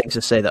have a few things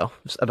to say, though,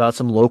 about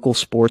some local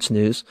sports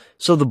news.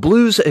 So the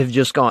Blues have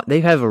just gone –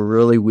 they have a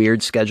really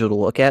weird schedule to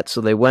look at.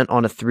 So they went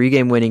on a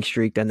 3-game winning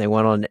streak, then they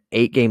went on an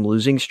 8-game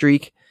losing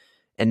streak,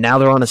 and now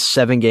they're on a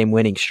 7-game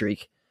winning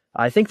streak.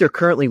 I think they're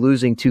currently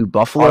losing to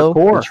Buffalo.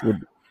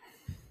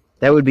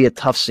 That would be a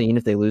tough scene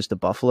if they lose to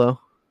Buffalo.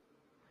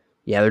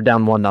 Yeah, they're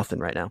down 1-0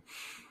 right now.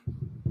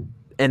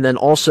 And then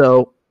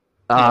also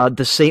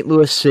the St.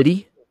 Louis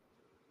City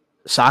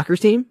soccer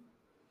team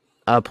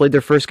played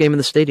their first game in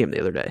the stadium the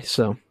other day.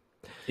 So,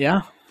 yeah,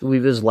 I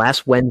believe it was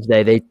last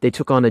Wednesday. They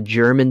took on a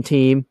German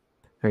team,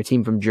 or a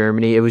team from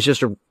Germany. It was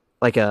just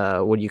what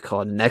do you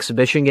call it, an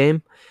exhibition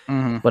game.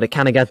 Mm-hmm. But it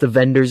kind of got the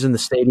vendors in the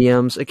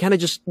stadiums. It kind of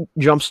just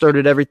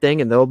jump-started everything,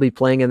 and they'll be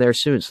playing in there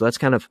soon. So that's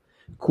kind of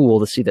cool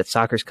to see that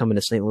soccer's coming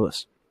to St.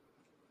 Louis.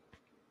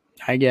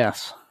 I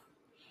guess.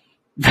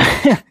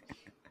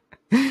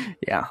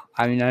 Yeah,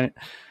 I mean,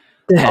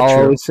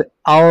 I'll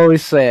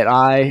always say it.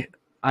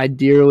 I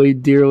dearly,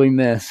 dearly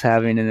miss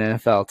having an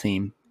NFL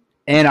team,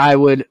 and I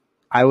would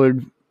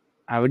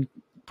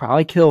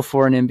probably kill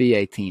for an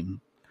NBA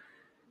team.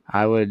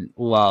 I would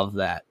love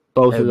that.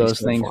 Both of those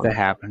things to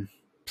happen.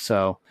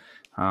 So,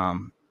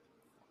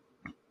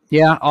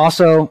 yeah.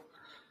 Also,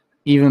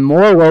 even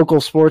more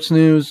local sports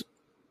news: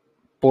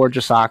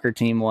 Borgia soccer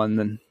team won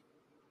the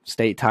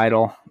state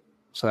title,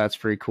 so that's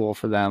pretty cool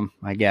for them,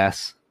 I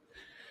guess.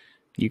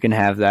 You can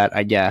have that,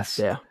 I guess.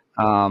 Yeah.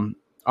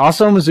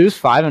 Also, Mizzou's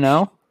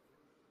 5-0.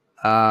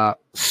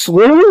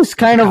 SLU is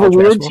kind of a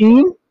weird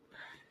team.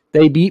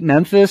 They beat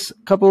Memphis a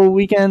couple of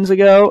weekends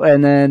ago,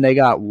 and then they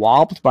got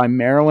walloped by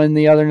Maryland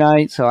the other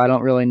night, so I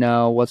don't really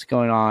know what's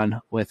going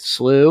on with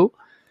SLU.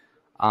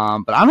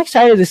 But I'm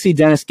excited to see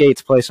Dennis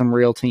Gates play some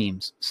real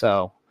teams,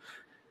 so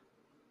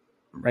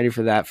I'm ready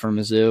for that for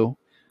Mizzou.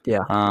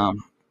 Yeah.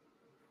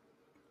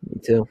 Me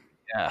too.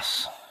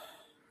 Yes.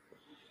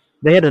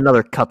 They had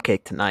another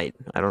cupcake tonight.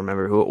 I don't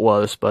remember who it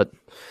was, but...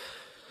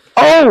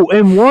 Oh,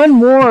 and one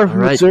more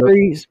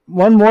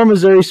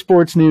Missouri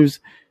sports news.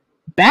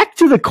 Back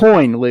to the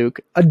coin, Luke.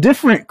 A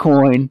different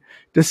coin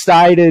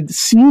decided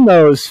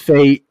SEMO's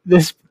fate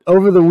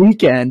over the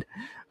weekend.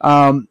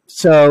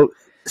 So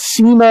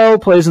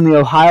SEMO plays in the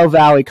Ohio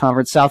Valley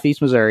Conference,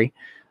 Southeast Missouri,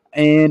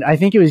 and I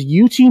think it was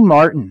UT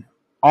Martin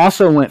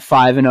also went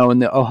 5-0 in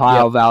the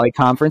Ohio Valley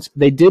Conference.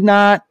 They did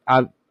not.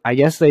 I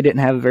guess they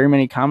didn't have very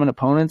many common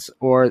opponents,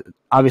 or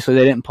obviously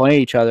they didn't play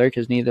each other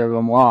because neither of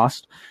them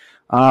lost.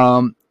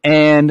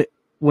 And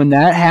when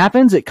that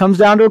happens, it comes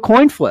down to a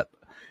coin flip.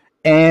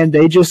 And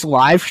they just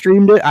live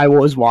streamed it. I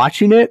was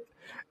watching it,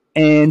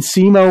 and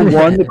SEMO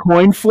won the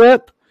coin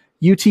flip.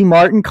 UT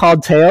Martin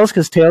called tails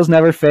because tails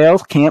never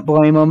fails. Can't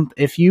blame them.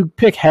 If you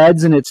pick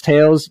heads and it's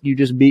tails, you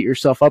just beat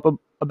yourself up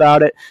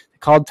about it. They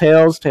called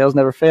tails. Tails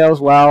never fails.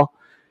 Well,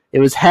 it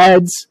was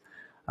heads.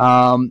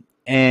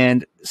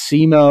 And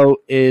SEMO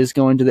is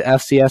going to the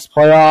FCS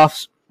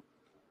playoffs.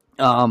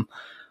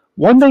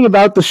 One thing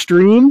about the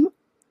stream,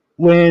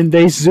 when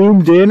they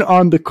zoomed in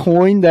on the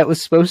coin that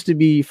was supposed to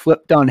be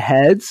flipped on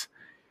heads,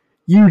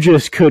 you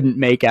just couldn't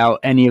make out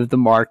any of the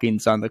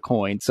markings on the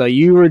coin. So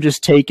you were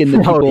just taking the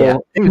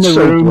people in the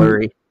room.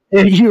 Blurry.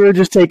 You were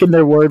just taking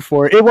their word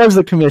for it. It was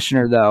the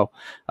commissioner, though,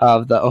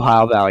 of the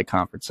Ohio Valley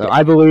Conference. So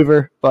I believe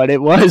her, but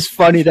it was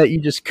funny that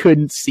you just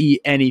couldn't see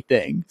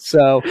anything.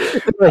 So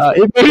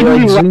it made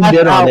me laugh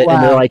out loud.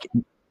 And they're like,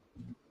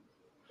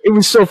 it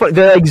was so funny.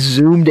 They like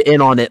zoomed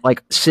in on it,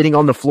 like sitting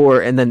on the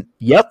floor, and then,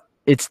 yep.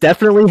 It's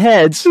definitely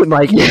heads.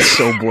 Like, it's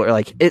so blurry.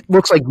 Like, it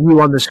looks like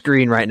you on the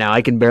screen right now.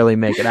 I can barely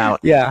make it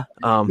out. Yeah.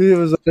 It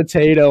was a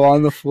potato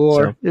on the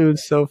floor. So. It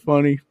was so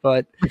funny.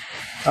 But,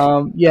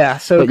 yeah.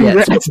 So,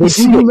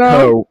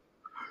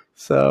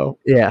 So,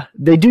 yeah.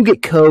 They do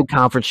get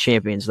co-conference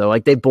champions, though.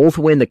 Like, they both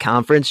win the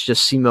conference.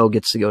 Just SEMO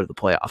gets to go to the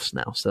playoffs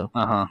now. So,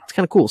 it's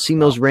kind of cool.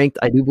 SEMO's ranked,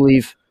 I do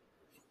believe,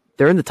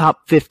 they're in the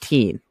top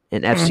 15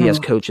 in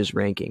FCS coaches'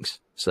 rankings.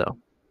 So,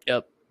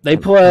 yep. They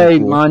play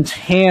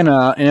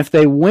Montana, and if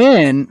they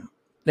win,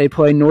 they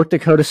play North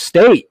Dakota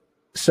State.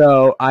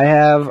 So I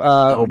have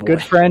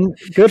good friend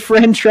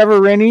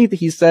Trevor Rennie.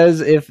 He says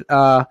if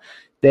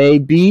they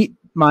beat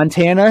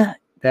Montana,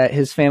 that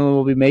his family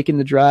will be making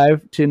the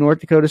drive to North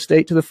Dakota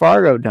State to the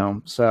Fargo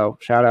Dome. So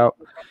shout out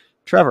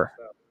Trevor.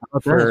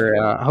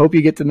 I hope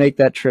you get to make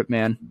that trip,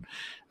 man.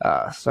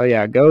 So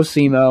yeah, go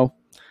SEMO.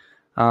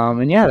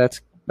 And yeah,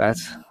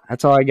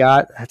 that's all I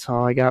got. That's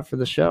all I got for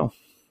the show.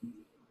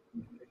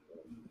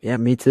 Yeah,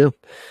 me too.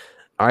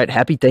 All right,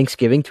 happy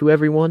Thanksgiving to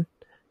everyone.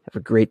 Have a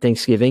great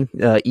Thanksgiving.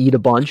 Eat a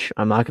bunch.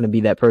 I'm not going to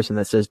be that person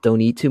that says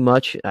don't eat too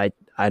much. I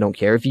don't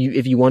care. If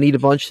you want to eat a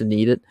bunch, then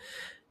eat it.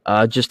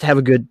 Just have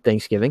a good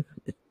Thanksgiving.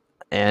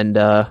 And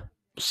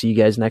see you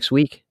guys next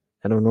week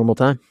at a normal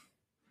time.